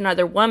out with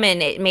another woman,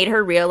 it made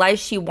her realize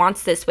she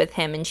wants this with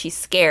him, and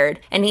she's scared.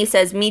 And he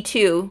says, me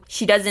too.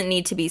 She doesn't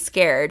need to be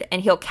scared,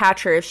 and he'll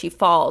catch her if she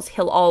falls.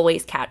 He'll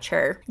always catch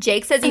her.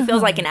 Jake says he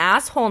feels like an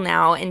asshole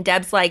now, and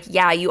Deb's like,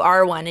 yeah, you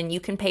are one, and you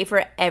can pay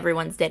for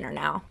everyone's dinner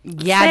now.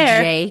 Yeah,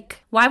 Fair. Jake.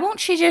 Why won't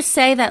she just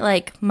say that,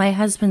 like, my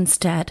husband's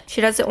dead? She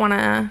doesn't want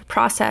to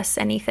process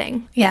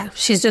anything. Yeah,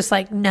 she's just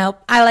like,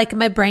 nope, I like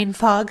my brain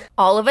fog.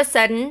 All of a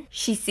sudden,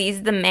 she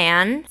sees the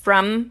man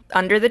from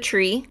under the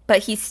tree, but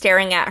he's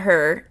staring at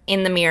her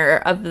in the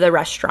mirror of the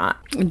restaurant.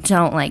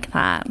 Don't like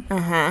that.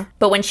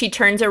 But when she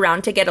turns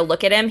around to get a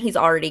look at him, he's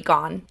already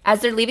gone.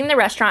 As they're leaving the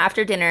restaurant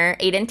after dinner,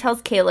 Aiden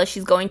tells Kayla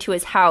she's going to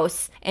his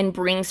house and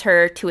brings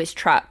her to his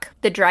truck.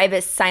 The drive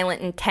is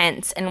silent and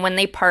tense, and when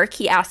they park,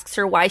 he asks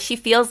her why she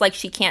feels like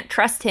she can't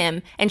trust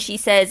him, and she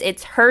says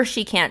it's her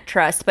she can't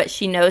trust, but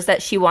she knows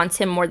that she wants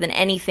him more than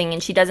anything,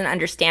 and she doesn't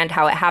understand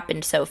how it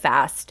happened so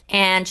fast.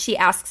 And she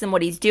asks him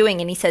what he's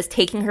doing, and he says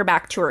taking her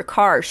back to her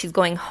car. She's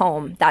going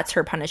home. That's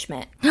her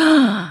punishment.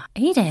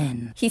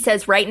 Aiden. He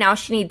says right now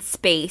she needs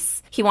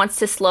space. He wants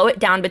to slow it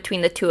down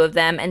between the two of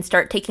them and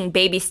start taking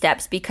baby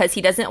steps because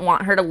he doesn't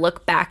want her to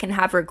look back and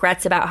have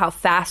regrets about how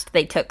fast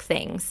they took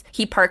things.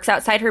 He parks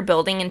outside her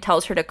building and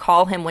tells her to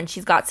call him when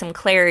she's got some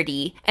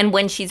clarity and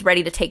when she's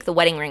ready to take the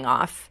wedding ring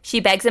off. She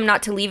begs him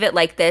not to leave it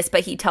like this,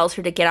 but he tells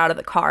her to get out of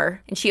the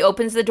car. And she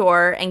opens the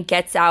door and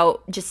gets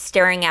out, just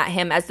staring at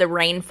him as the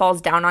rain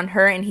falls down on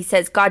her. And he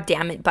says, "God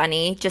damn it,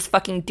 Bunny, just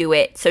fucking do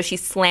it." So she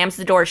slams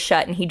the door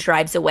shut and he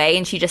drives away,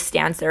 and she just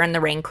stands there in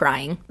the rain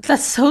crying.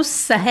 That's so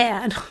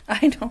sad.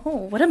 I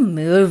know. What a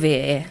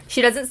movie.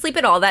 She doesn't sleep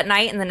at all that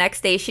night, and the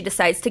next day she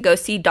decides to go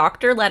see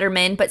Dr.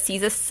 Letterman, but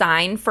sees a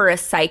sign for a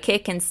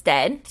psychic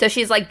instead. So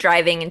she's like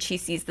driving and she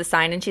sees the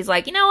sign and she's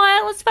like, you know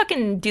what? Let's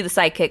fucking do the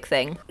psychic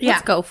thing.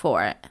 Let's go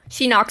for it.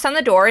 She knocks on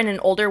the door and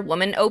an older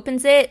woman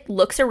opens it,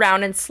 looks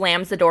around and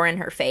slams the door in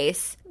her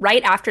face.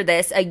 Right after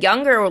this, a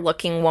younger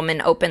looking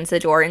woman opens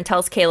the door and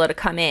tells Kayla to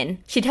come in.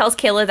 She tells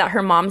Kayla that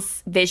her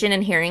mom's vision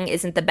and hearing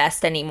isn't the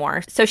best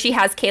anymore. So she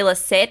has Kayla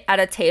sit at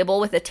a table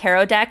with a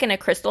tarot deck and a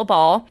crystal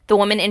ball. The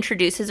woman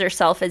introduces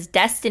herself as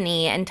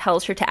Destiny and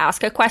tells her to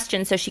ask a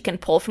question so she can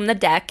pull from the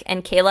deck,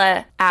 and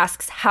Kayla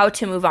asks how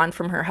to move on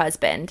from her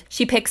husband.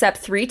 She picks up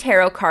 3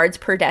 tarot cards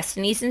per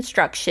Destiny's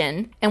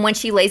instruction, and when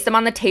she lays them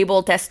on the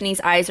table,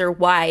 Destiny's eyes are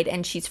wide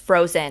and she's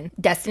frozen.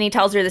 Destiny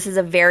tells her this is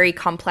a very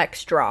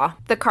complex draw.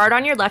 The card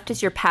on your left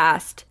is your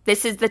past.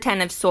 This is the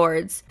 10 of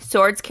Swords.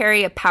 Swords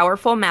carry a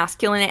powerful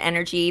masculine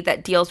energy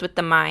that deals with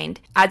the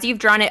mind. As you've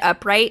drawn it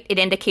upright, it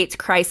indicates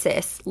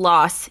crisis,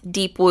 loss,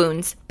 deep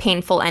wounds,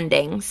 painful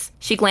endings.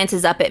 She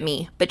glances up at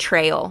me.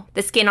 Betrayal.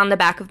 The skin on the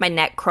back of my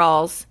neck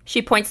crawls.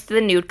 She points to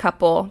the nude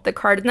couple. The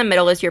card in the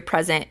middle is your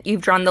present.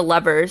 You've drawn the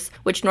Lovers,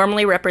 which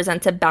normally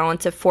represents a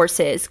balance of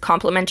forces,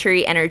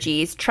 complementary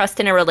energies, trust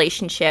in a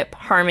relationship,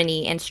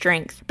 harmony, and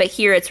strength. But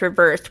here it's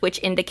reversed, which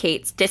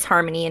indicates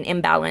disharmony and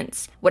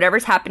imbalance.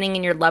 Whatever's happening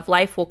in your love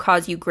life will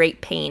cause you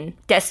great pain.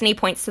 Destiny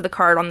points to the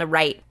card on the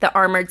right, the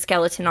armored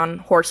skeleton on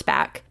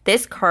horseback.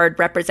 This card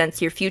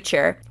represents your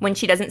future. When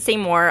she doesn't say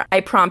more,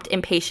 I prompt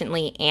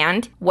impatiently,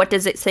 and what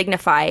does it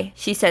signify?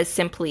 She says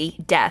simply,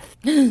 death.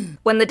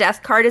 When the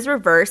death card is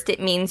reversed, it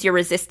means you're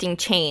resisting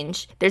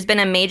change. There's been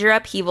a major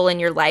upheaval in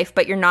your life,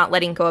 but you're not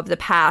letting go of the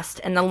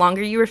past, and the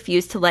longer you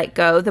refuse to let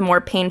go, the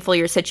more painful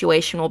your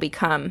situation will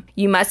become.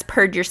 You must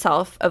purge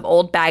yourself of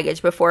old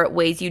baggage before it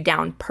weighs you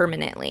down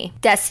permanently.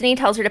 Destiny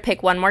tells her to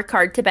pick one more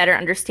card to better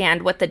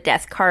understand what the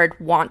death card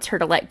wants her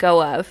to let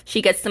go of.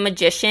 She gets the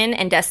Magician,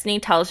 and Destiny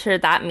tells her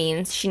that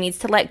means she needs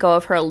to let go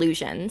of her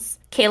illusions.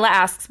 Kayla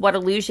asks what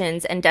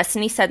illusions, and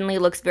Destiny suddenly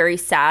looks very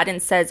sad and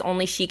says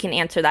only she can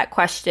answer that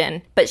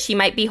question, but she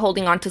might be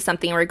holding on to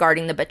something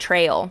regarding the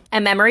betrayal.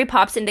 A memory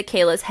pops into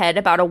Kayla's head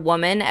about a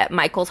woman at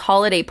Michael's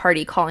holiday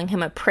party calling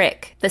him a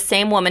prick, the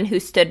same woman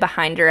who stood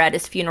behind her at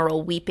his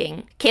funeral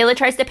weeping. Kayla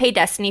tries to pay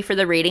Destiny for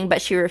the reading,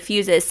 but she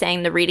refuses,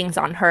 saying the reading's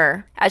on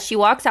her. As she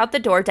walks out the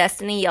door,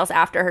 Destiny yells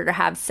after her to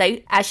have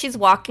safe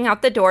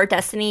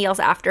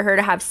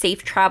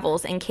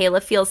travels, and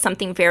Kayla feels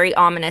something very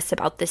ominous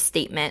about this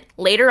statement.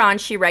 Later on,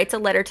 she writes a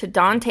letter to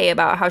Dante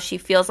about how she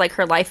feels like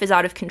her life is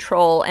out of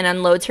control and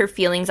unloads her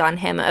feelings on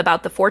him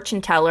about the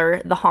fortune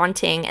teller, the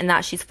haunting, and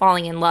that she's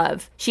falling in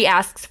love. She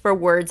asks for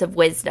words of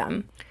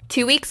wisdom.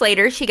 2 weeks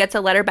later, she gets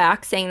a letter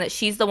back saying that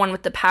she's the one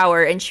with the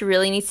power and she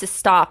really needs to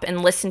stop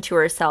and listen to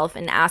herself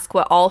and ask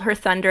what all her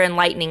thunder and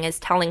lightning is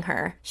telling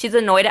her. She's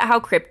annoyed at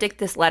how cryptic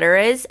this letter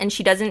is, and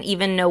she doesn't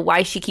even know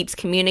why she keeps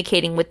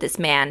communicating with this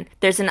man.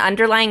 There's an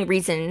underlying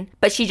reason,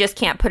 but she just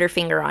can't put her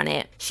finger on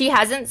it. She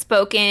hasn't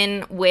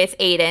spoken with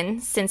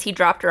Aiden since he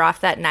dropped her off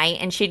that night,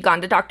 and she'd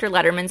gone to Dr.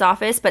 Letterman's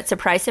office, but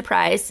surprise,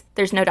 surprise,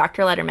 there's no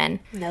Dr.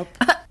 Letterman. Nope.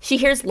 She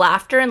hears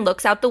laughter and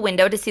looks out the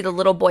window to see the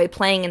little boy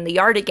playing in the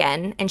yard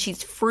again, and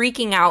she's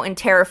freaking out and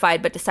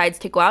terrified, but decides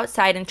to go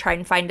outside and try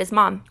and find his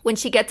mom. When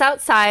she gets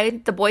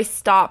outside, the boy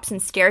stops and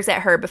stares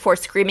at her before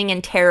screaming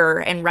in terror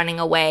and running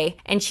away.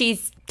 And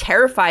she's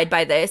terrified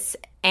by this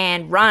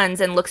and runs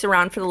and looks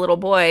around for the little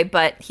boy,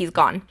 but he's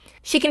gone.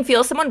 She can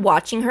feel someone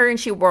watching her, and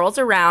she whirls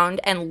around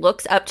and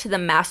looks up to the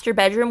master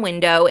bedroom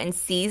window and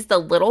sees the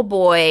little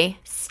boy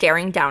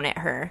staring down at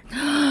her.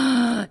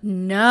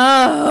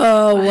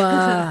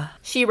 No.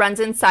 She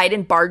runs inside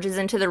and barges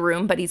into the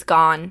room, but he's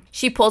gone.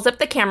 She pulls up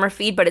the camera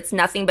feed, but it's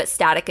nothing but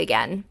static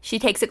again. She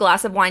takes a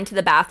glass of wine to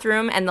the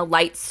bathroom, and the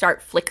lights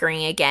start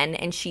flickering again,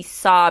 and she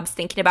sobs,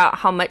 thinking about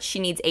how much she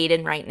needs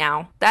Aiden right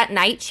now. That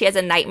night, she has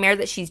a nightmare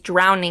that she's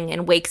drowning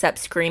and wakes up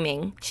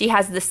screaming. She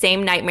has the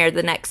same nightmare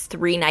the next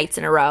 3 nights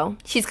in a row.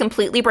 She's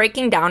completely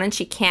breaking down, and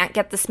she can't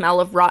get the smell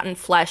of rotten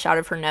flesh out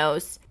of her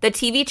nose. The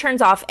TV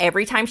turns off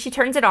every time she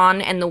turns it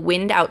on, and the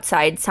wind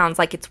outside sounds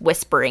like it's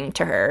whispering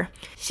to her.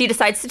 She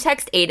decides to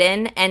text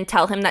Aiden and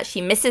tell him that she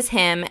misses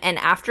him, and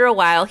after a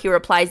while, he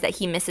replies that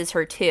he misses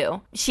her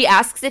too. She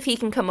asks if he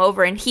can come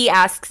over, and he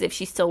asks if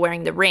she's still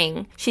wearing the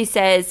ring. She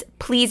says,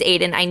 "Please,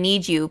 Aiden, I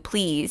need you,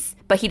 please,"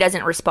 but he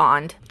doesn't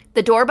respond.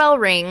 The doorbell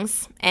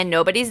rings, and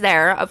nobody's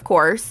there, of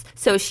course,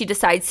 so she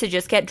decides to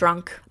just get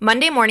drunk.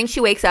 Monday morning, she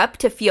wakes up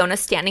to Fiona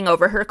standing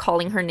over her,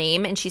 calling her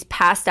name, and she's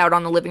passed out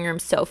on the living room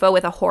sofa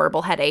with a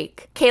horrible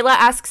headache. Kayla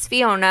asks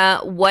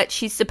Fiona what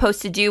she's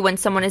supposed to do when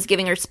someone is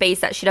giving her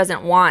space that she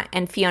doesn't want,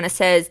 and Fiona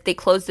says, "They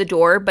closed the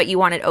door, but you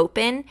want it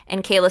open?"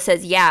 And Kayla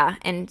says, "Yeah,"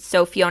 and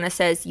so Fiona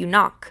says, "You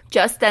knock."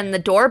 Just then, the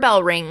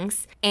doorbell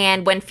rings,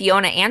 and when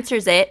Fiona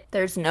answers it,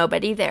 there's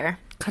nobody there.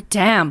 God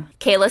damn.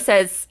 Kayla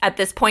says at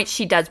this point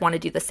she does want to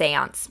do the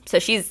seance. So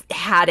she's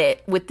had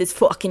it with this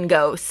fucking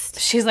ghost.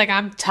 She's like,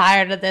 I'm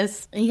tired of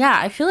this. Yeah,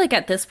 I feel like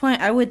at this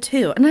point I would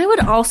too. And I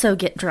would also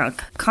get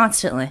drunk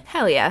constantly.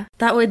 Hell yeah.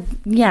 That would,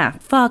 yeah,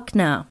 fuck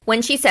no.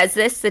 When she says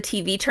this, the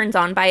TV turns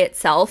on by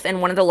itself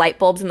and one of the light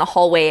bulbs in the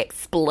hallway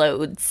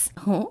explodes.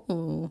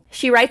 Oh.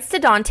 She writes to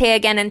Dante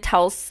again and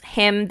tells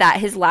him that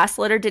his last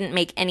letter didn't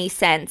make any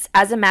sense.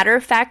 As a matter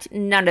of fact,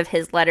 none of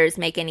his letters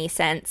make any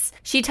sense.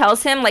 She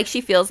tells him like she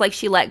feels like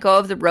she let go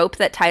of the rope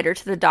that tied her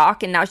to the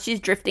dock and now she's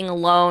drifting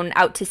alone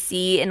out to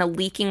sea in a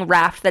leaking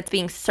raft that's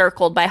being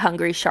circled by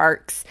hungry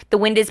sharks. The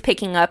wind is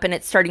picking up and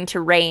it's starting to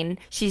rain.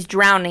 She's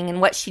drowning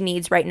and what she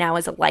needs right now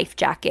is a life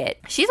jacket.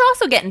 She's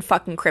also getting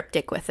fucking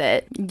cryptic with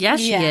it. Yes,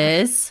 she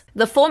is.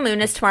 The full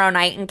moon is tomorrow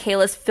night and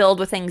Kayla's filled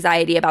with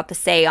anxiety about the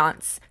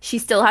seance. She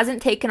still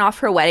hasn't taken off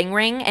her wedding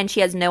ring and she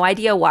has no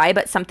idea why,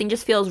 but something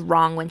just feels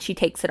wrong when she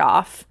takes it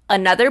off.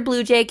 Another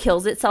blue jay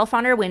kills itself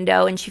on her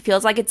window and she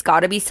feels like it's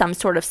got to be some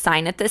sort of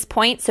sign at this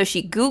point, so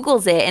she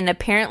Googles it and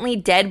apparently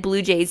dead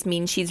blue jays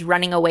mean she's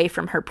running away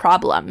from her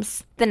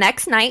problems. The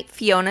next night,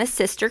 Fiona's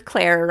sister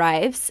Claire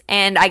arrives,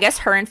 and I guess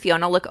her and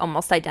Fiona look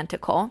almost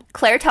identical.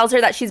 Claire tells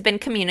her that she's been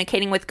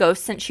communicating with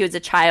ghosts since she was a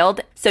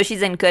child, so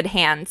she's in good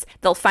hands.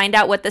 They'll find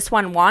out what this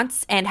one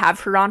wants and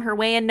have her on her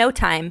way in no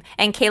time.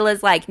 And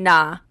Kayla's like,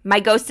 nah, my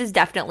ghost is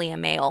definitely a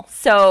male.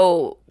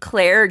 So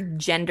Claire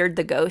gendered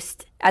the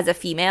ghost as a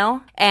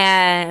female,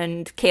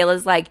 and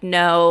Kayla's like,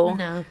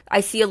 no.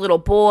 I see a little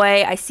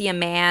boy, I see a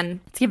man.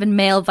 It's giving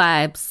male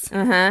vibes.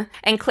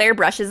 And Claire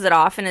brushes it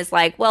off and is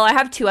like, well, I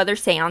have 2 other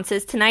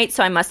seances tonight,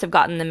 so I must have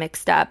gotten them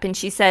mixed up. And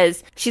she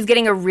says she's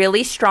getting a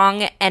really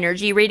strong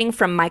energy reading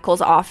from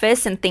Michael's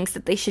office and thinks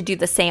that they should do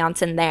the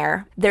seance in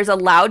there. There's a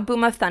loud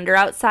boom of thunder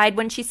outside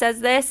when she says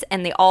this,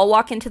 and they all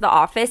walk into the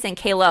office, and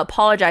Kayla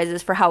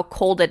apologizes for how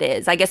cold it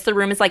is. I guess the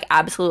room is like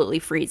absolutely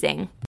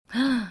freezing.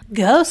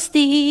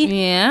 Ghosty.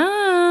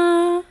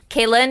 Yeah.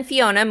 Kayla and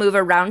Fiona move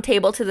a round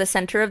table to the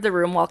center of the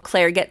room while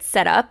Claire gets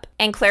set up,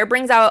 and Claire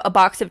brings out a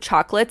box of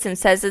chocolates and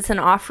says it's an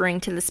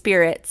offering to the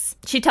spirits.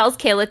 She tells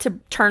Kayla to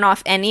turn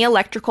off any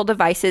electrical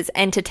devices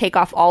and to take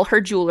off all her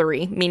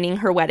jewelry, meaning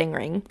her wedding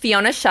ring.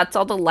 Fiona shuts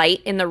all the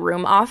light in the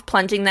room off,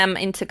 plunging them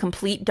into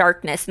complete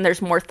darkness, and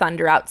there's more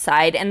thunder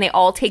outside, and they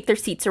all take their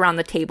seats around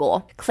the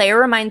table. Claire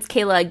reminds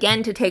Kayla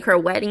again to take her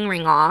wedding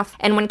ring off,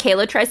 and when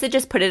Kayla tries to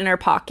just put it in her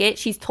pocket,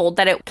 she's told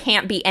that it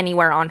can't be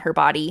anywhere on her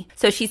body.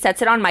 So she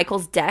sets it on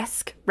Michael's desk,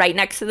 right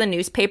next to the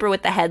newspaper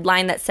with the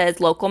headline that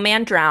says "Local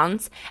Man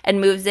Drowns," and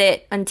moves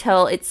it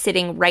until it's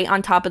sitting right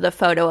on top of the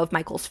photo of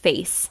Michael's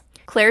face.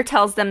 Claire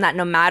tells them that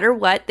no matter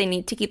what, they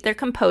need to keep their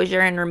composure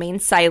and remain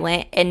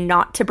silent and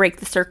not to break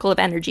the circle of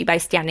energy by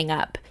standing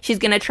up. She's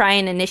going to try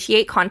and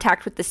initiate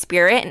contact with the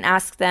spirit and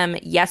ask them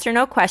yes or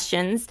no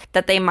questions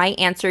that they might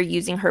answer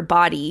using her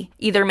body,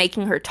 either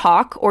making her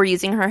talk or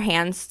using her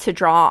hands to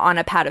draw on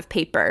a pad of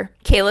paper.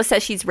 Kayla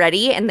says she's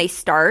ready and they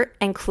start,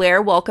 and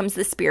Claire welcomes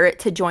the spirit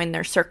to join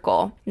their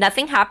circle.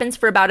 Nothing happens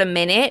for about a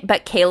minute,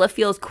 but Kayla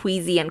feels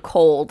queasy and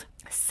cold.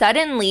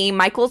 Suddenly,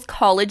 Michael's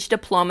college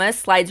diploma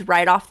slides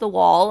right off the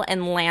wall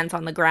and lands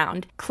on the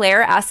ground.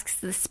 Claire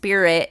asks the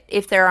spirit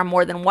if there are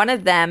more than one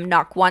of them,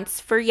 knock once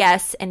for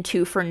yes and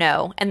 2 for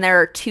no. And there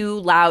are 2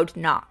 loud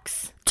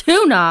knocks.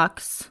 2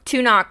 knocks?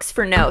 2 knocks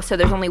for no, so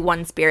there's only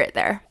 1 spirit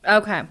there.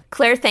 Okay.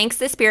 Claire thanks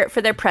the spirit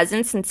for their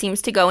presence and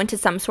seems to go into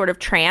some sort of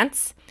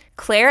trance.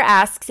 Claire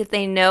asks if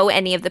they know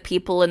any of the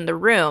people in the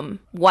room.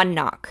 1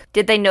 knock.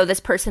 Did they know this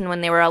person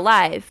when they were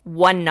alive?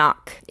 1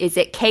 knock. Is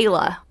it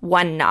Kayla?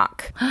 1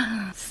 knock.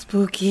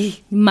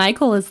 Spooky.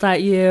 Michael, is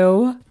that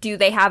you? Do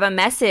they have a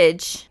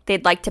message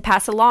they'd like to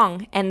pass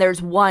along? And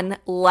there's 1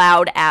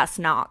 loud ass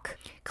knock.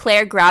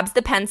 Claire grabs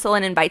the pencil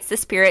and invites the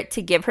spirit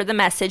to give her the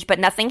message, but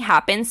nothing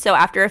happens. So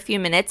after a few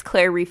minutes,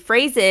 Claire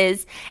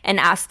rephrases and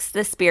asks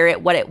the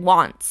spirit what it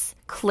wants.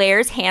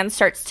 Claire's hand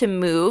starts to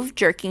move,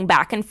 jerking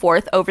back and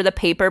forth over the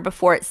paper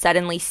before it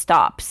suddenly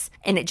stops.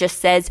 And it just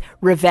says,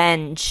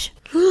 revenge.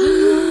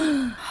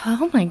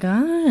 Oh my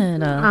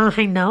god.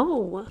 I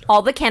know.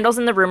 All the candles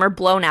in the room are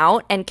blown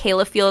out, and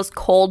Kayla feels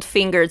cold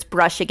fingers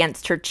brush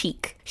against her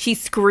cheek. She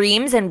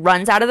screams and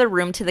runs out of the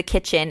room to the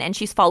kitchen, and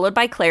she's followed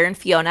by Claire and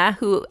Fiona,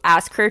 who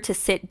ask her to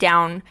sit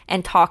down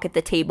and talk at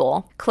the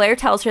table. Claire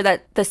tells her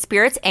that the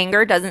spirit's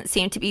anger doesn't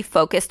seem to be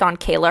focused on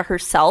Kayla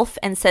herself,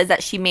 and says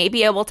that she may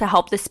be able to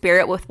help the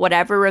spirit with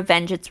whatever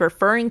revenge it's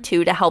referring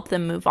to help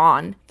them move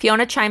on.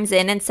 Fiona chimes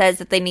in and says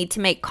that they need to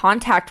make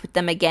contact with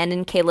them again,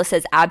 and Kayla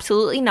says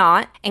absolutely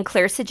not, and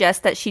Claire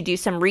suggests that she do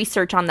some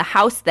research on the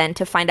house then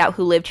to find out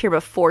who lived here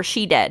before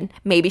she did.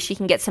 Maybe she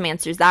can get some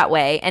answers that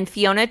way, and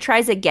Fiona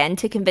tries again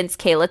to convince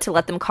Kayla to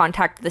let them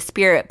contact the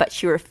spirit, but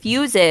she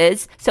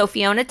refuses, so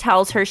Fiona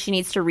tells her she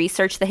needs to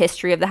research the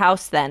history of the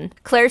house then.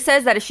 Claire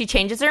says that if she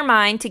changes her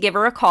mind, to give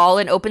her a call,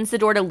 and opens the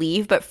door to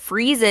leave, but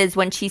freezes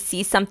when she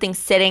sees something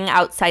sitting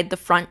outside the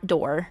front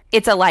door.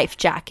 It's a life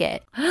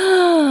jacket.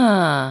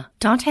 Dante.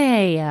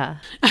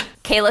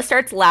 Kayla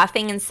starts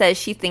laughing and says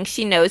she thinks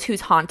she knows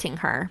who's haunting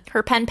her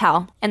pen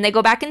pal. And they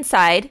go back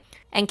inside.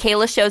 and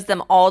Kayla shows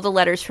them all the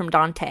letters from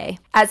Dante.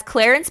 As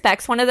Claire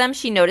inspects one of them,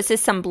 she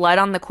notices some blood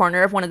on the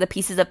corner of one of the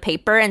pieces of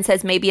paper and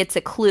says maybe it's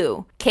a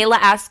clue. Kayla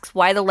asks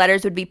why the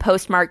letters would be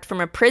postmarked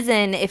from a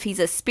prison if he's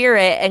a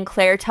spirit, and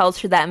Claire tells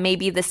her that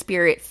maybe the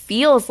spirit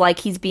feels like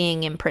he's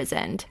being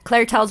imprisoned.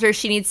 Claire tells her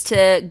she needs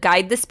to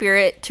guide the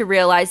spirit to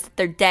realize that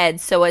they're dead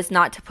so as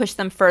not to push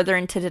them further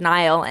into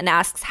denial, and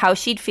asks how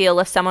she'd feel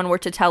if someone were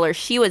to tell her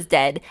she was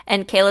dead,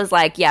 and Kayla's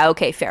like, yeah,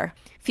 okay, fair.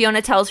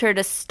 Fiona tells her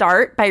to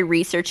start by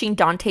researching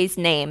Dante's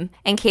name,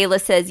 and Kayla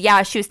says,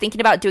 yeah, she was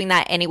thinking about doing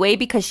that anyway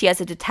because she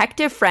has a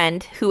detective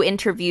friend who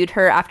interviewed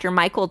her after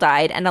Michael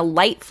died, and a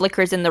light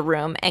flickers in the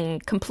room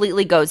and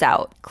completely goes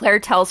out. Claire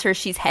tells her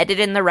she's headed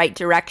in the right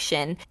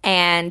direction,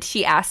 and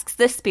she asks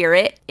the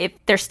spirit if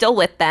they're still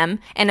with them,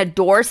 and a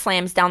door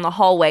slams down the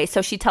hallway,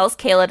 so she tells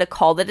Kayla to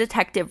call the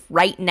detective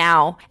right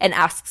now and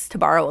asks to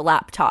borrow a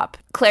laptop.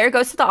 Claire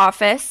goes to the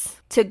office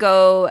to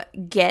go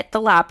get the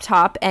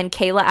laptop, and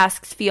Kayla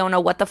asks Fiona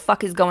what the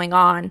fuck is going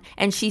on,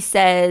 and she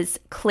says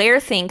Claire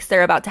thinks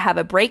they're about to have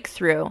a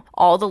breakthrough.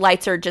 All the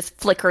lights are just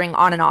flickering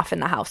on and off in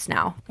the house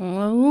now.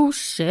 Oh,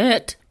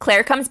 shit.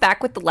 Claire comes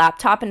back with the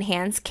laptop and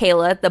hands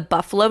Kayla the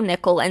buffalo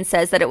nickel and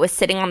says that it was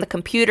sitting on the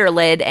computer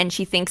lid and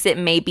she thinks it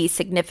may be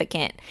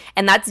significant.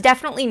 And that's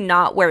definitely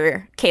not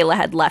where Kayla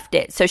had left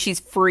it, so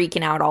she's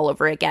freaking out all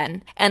over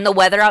again. And the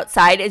weather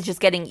outside is just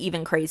getting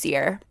even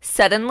crazier.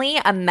 Suddenly,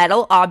 a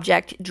metal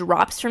object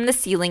drops from the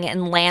ceiling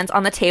and lands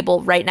on the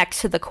table right next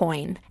to the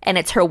coin. And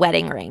it's her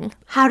wedding ring.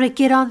 How'd it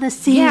get on the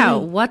ceiling? Yeah,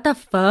 what the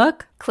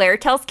fuck? Claire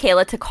tells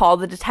Kayla to call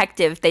the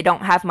detective. They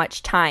don't have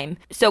much time.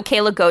 So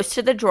Kayla goes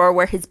to the drawer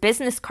where his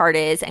business card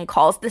is and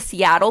calls the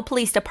Seattle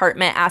Police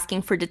Department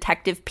asking for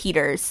Detective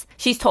Peters.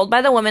 She's told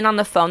by the woman on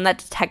the phone that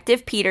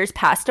Detective Peters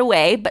passed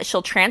away, but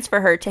she'll transfer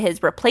her to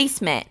his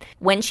replacement.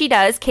 When she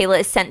does,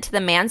 Kayla is sent to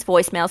the man's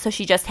voicemail, so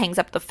she just hangs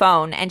up the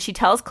phone, and she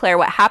tells Claire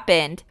what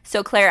happened.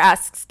 So Claire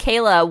asks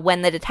Kayla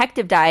when the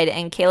detective died,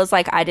 and Kayla's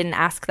like, I didn't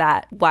ask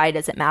that. Why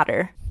does it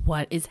matter?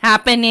 What is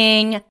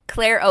happening?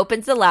 Claire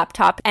opens the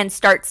laptop and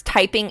starts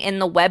typing in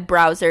the web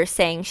browser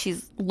saying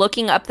she's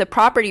looking up the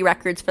property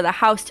records for the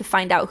house to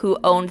find out who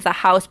owned the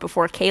house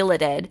before Kayla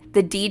did.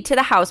 The deed to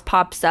the house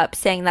pops up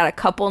saying that a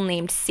couple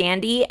named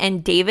Sandy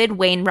and David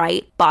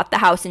Wainwright bought the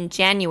house in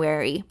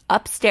January.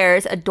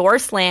 Upstairs, a door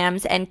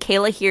slams and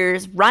Kayla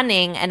hears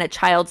running and a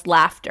child's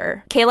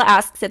laughter. Kayla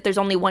asks if there's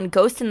only one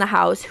ghost in the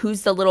house,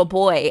 who's the little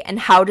boy, and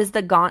how does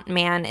the gaunt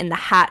man in the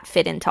hat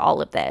fit into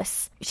all of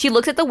this? She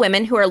looks at the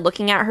women who are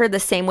looking at her the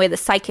same way the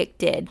psychic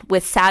did,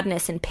 with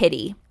sadness and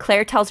pity.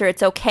 Claire tells her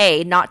it's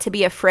okay not to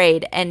be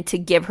afraid and to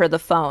give her the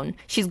phone.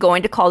 She's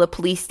going to call the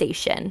police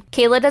station.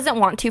 Kayla doesn't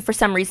want to for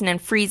some reason and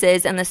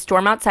freezes, and the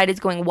storm outside is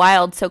going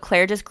wild, so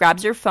Claire just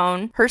grabs her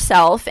phone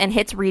herself and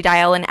hits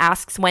redial and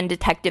asks when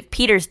Detective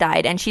Peters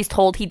died, and she's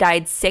told he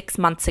died 6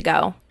 months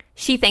ago.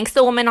 She thanks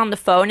the woman on the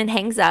phone and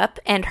hangs up,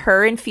 and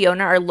her and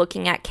Fiona are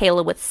looking at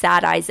Kayla with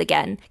sad eyes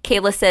again.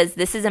 Kayla says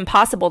this is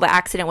impossible. The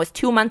accident was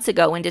 2 months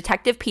ago when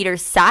Detective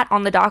Peters sat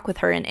on the dock with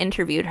her and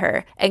interviewed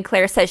her, and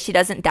Claire says she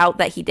doesn't doubt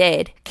that he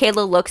did.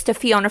 Kayla looks to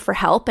Fiona for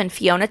help, and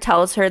Fiona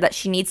tells her that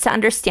she needs to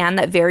understand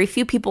that very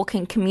few people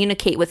can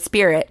communicate with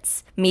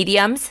spirits.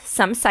 Mediums,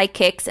 some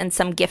psychics, and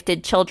some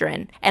gifted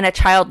children. And a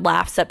child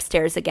laughs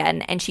upstairs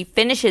again, and she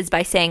finishes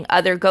by saying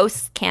other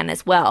ghosts can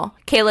as well.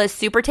 Kayla is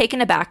super taken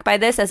aback by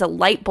this as a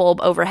light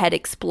bulb overhead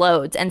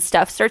explodes, and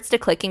stuff starts to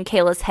click in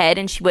Kayla's head,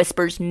 and she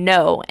whispers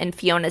no, and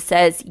Fiona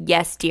says,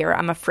 yes, dear,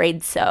 I'm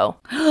afraid so.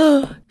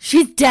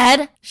 She's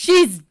dead?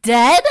 She's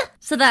dead?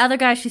 So the other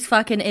guy she's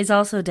fucking is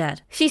also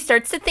dead. She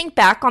starts to think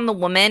back on the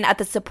woman at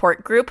the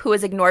support group who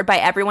was ignored by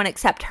everyone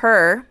except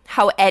her,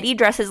 how Eddie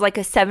dresses like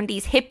a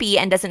 70s hippie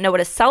and doesn't know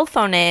what a cell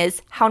phone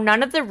is, how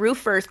none of the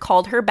roofers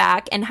called her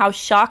back, and how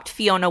shocked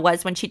Fiona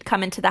was when she'd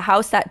come into the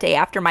house that day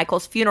after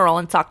Michael's funeral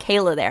and saw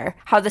Kayla there,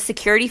 how the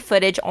security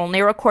footage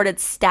only recorded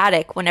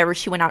static whenever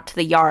she went out to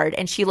the yard,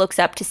 and she looks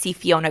up to see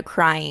Fiona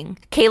crying.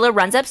 Kayla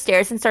runs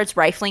upstairs and starts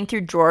rifling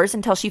through drawers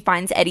until she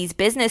finds Eddie's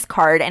business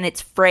card, and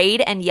it's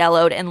frayed and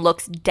yellowed and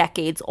looks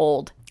decades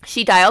old.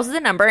 She dials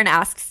the number and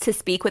asks to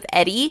speak with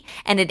Eddie,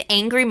 and an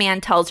angry man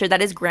tells her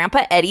that his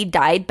grandpa Eddie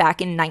died back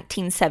in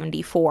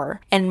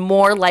 1974. And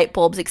more light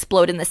bulbs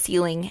explode in the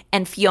ceiling,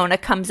 and Fiona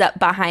comes up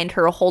behind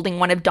her holding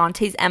one of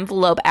Dante's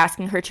envelope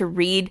asking her to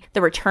read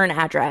the return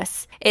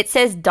address. It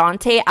says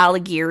Dante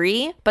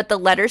Alighieri, but the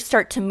letters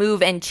start to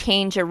move and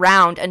change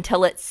around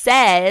until it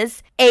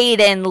says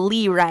Aiden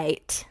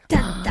Leewright.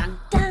 Dun, dun,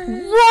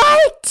 dun.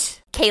 What?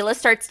 Kayla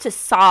starts to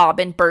sob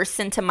and bursts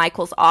into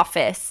Michael's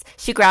office.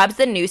 She grabs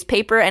the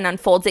newspaper and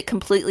unfolds it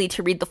completely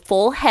to read the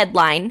full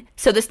headline.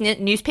 So this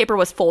newspaper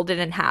was folded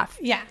in half.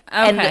 Yeah.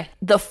 And Okay.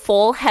 the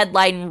full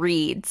headline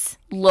reads,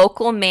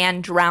 Local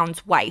Man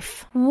Drowns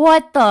Wife.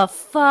 What the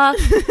fuck?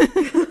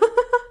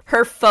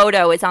 Her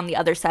photo is on the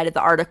other side of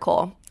the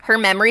article. Her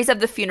memories of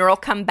the funeral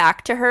come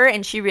back to her,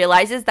 and she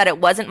realizes that it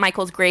wasn't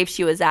Michael's grave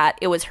she was at,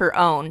 it was her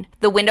own.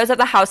 The windows of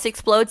the house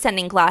explode,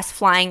 sending glass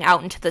flying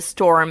out into the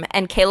storm,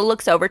 and Kayla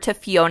looks over to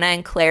Fiona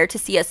and Claire to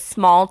see a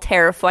small,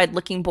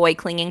 terrified-looking boy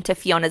clinging to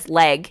Fiona's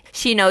leg.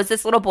 She knows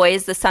this little boy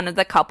is the son of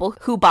the couple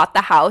who bought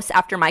the house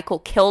after Michael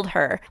killed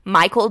her.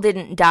 Michael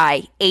didn't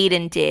die,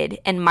 Aiden did,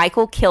 and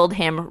Michael killed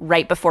him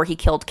right before he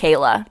killed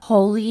Kayla.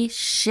 Holy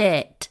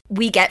shit.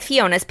 We get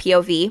Fiona's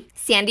POV.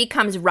 Sandy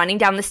comes running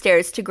down the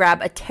stairs to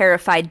grab a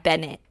terrified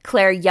Bennett.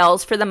 Claire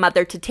yells for the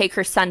mother to take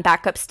her son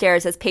back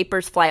upstairs as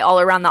papers fly all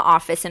around the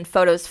office and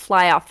photos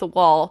fly off the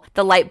wall.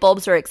 The light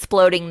bulbs are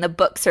exploding, the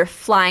books are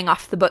flying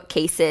off the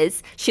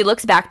bookcases. She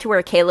looks back to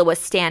where Kayla was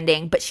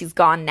standing, but she's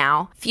gone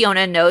now.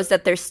 Fiona knows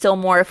that there's still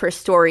more of her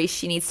story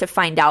she needs to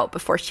find out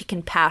before she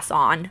can pass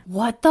on.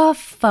 What the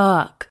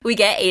fuck? We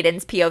get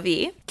Aiden's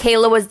POV.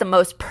 Kayla was the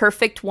most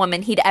perfect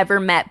woman he'd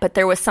ever met, but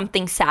there was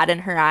something sad in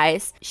her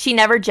eyes. She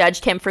never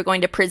judged him for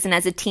going to prison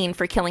as a teen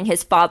for killing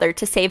his father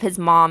to save his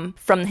mom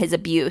from his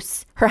abuse.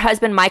 Her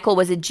husband Michael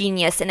was a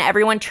genius, and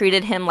everyone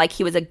treated him like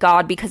he was a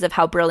god because of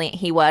how brilliant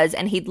he was,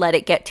 and he'd let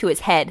it get to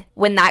his head.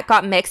 When that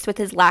got mixed with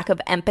his lack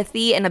of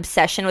empathy and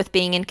obsession with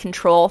being in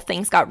control,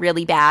 things got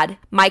really bad.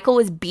 Michael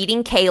was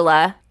beating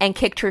Kayla and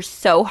kicked her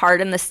so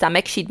hard in the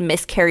stomach she'd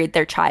miscarried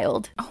their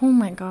child. Oh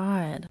my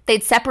god.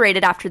 They'd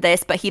separated after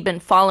this, but he'd been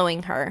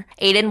following her.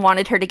 Aiden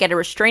wanted her to get a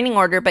restraining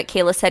order, but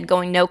Kayla said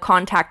going no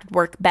contact would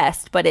work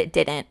best, but it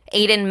didn't.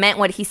 Aiden meant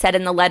what he said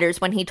in the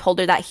letters when he told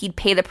her that he'd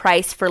pay the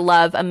price for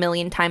love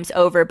 1,000,000 times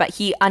over, but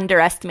he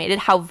underestimated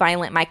how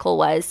violent Michael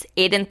was.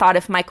 Aiden thought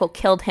if Michael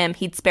killed him,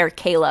 he'd spare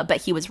Kayla,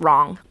 but he was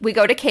wrong. We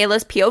go to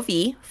Kayla's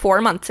POV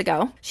 4 months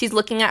ago. She's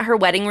looking at her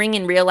wedding ring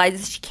and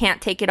realizes she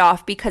can't take it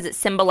off because it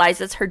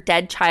symbolizes her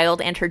dead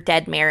child and her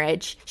dead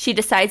marriage. She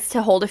decides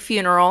to hold a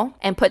funeral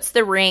and puts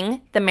the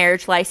ring, the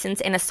marriage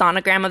license, and a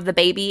sonogram of the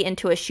baby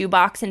into a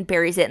shoebox and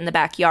buries it in the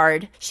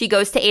backyard. She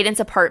goes to Aiden's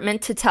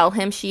apartment to tell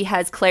him she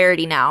has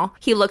clarity now.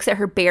 He looks at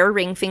her bare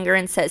ring finger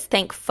and says,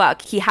 "Thank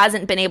fuck, he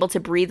hasn't been able to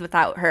breathe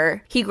without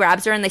her." He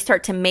grabs her and they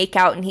start to make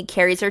out, and he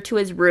carries her to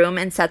his room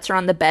and sets her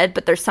on the bed,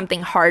 but there's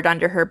something hard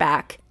under her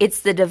back. It's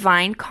The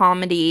Divine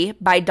Comedy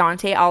by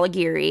Dante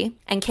Alighieri,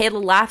 and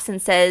Kayla laughs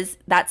and says,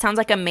 "That sounds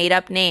like a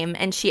made-up name,"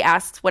 and she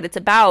asks what it's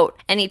about,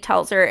 and he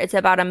tells her it's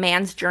about a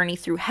man's journey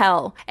through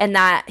hell, and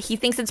that he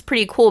thinks it's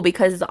pretty cool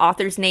because the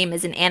author's name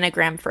is an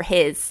anagram for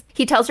his.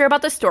 He tells her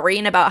about the story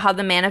and about how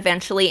the man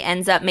eventually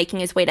ends up making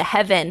his way to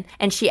heaven,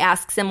 and she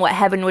asks him what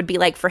heaven would be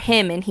like for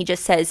him, and he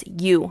just says,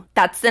 "You."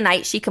 That's the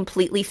night she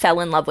completely fell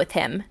in love with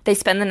him. They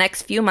spend the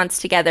next few months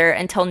together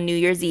until New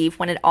Year's Eve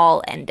when it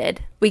all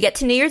ended. We get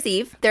to New Year's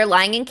Eve. They're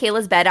lying in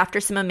Kayla's bed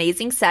after some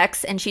amazing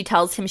sex, and she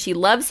tells him she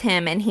loves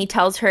him, and he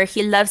tells her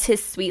he loves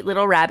his sweet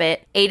little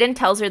rabbit. Aiden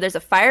tells her there's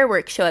a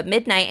fireworks show at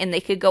midnight and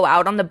they could go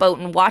out on the boat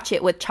and watch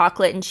it with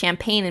chocolate and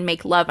champagne and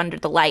make love under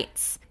the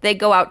lights. They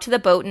go out to the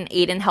boat and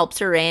Aiden helps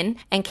her in,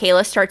 and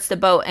Kayla starts the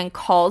boat and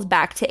calls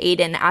back to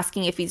Aiden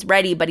asking if he's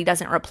ready, but he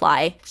doesn't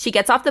reply. She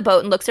gets off the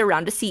boat and looks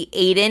around to see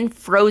Aiden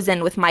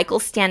frozen with Michael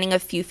standing a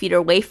few feet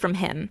away from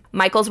him.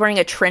 Michael's wearing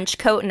a trench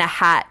coat and a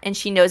hat, and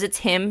she knows it's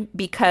him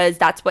because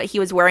that's what he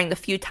was wearing the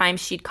few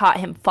times she'd caught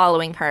him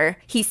following her.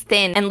 He's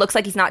thin and looks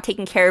like he's not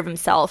taking care of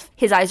himself.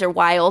 His eyes are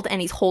wild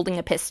and he's holding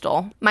a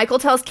pistol. Michael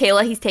tells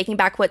Kayla he's taking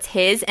back what's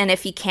his, and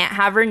if he can't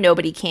have her,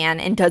 nobody can,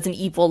 and does an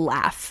evil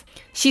laugh.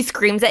 She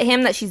screams at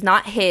him that she's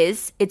not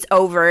his, it's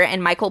over,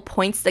 and Michael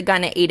points the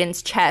gun at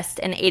Aiden's chest,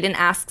 and Aiden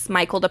asks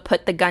Michael to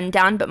put the gun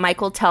down, but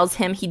Michael tells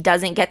him he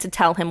doesn't get to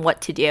tell him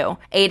what to do.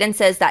 Aiden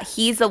says that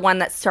he's the one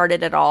that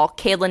started it all.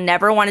 Kayla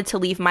never wanted to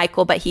leave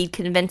Michael, but he'd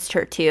convinced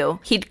her to.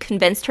 He'd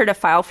convinced her to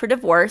file for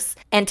divorce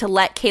and to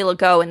let Kayla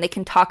go, and they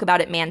can talk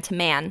about it man to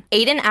man.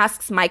 Aiden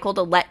asks Michael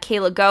to let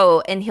Kayla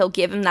go, and he'll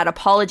give him that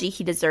apology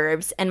he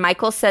deserves, and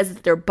Michael says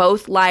that they're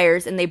both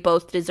liars and they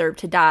both deserve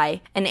to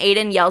die. And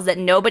Aiden yells that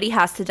nobody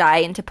has to die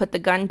and to put the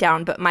gun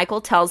down, but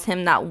Michael tells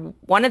him that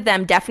one of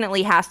them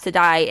definitely has to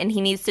die and he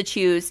needs to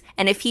choose,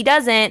 and if he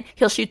doesn't,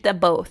 he'll shoot them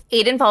both.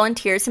 Aiden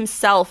volunteers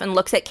himself and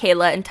looks at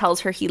Kayla and tells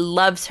her he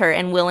loves her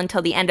and will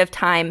until the end of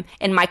time,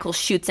 and Michael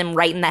shoots him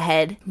right in the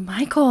head.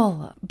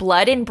 Michael!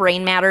 Blood and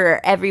brain matter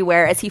are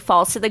everywhere as he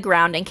falls to the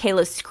ground, and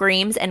Kayla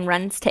screams and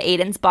runs to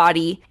Aiden's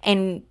body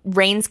and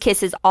rains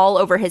kisses all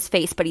over his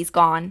face, but he's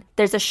gone.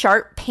 There's a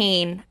sharp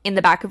pain in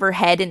the back of her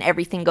head and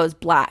everything goes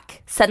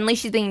black. Suddenly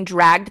she's being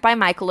dragged by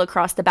Michael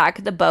across the back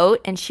of the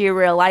boat, and she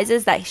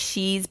realizes that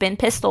she's been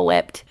pistol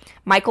whipped.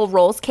 Michael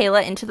rolls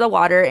Kayla into the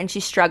water and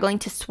she's struggling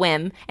to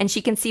swim, and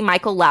she can see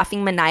Michael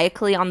laughing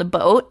maniacally on the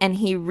boat, and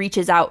he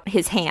reaches out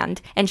his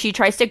hand and she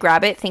tries to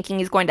grab it thinking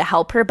he's going to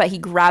help her, but he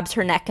grabs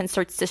her neck and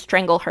starts to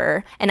strangle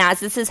her. And as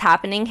this is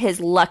happening,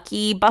 his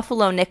lucky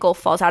buffalo nickel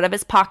falls out of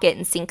his pocket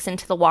and sinks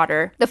into the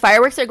water. The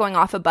fireworks are going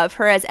off above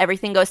her as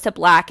everything goes to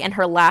black, and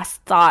her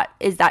last thought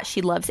is that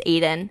she loves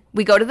Aiden.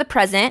 We go to the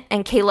present,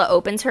 and Kayla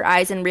opens her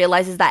eyes and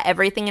realizes that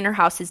everything in her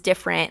house is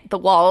different. The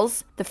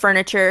walls, the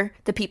furniture,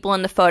 the people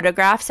in the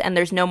photographs, and and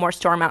there's no more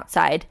storm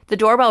outside. The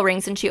doorbell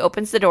rings and she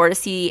opens the door to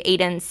see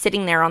Aiden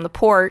sitting there on the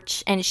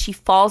porch, and she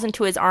falls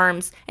into his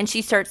arms and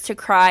she starts to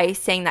cry,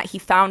 saying that he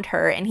found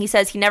her, and he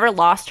says he never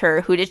lost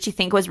her. Who did she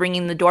think was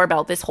ringing the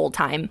doorbell this whole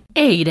time?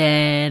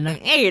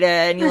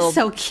 Aiden, you little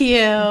so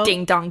cute.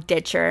 ding-dong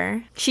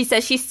ditcher. She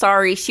says she's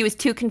sorry. She was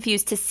too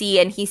confused to see,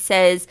 and he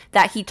says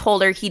that he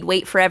told her he'd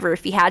wait forever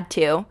if he had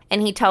to.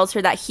 And he tells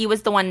her that he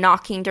was the one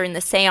knocking during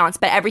the seance,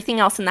 but everything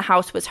else in the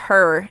house was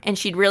her, and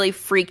she'd really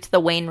freaked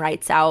the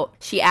Wainwrights out.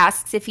 She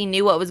asks if he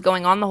knew what was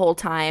going on the whole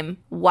time.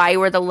 Why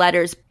were the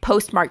letters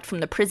postmarked from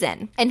the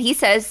prison? And he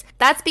says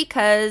that's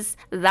because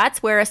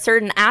that's where a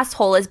certain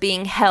asshole is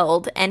being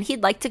held, and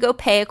he'd like to go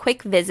pay a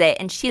quick visit.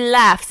 And she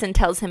laughs and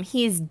tells him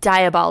he's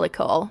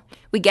diabolical.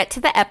 We get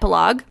to the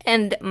epilogue,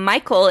 and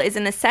Michael is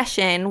in a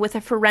session with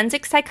a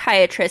forensic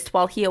psychiatrist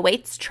while he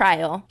awaits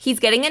trial. He's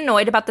getting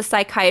annoyed about the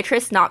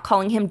psychiatrist not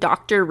calling him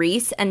Dr.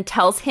 Reese and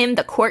tells him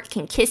the court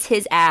can kiss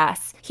his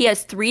ass. He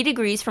has 3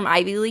 degrees from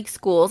Ivy League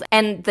schools,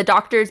 and the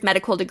doctor's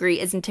medical degree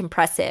isn't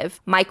impressive.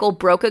 Michael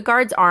broke a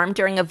guard's arm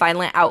during a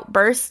violent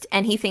outburst,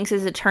 and he thinks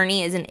his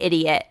attorney is an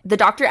idiot. The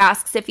doctor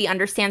asks if he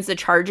understands the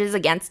charges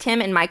against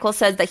him, and Michael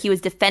says that he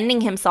was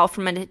defending himself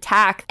from an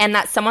attack and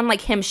that someone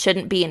like him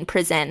shouldn't be in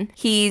prison.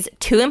 He's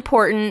too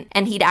important,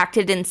 and he'd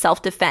acted in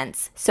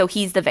self-defense, so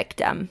he's the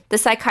victim. The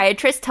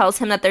psychiatrist tells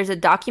him that there's a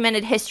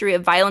documented history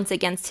of violence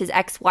against his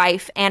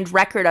ex-wife and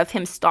record of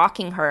him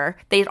stalking her.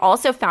 They'd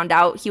also found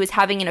out he was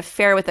having an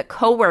affair with a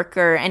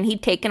coworker, and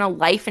he'd taken a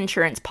life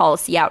insurance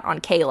policy out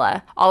on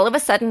Kayla. All of a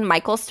sudden,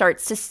 Michael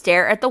starts to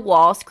stare at the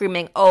wall,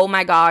 screaming, "Oh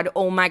my God,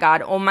 oh my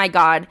God, oh my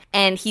God,"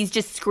 and he's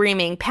just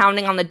screaming,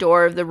 pounding on the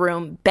door of the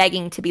room,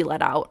 begging to be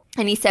let out.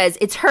 And he says,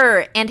 it's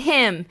her and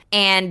him,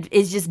 and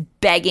is just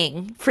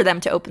begging for them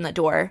to open the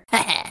door.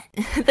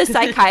 The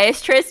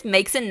psychiatrist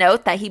makes a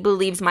note that he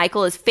believes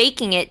Michael is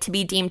faking it to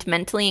be deemed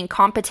mentally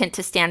incompetent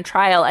to stand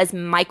trial as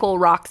Michael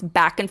rocks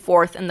back and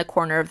forth in the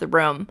corner of the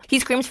room. He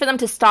screams for them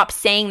to stop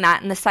saying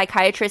that, and the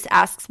psychiatrist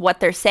asks what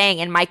they're saying,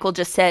 and Michael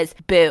just says,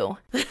 boo.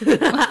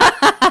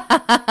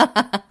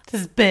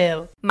 Just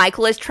boo.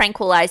 Michael is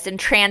tranquilized and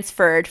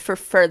transferred for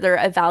further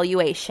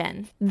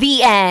evaluation.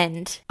 The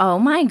end. oh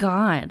my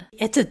God.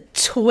 It's a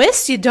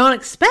twist you don't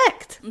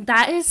expect.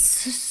 That is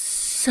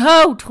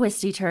so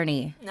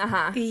twisty-turny.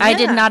 Uh-huh. Yeah. I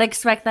did not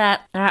expect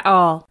that at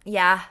all.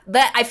 Yeah.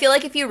 But I feel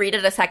like if you read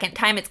it a second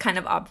time, it's kind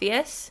of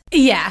obvious.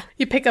 Yeah,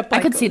 you pick up,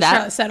 like, could see that.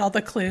 Charlotte said, all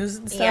the clues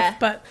and stuff. Yeah.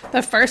 But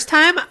the first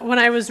time when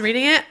I was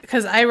reading it,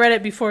 because I read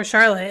it before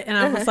Charlotte, and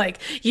I was like,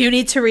 you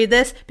need to read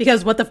this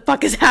because what the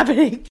fuck is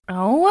happening?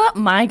 Oh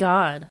my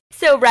God.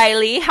 So,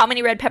 Riley, how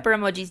many red pepper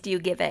emojis do you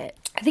give it?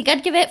 I think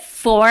I'd give it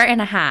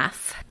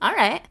 4.5. All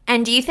right.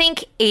 And do you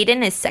think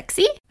Aiden is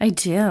sexy? I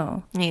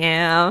do.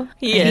 Yeah.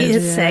 He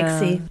is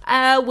sexy.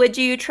 Would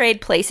you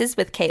trade places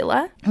with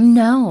Kayla?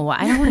 No,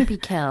 I don't want to be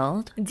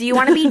killed. Do you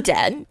want to be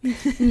dead?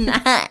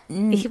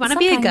 You want to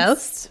be a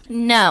ghost?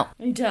 No,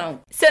 I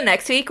don't. So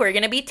next week, we're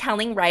going to be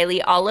telling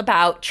Riley all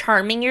about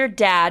Charming Your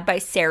Dad by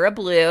Sarah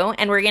Blue,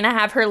 and we're going to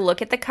have her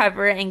look at the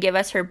cover and give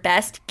us her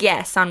best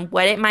guess on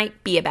what it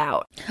might be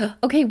about.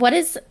 Okay, what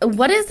is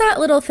that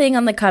little thing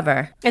on the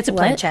cover? It's a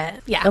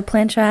planchette. Yeah. A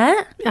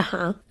planchette?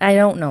 Uh-huh. I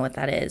don't know what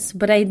that is,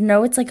 but I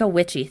know it's like a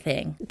witchy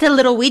thing. The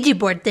little Ouija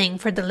board thing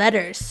for the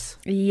letters.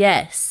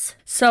 Yes.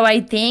 So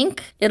I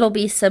think it'll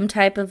be some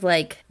type of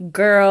like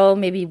girl,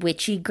 maybe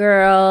witchy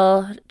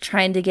girl,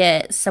 trying to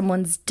get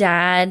someone's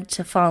dad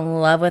to fall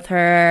in love with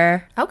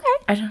her. Okay.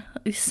 I don't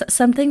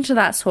something to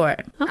that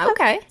sort.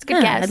 Okay. It's a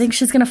good guess. I think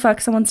she's gonna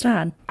fuck someone's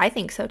dad. I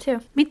think so,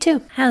 too. Me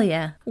too. Hell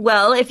yeah.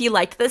 Well, if you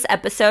liked this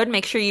episode,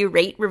 make sure you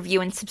rate, review,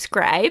 and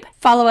subscribe.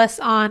 Follow us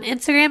on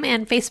Instagram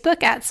and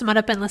Facebook at Smut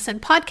Up and Listen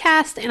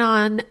Podcast, and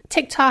on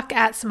TikTok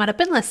at Smut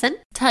Up and Listen.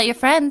 Tell your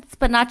friends,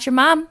 but not your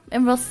mom.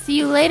 And we'll see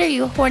you later,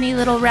 you horny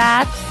little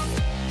rats.